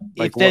mean,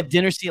 like if that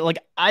dinner scene, like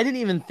I didn't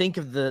even think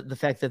of the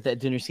fact that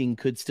dinner scene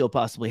could still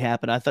possibly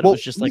happen. I thought it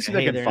was just like,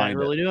 hey, they're not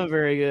really doing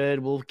very good.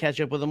 We'll catch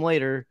up with them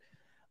later.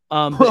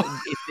 But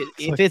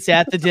if it's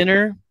at the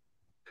dinner,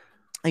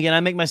 again,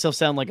 I make myself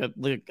sound like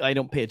I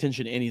don't pay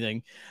attention to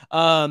anything.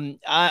 I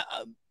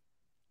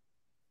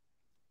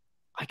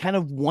kind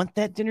of want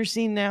that dinner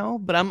scene now,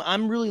 but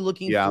I'm really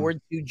looking forward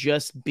to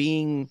just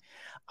being.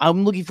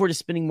 I'm looking forward to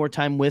spending more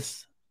time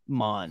with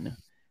Mon.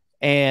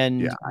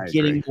 And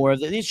getting more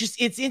of it.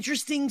 It's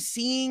interesting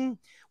seeing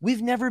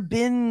we've never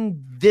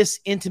been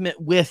this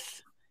intimate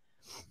with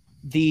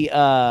the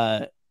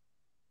how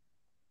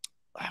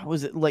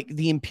was it like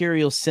the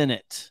Imperial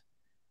Senate,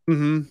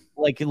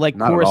 like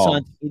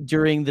Coruscant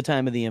during the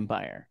time of the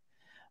Empire.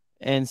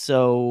 And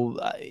so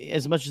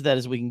as much of that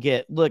as we can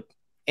get. Look,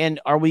 and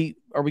are we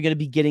going to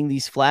be getting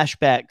these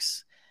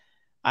flashbacks?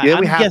 Yeah,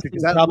 we have to,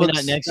 because probably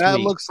not next week.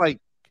 That looks like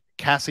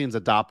Cassian's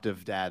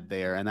adoptive dad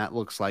there, and that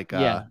looks like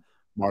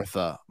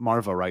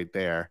Marva right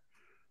there,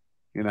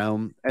 you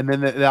know. And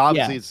then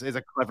obviously is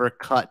a clever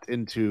cut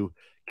into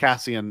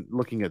Cassian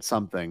looking at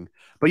something.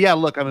 But yeah,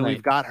 look, I mean,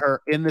 we've got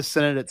her in the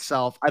Senate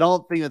itself. I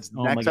don't think it's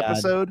next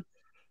episode,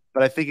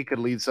 but I think it could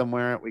lead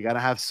somewhere. We got to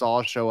have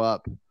Saul show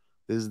up.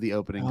 This is the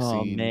opening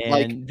scene. Man.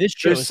 Like this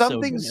show there's is some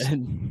so things.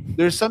 good.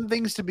 There's some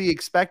things to be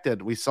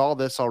expected. We saw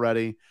this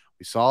already.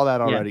 We saw that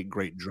already.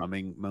 Great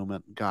drumming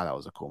moment. God, that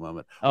was a cool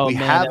moment. Oh, we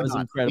man, have that was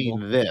not incredible.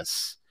 seen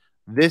this.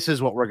 This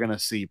is what we're gonna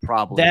see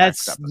probably.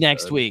 That's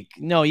next week.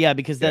 No, yeah,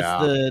 because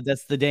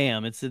that's the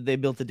dam. They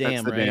built the dam,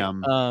 that's the right?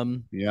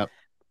 Dam. Yep.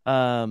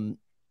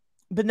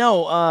 But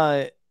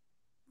no,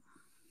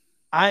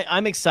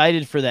 I'm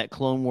excited for that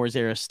Clone Wars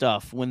era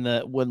stuff when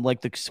like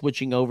the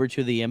switching over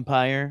to the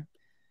Empire.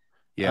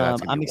 Yeah,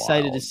 I'm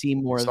excited to see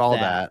more of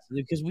that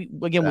because we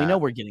know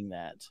we're getting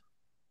that.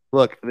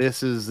 Look,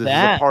 this is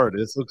a party.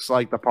 This looks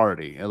like the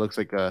party. It looks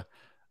like a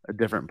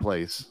different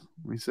place.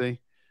 Let me see.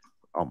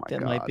 Oh my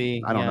God. Might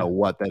be. I don't know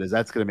what that is.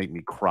 That's gonna make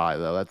me cry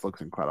though. That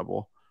looks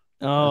incredible.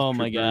 Oh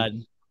my God.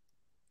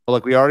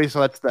 Look, we already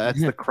saw that's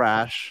the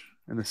crash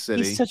in the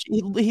city.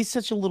 He's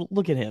such a little.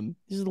 Look at him.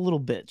 He's a little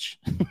bitch.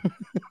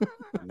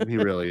 He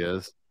really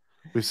is.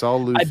 We saw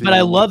Lucy. But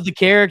I love the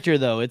character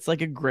though. It's like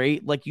a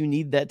great, like you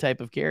need that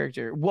type of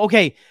character. Well,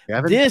 okay,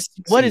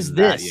 what is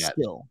this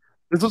still?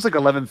 This looks like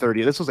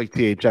 11:30. This was like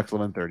THX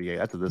 11:38.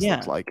 That's what this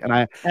looks like. And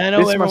I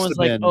know everyone's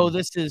like, oh,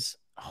 this is.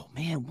 Oh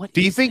man, what?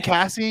 Do you think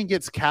Cassian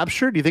gets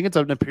captured? Do you think it's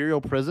an Imperial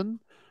prison?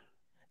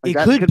 Like,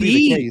 it could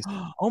be. The case.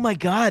 Oh my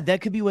God,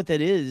 that could be what that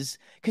is.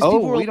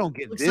 Because we don't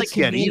get this like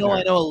yet either.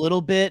 I know a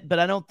little bit, but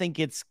I don't think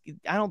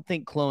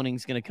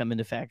cloning's going to come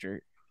into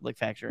factor.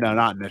 No,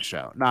 not in this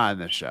show. Not in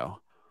this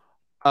show.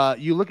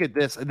 You look at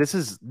this.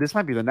 This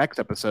might be the next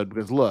episode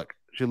because look,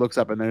 she looks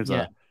up and there's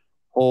a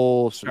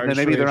whole. And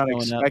maybe they're not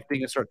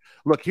expecting a sort.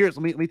 Look, let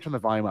me turn the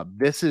volume up.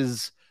 This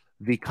is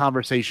the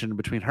conversation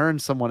between her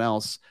and someone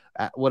else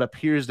at what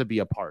appears to be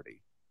a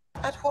party.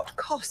 At what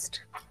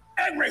cost?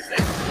 Everything.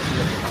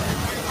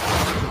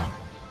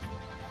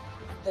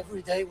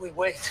 Every day we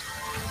wait,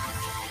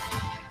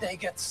 they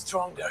get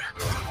stronger.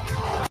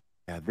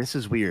 Yeah, this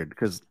is weird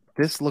because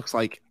this looks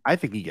like I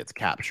think he gets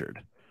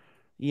captured.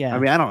 Yeah, I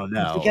mean I don't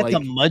know. They got the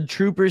Mud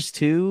Troopers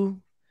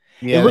too.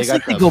 Yeah, it looks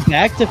like they go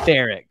back to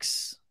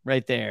Ferrix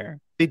right there.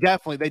 They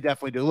definitely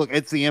do. Look,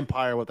 it's the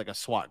Empire with like a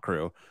SWAT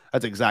crew.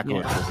 That's exactly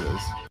what this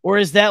is. Or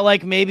is that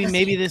like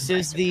maybe this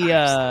is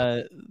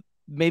the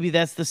maybe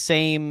that's the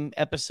same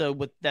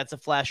episode that's a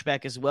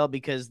flashback as well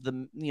because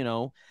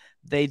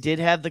they did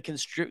have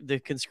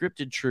the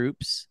conscripted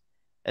troops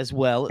as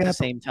well at the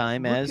same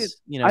time as,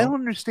 you know. I don't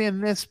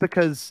understand this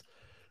because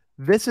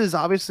this is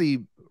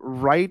obviously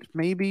right.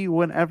 Maybe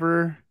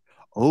whenever.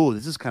 Oh,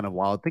 this is kind of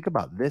wild. Think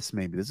about this.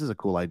 Maybe this is a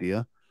cool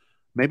idea.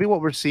 Maybe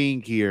what we're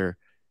seeing here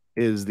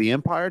is the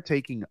Empire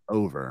taking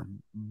over,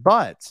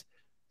 but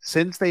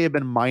since they have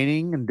been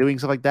mining and doing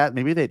stuff like that,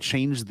 maybe they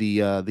changed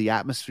the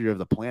atmosphere of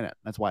the planet.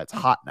 That's why it's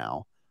hot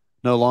now.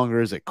 No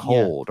longer is it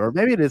cold, or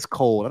maybe it is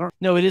cold. I don't.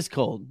 No, it is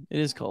cold. It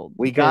is cold.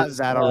 We got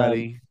that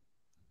already.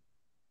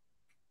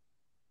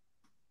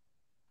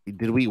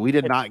 Did we? We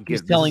did not get.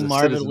 He's telling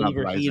Marva to leave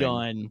her heat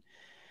on,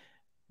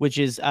 which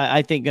is,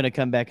 I think, going to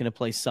come back into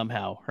place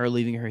somehow. Her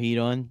leaving her heat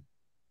on.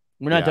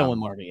 We're not done with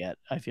Marva yet,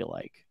 I feel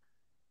like.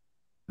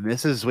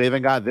 We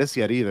haven't got this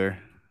yet either.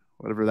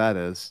 Whatever that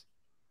is.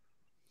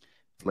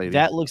 Lady.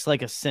 That looks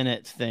like a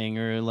Senate thing,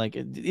 or like,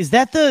 is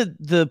that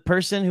the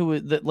person who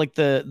was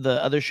the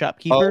other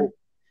shopkeeper? Oh,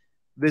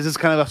 this is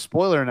kind of a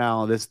spoiler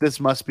now. This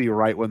must be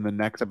right when the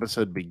next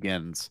episode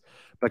begins,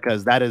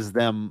 because that is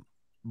them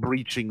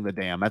breaching the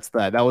dam.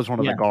 That was one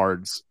of the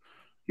guards.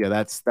 Yeah,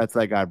 that's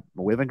that guy.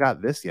 We haven't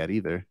got this yet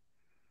either.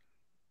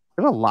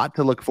 We have a lot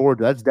to look forward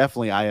to. That's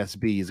definitely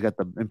ISB. He's got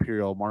the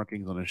Imperial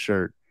markings on his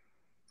shirt.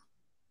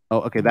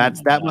 Oh, okay.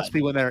 That must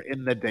be when they're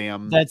in the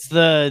dam. That's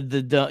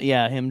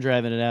him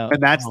driving it out. And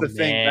that's the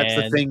thing. Man. That's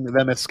the thing.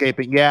 Them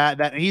escaping. Yeah,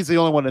 that he's the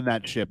only one in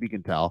that ship. You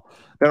can tell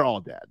they're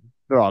all dead.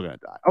 They're all gonna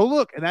die. Oh,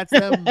 look, and that's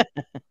them.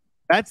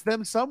 That's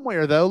them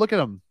somewhere though. Look at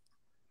them.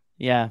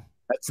 Yeah,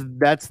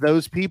 that's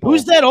those people.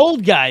 Who's that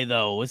old guy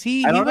though? Was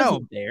he? I don't know.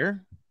 Wasn't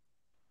there.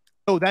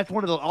 Oh, that's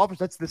one of the officers.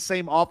 That's the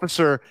same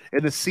officer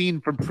in the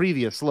scene from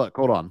previous. Look,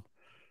 hold on.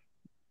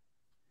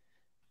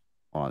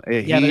 But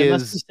it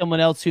must be someone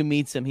else who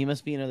meets him. He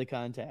must be another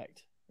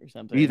contact or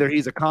something. Either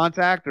he's a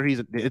contact or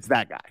it's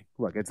that guy.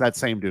 Look, it's that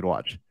same dude.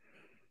 Watch.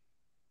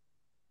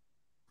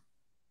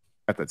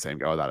 That's that same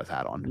guy without his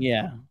hat on.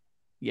 Yeah.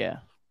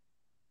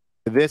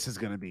 This is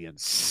going to be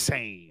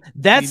insane.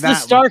 That's the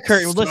star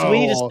curtain. Listen,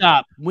 we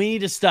need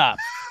to stop.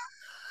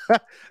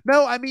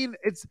 No, I mean,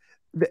 it's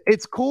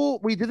cool.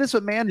 We did this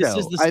with Mando. This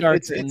is the star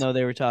curtain, though,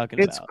 they were talking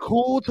about. It's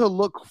cool to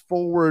look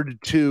forward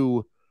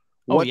to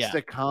what's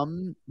to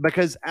come,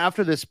 because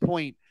after this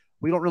point,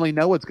 we don't really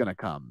know what's going to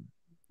come.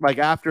 Like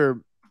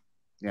after,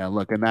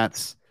 look, and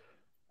is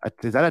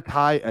that a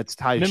tie? It's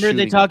tie. Remember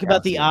they talk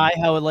about the eye,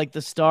 how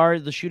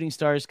the shooting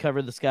stars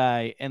cover the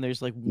sky, and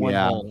there's like one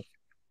hole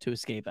to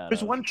escape out.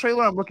 There's one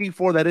trailer I'm looking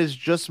for that is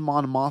just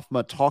Mon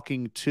Mothma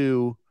talking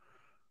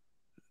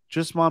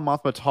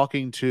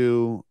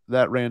to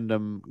that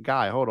random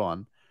guy. Hold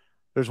on.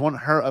 There's one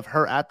of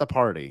her at the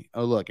party.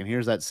 Oh, look, and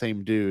here's that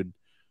same dude.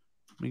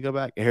 Let me go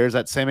back. Here's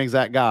that same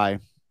exact guy.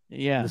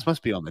 Yeah. This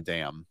must be on the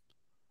dam.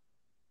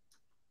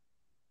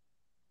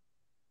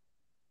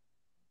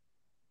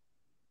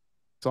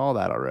 Saw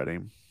that already.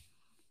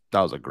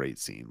 That was a great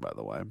scene, by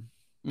the way.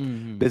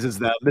 Mm-hmm. This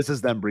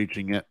is them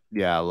breaching it.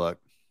 Yeah, look.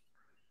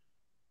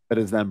 That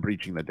is them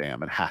breaching the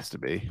dam. It has to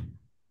be.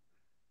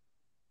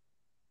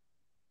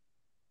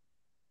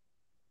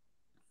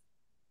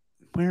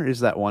 Where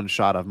is that one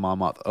shot of Mon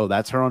Mothma? Oh,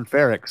 that's her on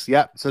Ferrix.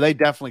 Yep. So they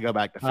definitely go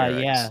back to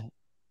Ferrix. Yeah.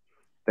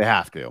 They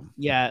have to.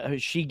 Yeah,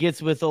 she gets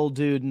with old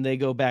dude and they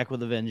go back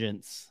with a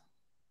vengeance.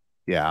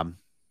 Yeah.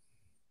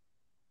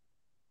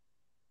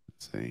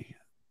 Let's see.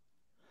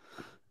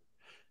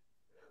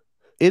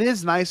 It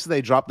is nice that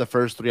they dropped the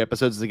first 3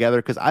 episodes together,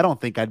 because I don't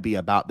think I'd be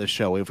about this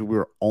show if we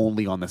were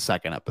only on the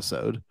second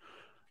episode.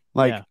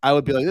 I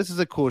would be like, this is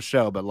a cool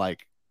show, but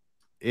like,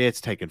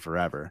 it's taken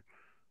forever.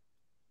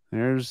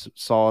 There's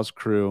Saw's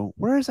crew.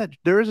 Where is that?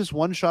 There is this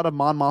one shot of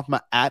Mon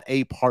Mothma at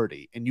a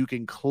party, and you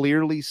can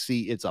clearly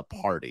see it's a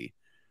party.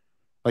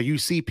 Like, you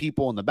see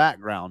people in the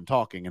background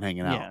talking and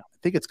hanging out. Yeah. I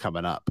think it's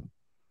coming up.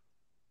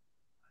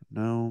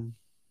 No.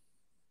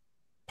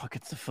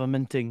 Pockets of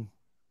fermenting.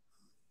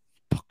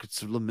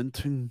 Pockets of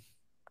lamenting.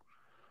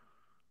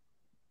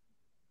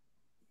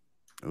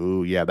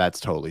 Oh, yeah, that's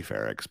totally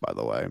Ferrix, by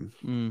the way.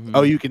 Mm-hmm.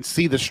 Oh, you can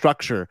see the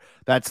structure.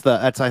 I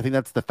think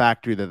that's the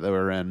factory that they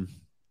were in.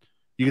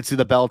 You can see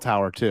the bell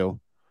tower too.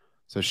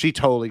 So she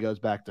totally goes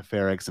back to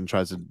Ferrix and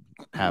tries to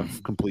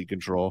have complete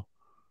control.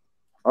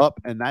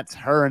 Up, and that's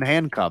her in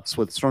handcuffs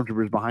with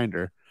stormtroopers behind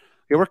her.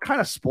 Yeah, we're kind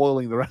of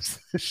spoiling the rest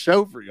of the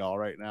show for y'all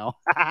right now.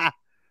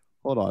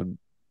 Hold on.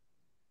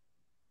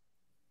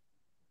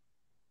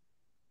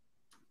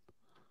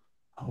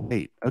 Oh,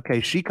 wait. Okay,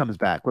 she comes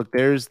back. Look,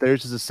 there's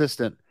his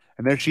assistant,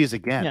 and there she is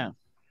again. Yeah.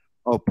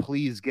 Oh,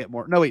 please get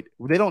more. No, wait.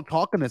 They don't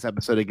talk in this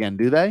episode again,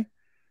 do they?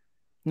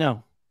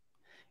 No.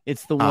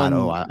 It's the one.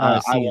 No,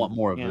 I want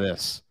more of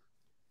this.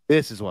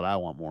 This is what I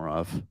want more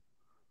of.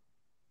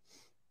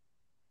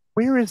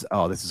 Where is...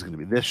 Oh, this is going to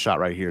be... This shot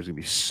right here is going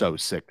to be so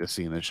sick to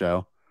see in the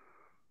show.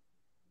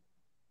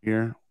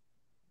 Here.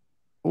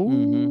 Ooh.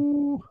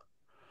 Mm-hmm.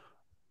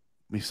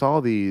 We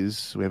saw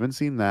these. We haven't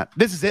seen that.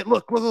 This is it.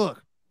 Look.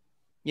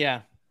 Yeah.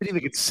 I didn't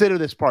even consider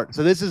this part.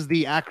 So this is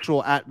the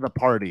actual at the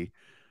party.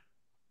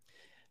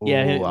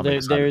 Yeah,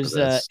 there's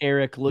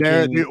Eric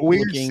looking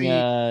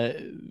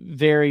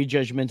very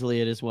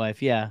judgmentally at his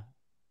wife. Yeah.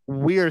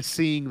 we are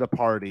seeing the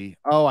party.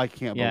 Oh, I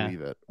can't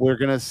believe it. We're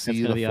gonna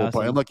see the full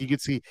party. And look, you can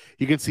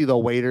see the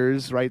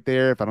waiters right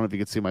there. If I don't know if you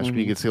can see my screen,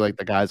 you can see like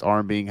the guy's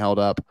arm being held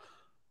up.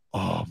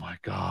 Oh my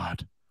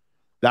god.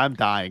 I'm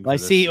dying. I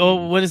see. Scene.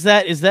 Oh, what is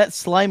that? Is that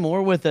Sly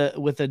Moore with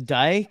a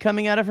dye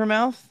coming out of her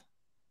mouth?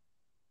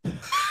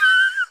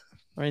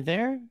 Right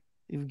there?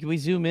 Can we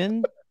zoom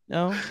in?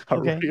 No?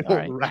 Okay. All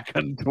right.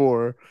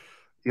 Raconteur.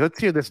 Let's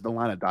hear this in the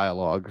line of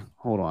dialogue.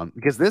 Hold on.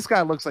 Because this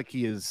guy looks like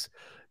he's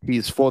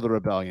for the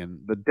rebellion,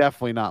 but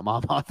definitely not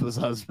Mon Mothma's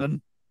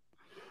husband.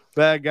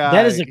 That guy.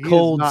 That is a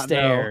cold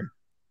stare.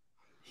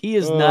 He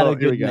is not a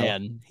good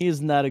man. He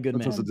is not a good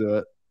man. Let's listen to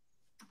it.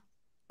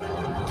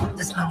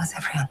 As long as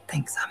everyone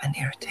thinks I'm an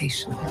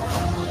irritation,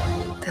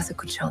 there's a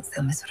good chance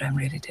they'll miss what I'm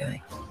really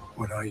doing.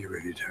 What are you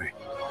really doing?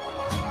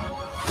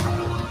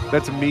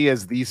 That's me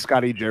as the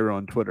Scotty Jarrow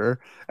on Twitter.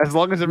 As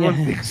long as everyone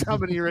thinks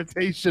I'm an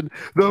irritation,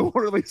 they'll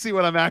really see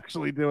what I'm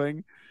actually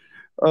doing.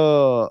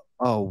 Oh,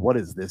 what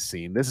is this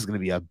scene? This is going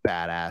to be a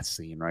badass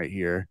scene right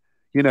here.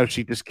 You know,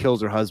 she just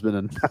kills her husband,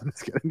 and I'm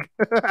just kidding.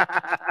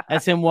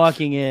 That's him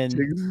walking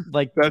in.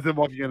 Like that's him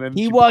walking in.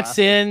 He walks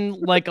in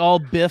like all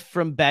Biff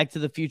from Back to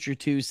the Future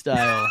 2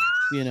 style.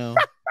 You know,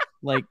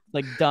 like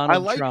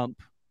Donald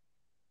Trump.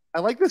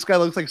 I like this guy.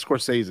 Looks like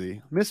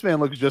Scorsese. This man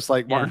looks just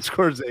like Martin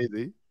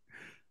Scorsese.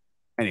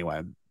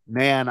 Anyway,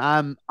 man,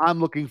 I'm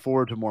looking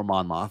forward to more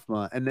Mon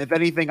Mothma. And if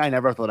anything, I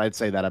never thought I'd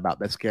say that about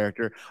this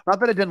character. Not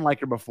that I didn't like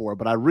her before,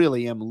 but I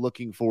really am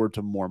looking forward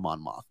to more Mon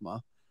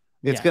Mothma.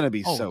 It's going to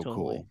be so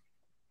cool.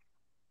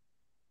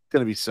 It's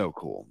going to be so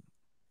cool.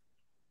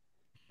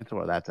 That's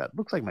where that's at.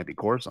 Looks like it might be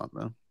Coruscant,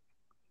 though.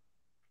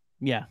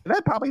 Yeah.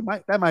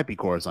 That might be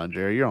Coruscant,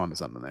 Jerry. You're onto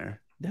something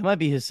there. That might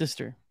be his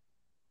sister.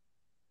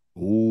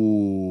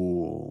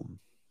 Ooh.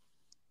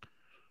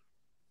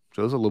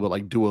 So it's a little bit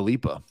like Dua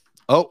Lipa.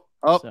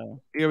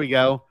 Here we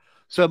go.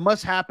 So it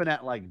must happen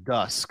at like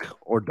dusk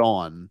or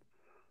dawn.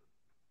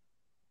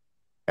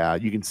 Yeah,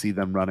 you can see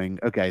them running.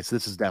 Okay, so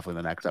this is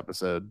definitely the next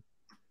episode.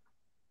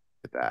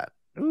 Look at that.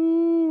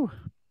 Ooh.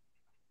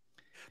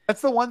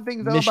 That's the one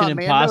thing though Mission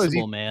about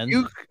Impossible, Mando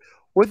man.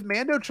 With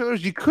Mando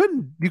trailers, you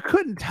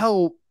couldn't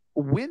tell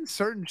when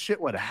certain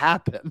shit would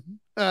happen.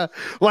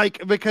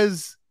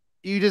 Because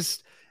you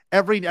just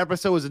every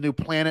episode was a new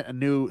planet, a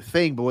new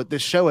thing. But with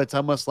this show, it's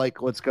almost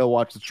like let's go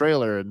watch the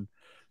trailer and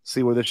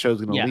see where this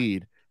show's going to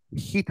lead.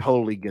 He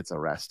totally gets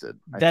arrested.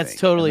 That's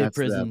totally a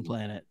prison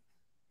planet.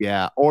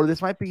 Yeah, or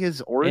this might be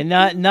his origin.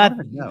 And not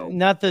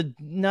the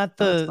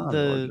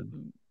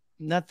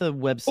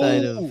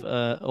website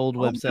of old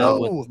website. No.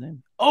 What's his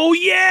name? Oh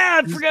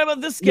yeah, I forgot about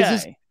this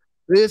guy.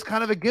 This is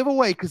kind of a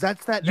giveaway because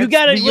that's that. You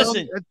gotta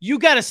listen. You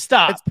gotta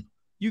stop.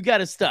 You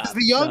gotta stop. It's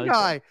the young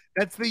guy.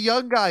 That's the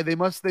young guy. They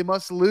must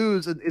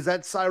lose. And is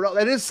that Cyrell?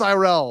 That is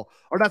Cyrell,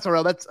 or not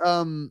Cyrell? That's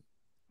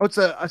it's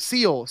a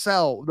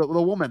Cell, the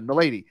woman, the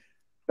lady.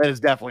 That is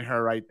definitely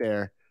her right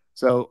there.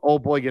 So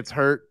old boy gets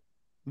hurt.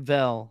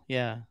 Vel,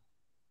 yeah.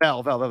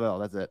 Vel.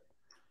 That's it.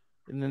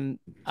 And then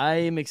I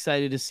am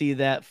excited to see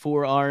that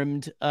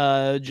four-armed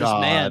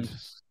man.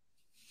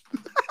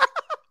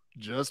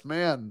 Just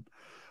man.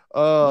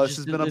 Oh, this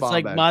has been a bomb. It's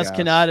like Maz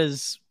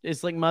Kanata's.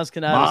 It's like Maz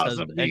Kanata's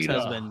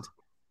ex-husband.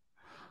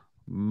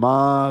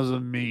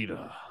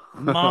 Mazamita.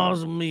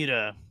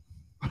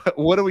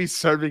 What are we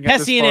serving at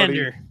this party?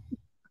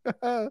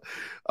 Cassian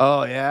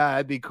Oh yeah,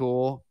 that'd be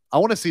cool. I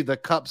want to see the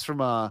cups from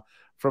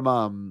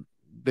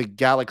the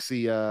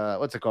Galaxy.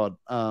 What's it called?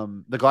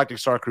 The Galactic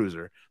Star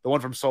Cruiser, the one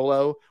from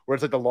Solo, where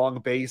it's like the long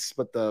base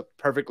but the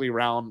perfectly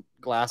round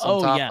glass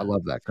on top. Yeah. I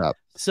love that cup.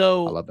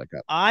 So I love that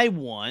cup. I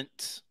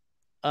want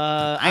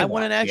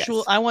an actual.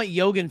 Yes. I want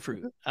Yogan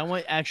fruit. I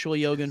want actual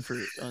Yogan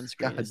fruit on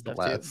screen and stuff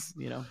too.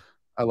 You know,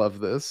 I love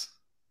this.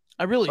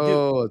 I really do.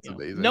 Oh, it's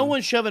amazing. No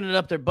one's shoving it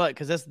up their butt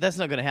because that's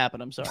not going to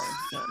happen. I'm sorry,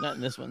 not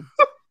in this one.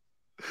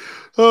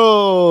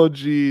 Oh,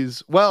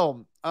 geez.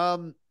 Well,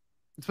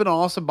 it's been an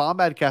awesome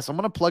BonMothmaCast. I'm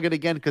going to plug it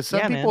again because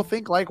some people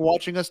think like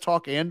watching us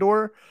talk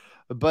Andor,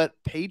 but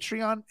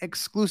Patreon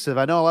exclusive.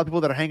 I know a lot of people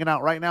that are hanging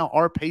out right now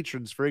are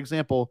patrons. For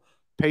example,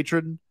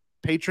 patron.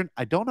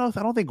 I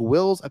don't think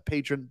Will's a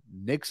patron.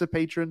 Nick's a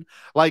patron.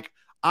 Like,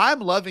 I'm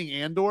loving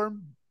Andor,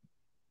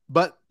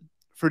 but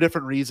for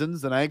different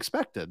reasons than I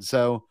expected.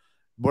 So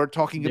we're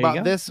talking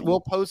about this. We will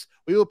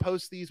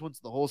post these once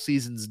the whole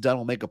season's done.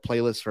 We'll make a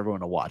playlist for everyone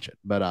to watch it.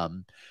 But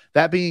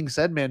that being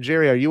said, man,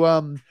 Jerry, are you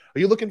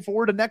looking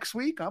forward to next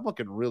week? I'm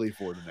looking really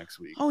forward to next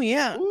week. Oh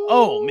yeah. Ooh.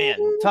 Oh man,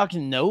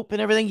 talking Nope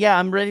and everything. Yeah,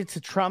 I'm ready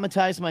to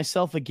traumatize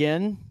myself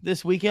again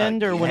this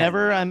weekend or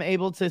whenever I'm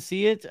able to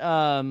see it.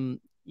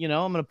 You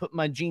know, I'm gonna put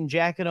my jean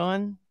jacket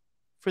on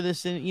for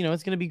this. And you know,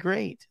 it's gonna be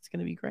great. It's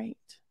gonna be great.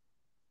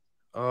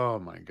 Oh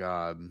my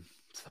god.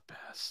 It's the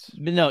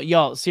best. But no,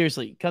 y'all,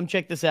 seriously, come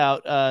check this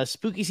out.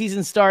 Spooky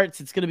season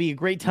starts. It's going to be a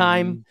great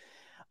time.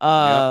 We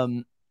got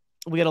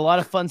a lot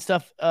of fun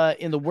stuff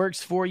in the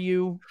works for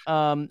you.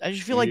 I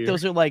just feel like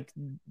those are like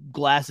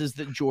glasses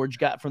that George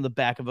got from the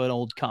back of an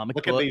old comic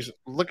book.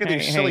 Look at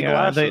these silly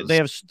glasses. They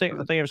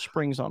have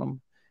springs on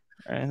them.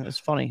 It's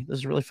funny. This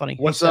is really funny.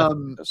 What's Seth,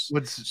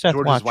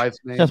 George's watch. wife's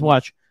name? Seth,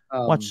 watch.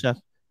 Watch,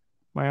 Seth.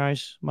 My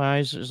eyes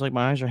is like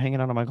my eyes are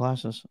hanging out of my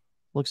glasses.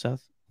 Look,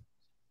 Seth.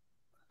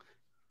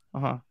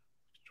 What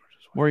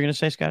were you gonna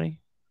say, Scotty?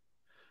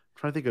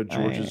 Trying to think of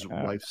George's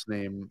wife's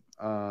name.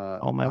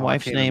 My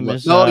wife's name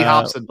is Melody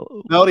Hobson.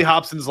 Melody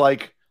Hobson's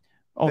like.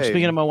 Oh, hey,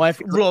 speaking of my wife,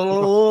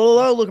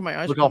 look at my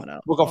eyes coming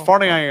out. Look how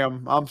funny I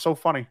am. I'm so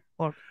funny.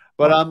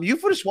 But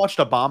you've just watched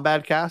a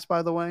BonMothmaCast,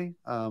 by the way.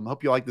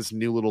 Hope you like this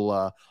new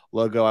little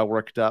logo I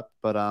worked up.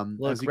 But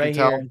look, as you right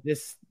can here,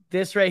 tell,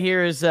 this right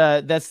here is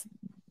that's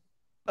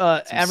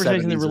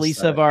advertising the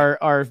release of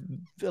our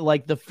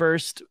like the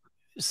first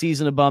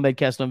season of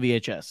BonMothmaCast on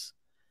VHS.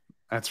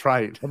 That's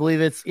right. I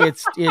believe it's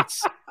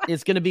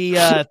going to be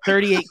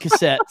 38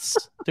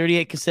 cassettes.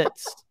 38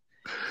 cassettes.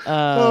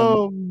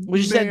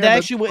 Which is that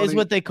actually is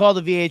what they call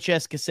the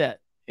VHS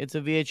cassette. It's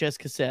a VHS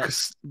cassette,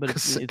 but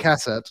it's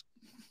cassette.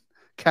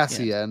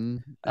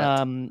 Cassian.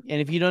 Yeah. And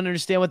if you don't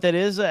understand what that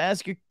is,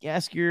 ask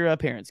your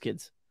parents,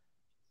 kids.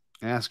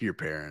 Ask your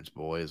parents,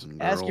 boys and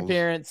girls. Ask your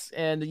parents,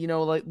 and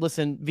like,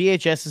 listen,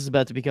 VHS is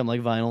about to become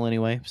like vinyl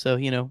anyway, so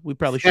we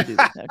probably should do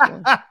that.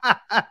 Actually.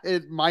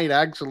 It might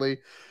actually.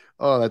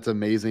 Oh, that's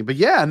amazing. But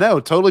yeah,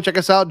 no, totally check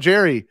us out,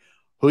 Jerry.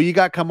 Who you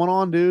got coming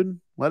on, dude?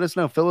 Let us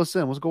know. Fill us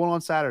in. What's going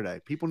on Saturday?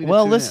 People need.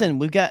 Well, to listen,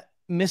 we've got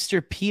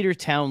Mr. Peter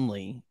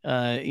Townley,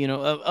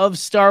 of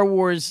Star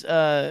Wars,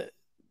 the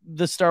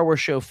Star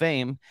Wars show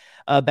fame,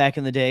 back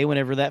in the day,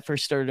 whenever that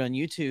first started on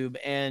YouTube.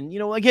 And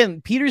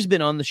again, Peter's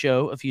been on the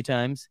show a few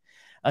times.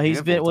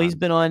 He's been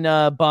on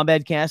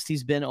BonMothmaCast.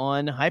 He's been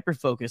on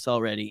Hyperfocus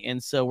already,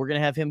 and so we're gonna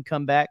have him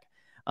come back.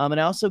 And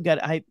I also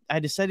I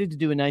decided to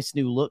do a nice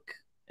new look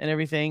and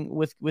everything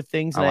with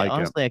things. And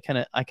honestly, I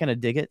kind of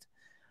dig it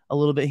a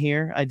little bit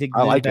here. I dig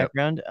the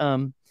background.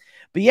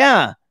 But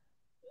yeah,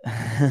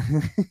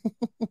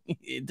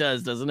 it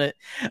does, doesn't it?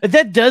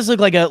 That does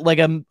look like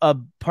a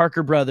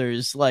Parker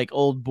Brothers like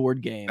old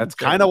board game. That's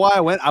kind of why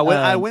I went.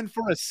 I went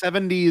for a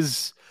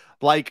 70s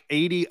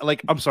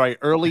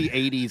early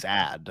 80s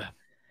ad.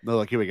 No,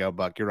 look, here we go,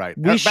 Buck. You're right.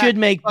 We should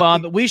make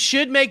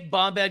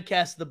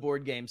BonMothmaCast the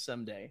board game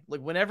someday.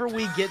 Like whenever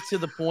we get to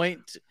the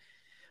point,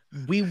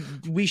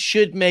 we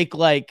should make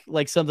like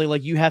something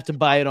like you have to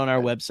buy it on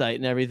our website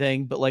and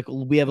everything, but like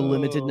we have a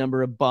limited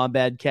number of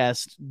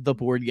BonMothmaCast the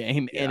board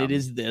game, and it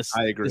is this.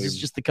 I agree. This is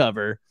just the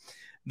cover.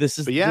 This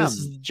is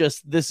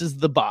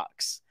the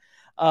box.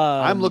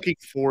 I'm looking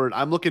forward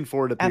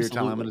to Peter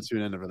Townley. I'm going to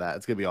tune in for that.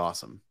 It's going to be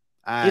awesome.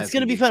 It's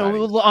going to be fun.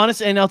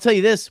 Honestly, and I'll tell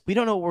you this: we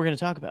don't know what we're going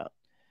to talk about.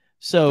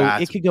 So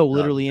it could go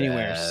literally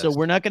anywhere. So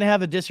we're not going to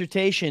have a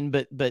dissertation,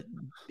 but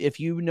if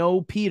you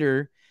know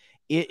Peter,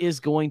 it is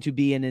going to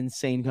be an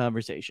insane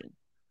conversation.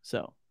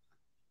 So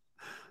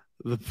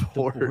the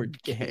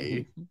board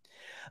game.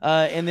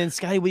 And then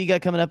Scotty, what you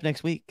got coming up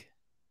next week?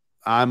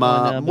 I'm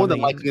more than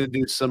likely going to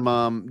do some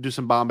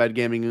BonMoth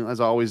gaming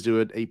as I always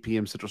do at 8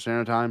 p.m. Central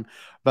Standard Time.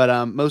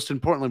 But most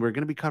importantly, we're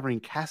going to be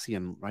covering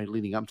Cassian right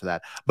leading up to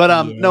that.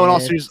 But no, in all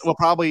seriousness,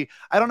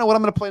 I don't know what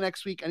I'm going to play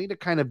next week. I need to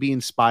kind of be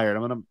inspired.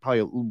 I'm going to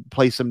probably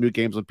play some new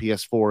games on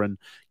PS4 and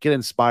get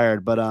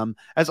inspired. But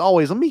as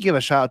always, let me give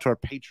a shout out to our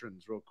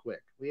patrons real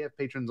quick. We have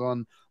patrons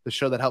on the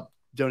show that help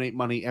donate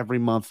money every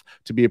month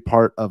to be a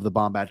part of the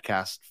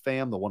BonMothmaCast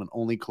fam, the one and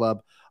only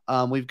club.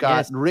 We've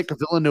got Rick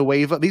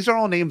Villanueva. These are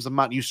all names I'm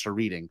not used to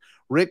reading.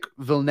 Rick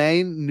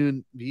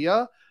Villanueva,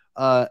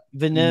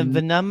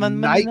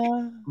 Nike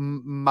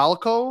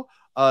Malco,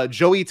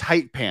 Joey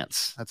Tight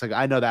Pants.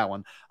 I know that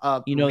one.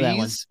 You know that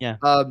one, yeah.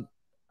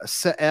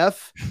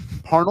 F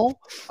Parnell.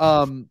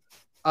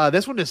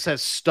 This one just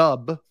says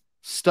Stub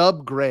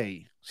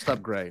Gray. I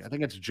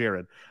think it's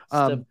Jared.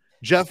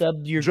 Jeff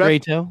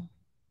Greto.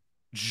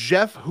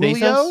 Jeff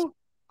Julio.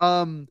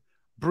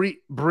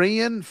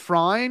 Brian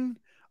Frine.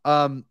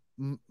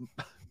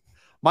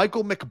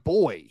 Michael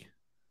McBoy,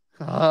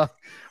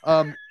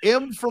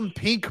 M from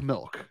Pink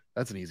Milk.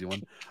 That's an easy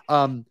one.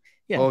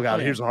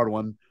 Here's a hard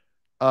one.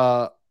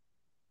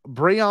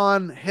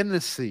 Brian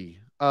Hennessy,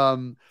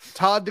 Todd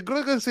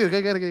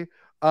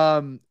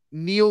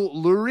Neil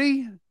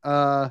Lurie,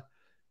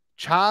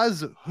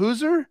 Chaz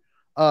Hooser,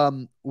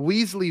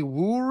 Weasley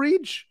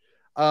Woolridge,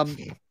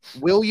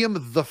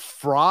 William the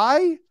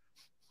Fry,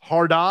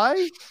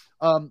 Hardai,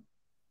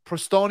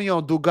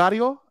 Prostonio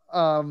Dugario.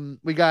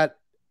 We got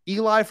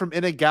Eli from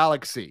In a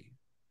Galaxy.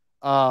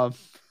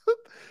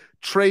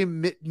 Trey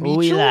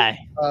Mitchell.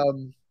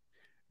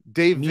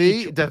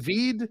 David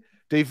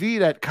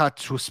at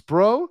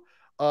Catuspro.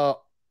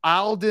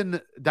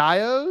 Alden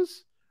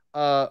Dios.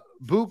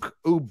 Book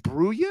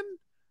Ubruyan.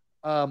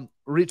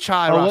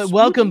 Richard.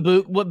 Welcome,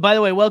 Book. By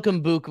the way,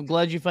 welcome, Book. I'm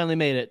glad you finally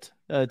made it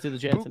to the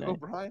chat tonight.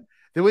 O'Brien.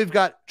 Then we've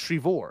got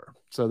Trevor.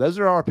 So those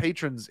are our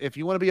patrons. If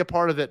you want to be a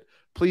part of it,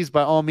 please,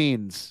 by all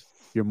means,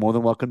 you're more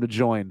than welcome to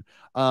join.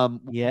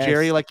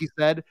 Jerry, like you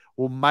said,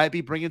 we might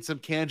be bringing some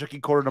Can Junkie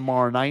Quarter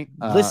tomorrow night.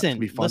 Listen,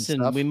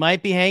 we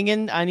might be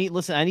hanging. I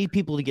need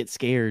people to get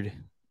scared in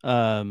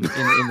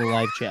the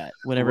live chat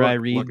whenever I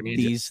read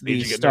these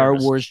Star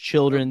Wars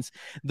children's.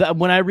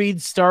 When I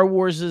read Star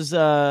Wars's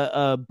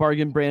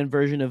bargain brand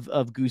version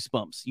of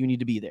Goosebumps, you need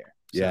to be there.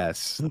 So.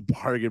 Yes, the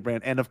bargain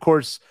brand, and of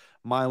course,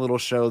 my little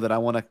show that I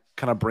want to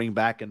kind of bring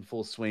back in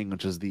full swing,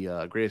 which is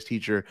the Greatest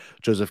Teacher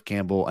Joseph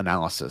Campbell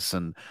analysis.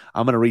 And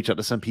I'm going to reach out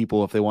to some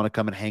people if they want to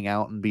come and hang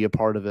out and be a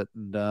part of it.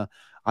 And I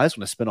just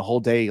want to spend a whole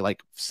day,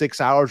 like 6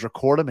 hours,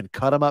 record them and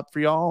cut them up for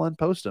y'all and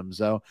post them.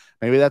 So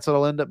maybe that's what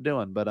I'll end up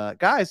doing. But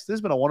guys, this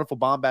has been a wonderful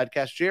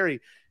BonMothmaCast. Jerry,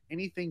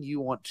 anything you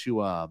want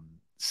to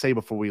say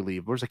before we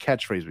leave? Where's a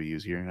catchphrase we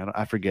use here?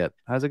 I forget.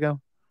 How's it go?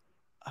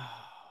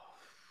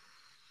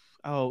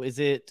 Oh, is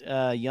it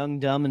young,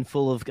 dumb, and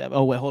full of?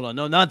 Oh, wait, hold on.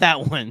 No, not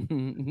that one.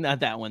 Not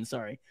that one.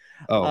 Sorry.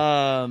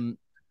 Oh,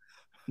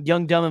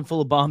 young, dumb, and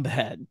full of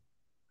bombad.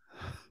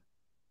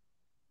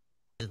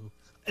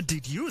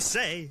 Did you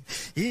say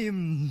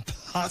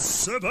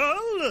impossible?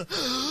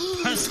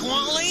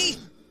 Pasquale?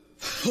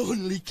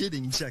 Only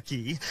kidding,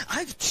 Chucky.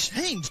 I've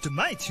changed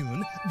my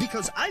tune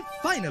because I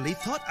finally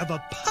thought of a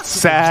possible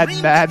sad,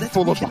 dream mad, that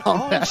full we of can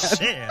all bombad.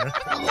 share.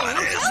 What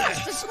is it?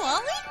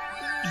 Pasquale?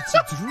 It's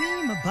a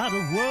dream about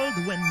a world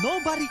when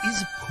nobody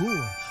is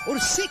poor or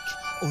sick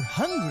or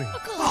hungry.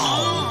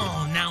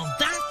 Oh, now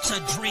that's a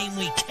dream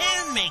we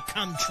can make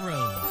come true.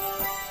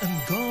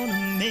 I'm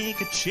gonna make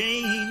a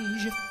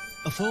change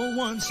for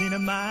once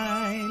in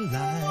my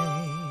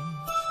life.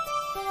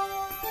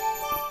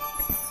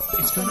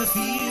 It's gonna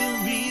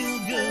feel real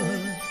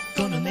good.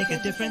 Gonna make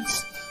a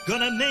difference.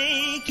 Gonna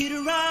make it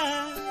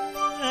right.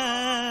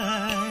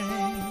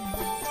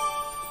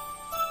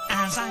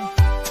 As I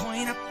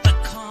point up the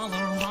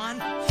collar on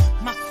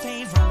my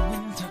favorite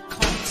winter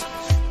coat,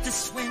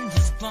 this wind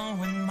is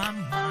blowing my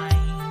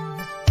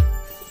mind.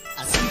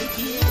 I see the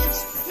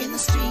kids in the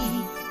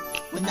street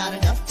with not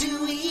enough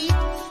to eat.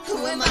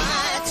 Who am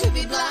I to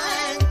be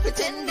blind,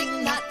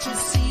 pretending not to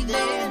see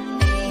their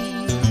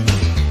need?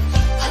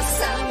 A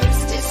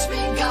soundless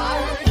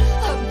disregard,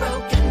 a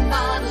broken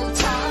bottle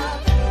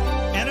top,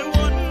 and a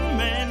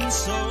one-man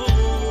soul.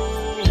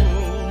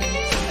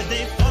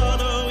 They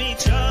follow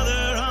each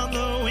other on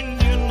the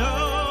wind, you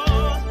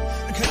know,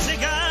 'cause they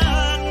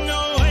got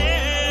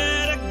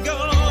nowhere to go.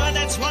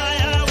 That's why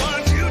I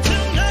want you to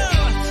know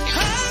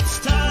I'm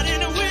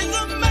starting with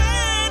the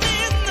man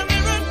in the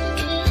mirror.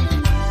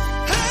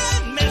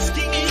 I'm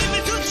asking him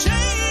to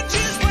change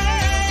his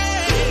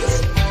ways,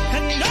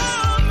 and no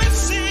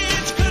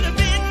message could have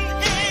been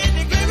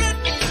any clearer.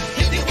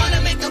 If you want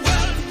to make the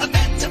world a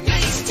better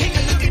place, take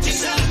a look at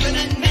yourself and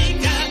then make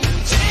a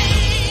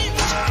change.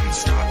 I'm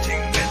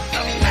starting with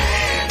the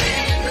man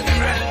in the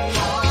mirror.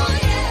 Oh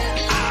yeah,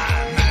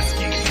 I'm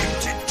asking him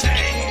to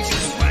change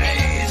his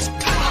ways.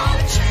 come on,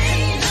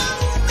 change. No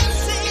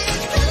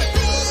message could have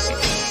been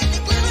any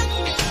clearer.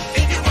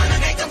 If you want to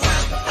make the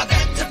world a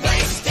better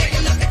place, take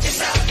a look at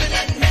yourself and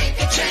then make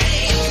a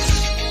change.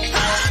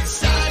 I'm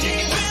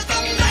starting with the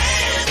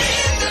man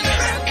in the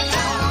mirror.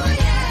 Oh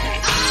yeah,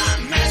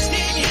 I'm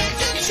asking him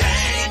to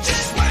change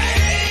his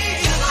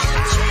ways.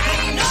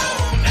 no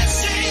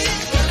message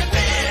could have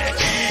been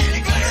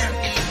any clearer.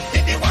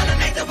 If you want to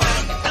make the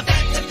world a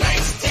better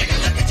place, take a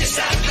look at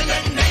yourself and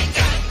then make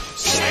a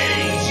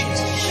change.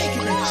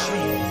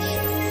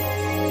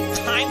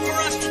 Time for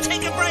us to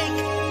take a break,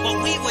 but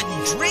we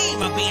wouldn't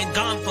dream of being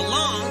gone for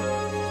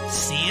long.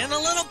 See you in a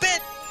little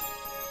bit.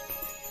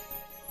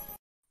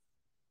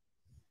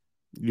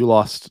 You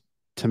lost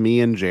to me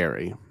and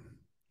Jerry.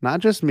 Not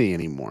just me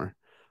anymore.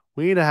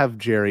 We need to have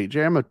Jerry.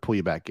 Jerry, I'm gonna pull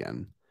you back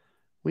in.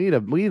 We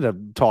need to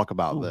talk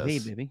about Oh,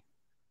 this. hey, baby.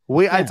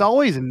 It's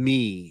always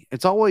me.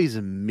 It's always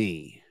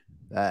me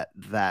that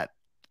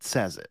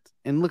says it.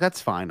 And look,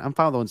 that's fine. I'm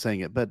fine with the one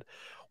saying it, but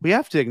we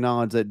have to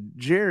acknowledge that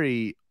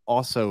Jerry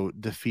also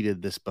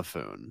defeated this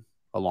buffoon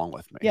along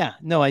with me. Yeah,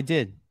 no, I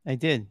did.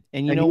 And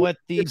you know he what?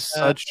 did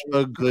such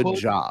a good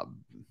job.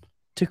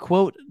 To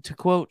quote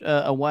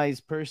a wise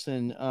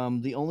person,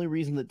 the only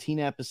reason that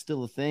TNAP is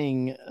still a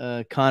thing,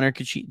 Connor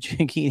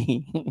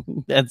Cicchini.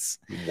 That's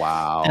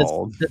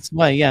wow. That's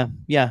why. Yeah.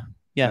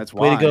 That's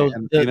way why. to go.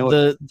 And The, you know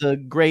what? the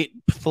great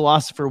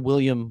philosopher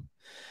William.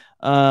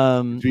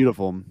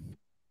 Beautiful.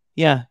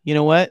 Yeah. You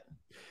know what?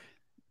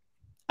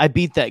 I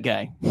beat that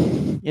guy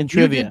in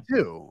trivia. You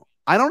did too.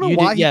 I don't know You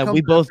why. did- yeah, he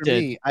we comes both after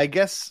did. me. I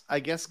guess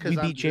because We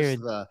I'm beat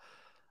just Jared.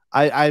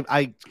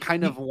 I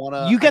kind of want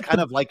to. you got kind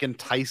the- of like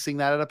enticing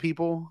that out of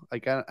people.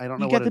 Like I don't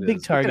know You what got the it big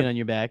is. target on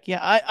your back.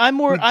 Yeah, I'm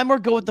more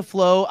go with the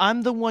flow.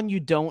 I'm the one you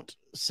don't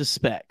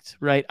suspect,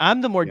 right? I'm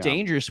the more Yeah.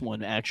 dangerous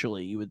one,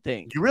 actually. You would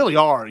think. You really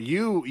are.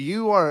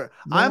 You are.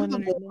 No I'm one the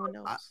under- more. no one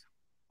knows.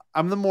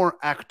 I'm the more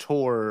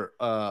actor,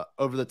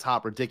 over the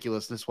top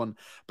ridiculousness one.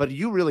 But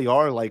you really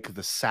are like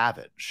the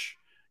savage.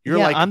 You're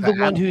yeah, like I'm the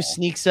one who animal.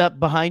 sneaks up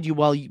behind you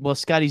while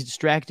Scotty's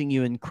distracting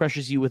you and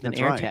crushes you with an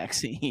That's air right.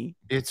 taxi.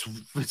 It's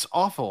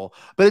awful,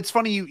 but it's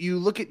funny.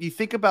 You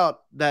think about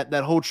that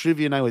whole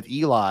trivia night with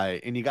Eli,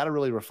 and you got to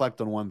really reflect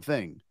on one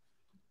thing.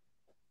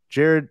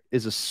 Jared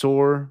is a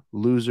sore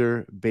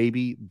loser,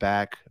 baby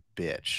back bitch.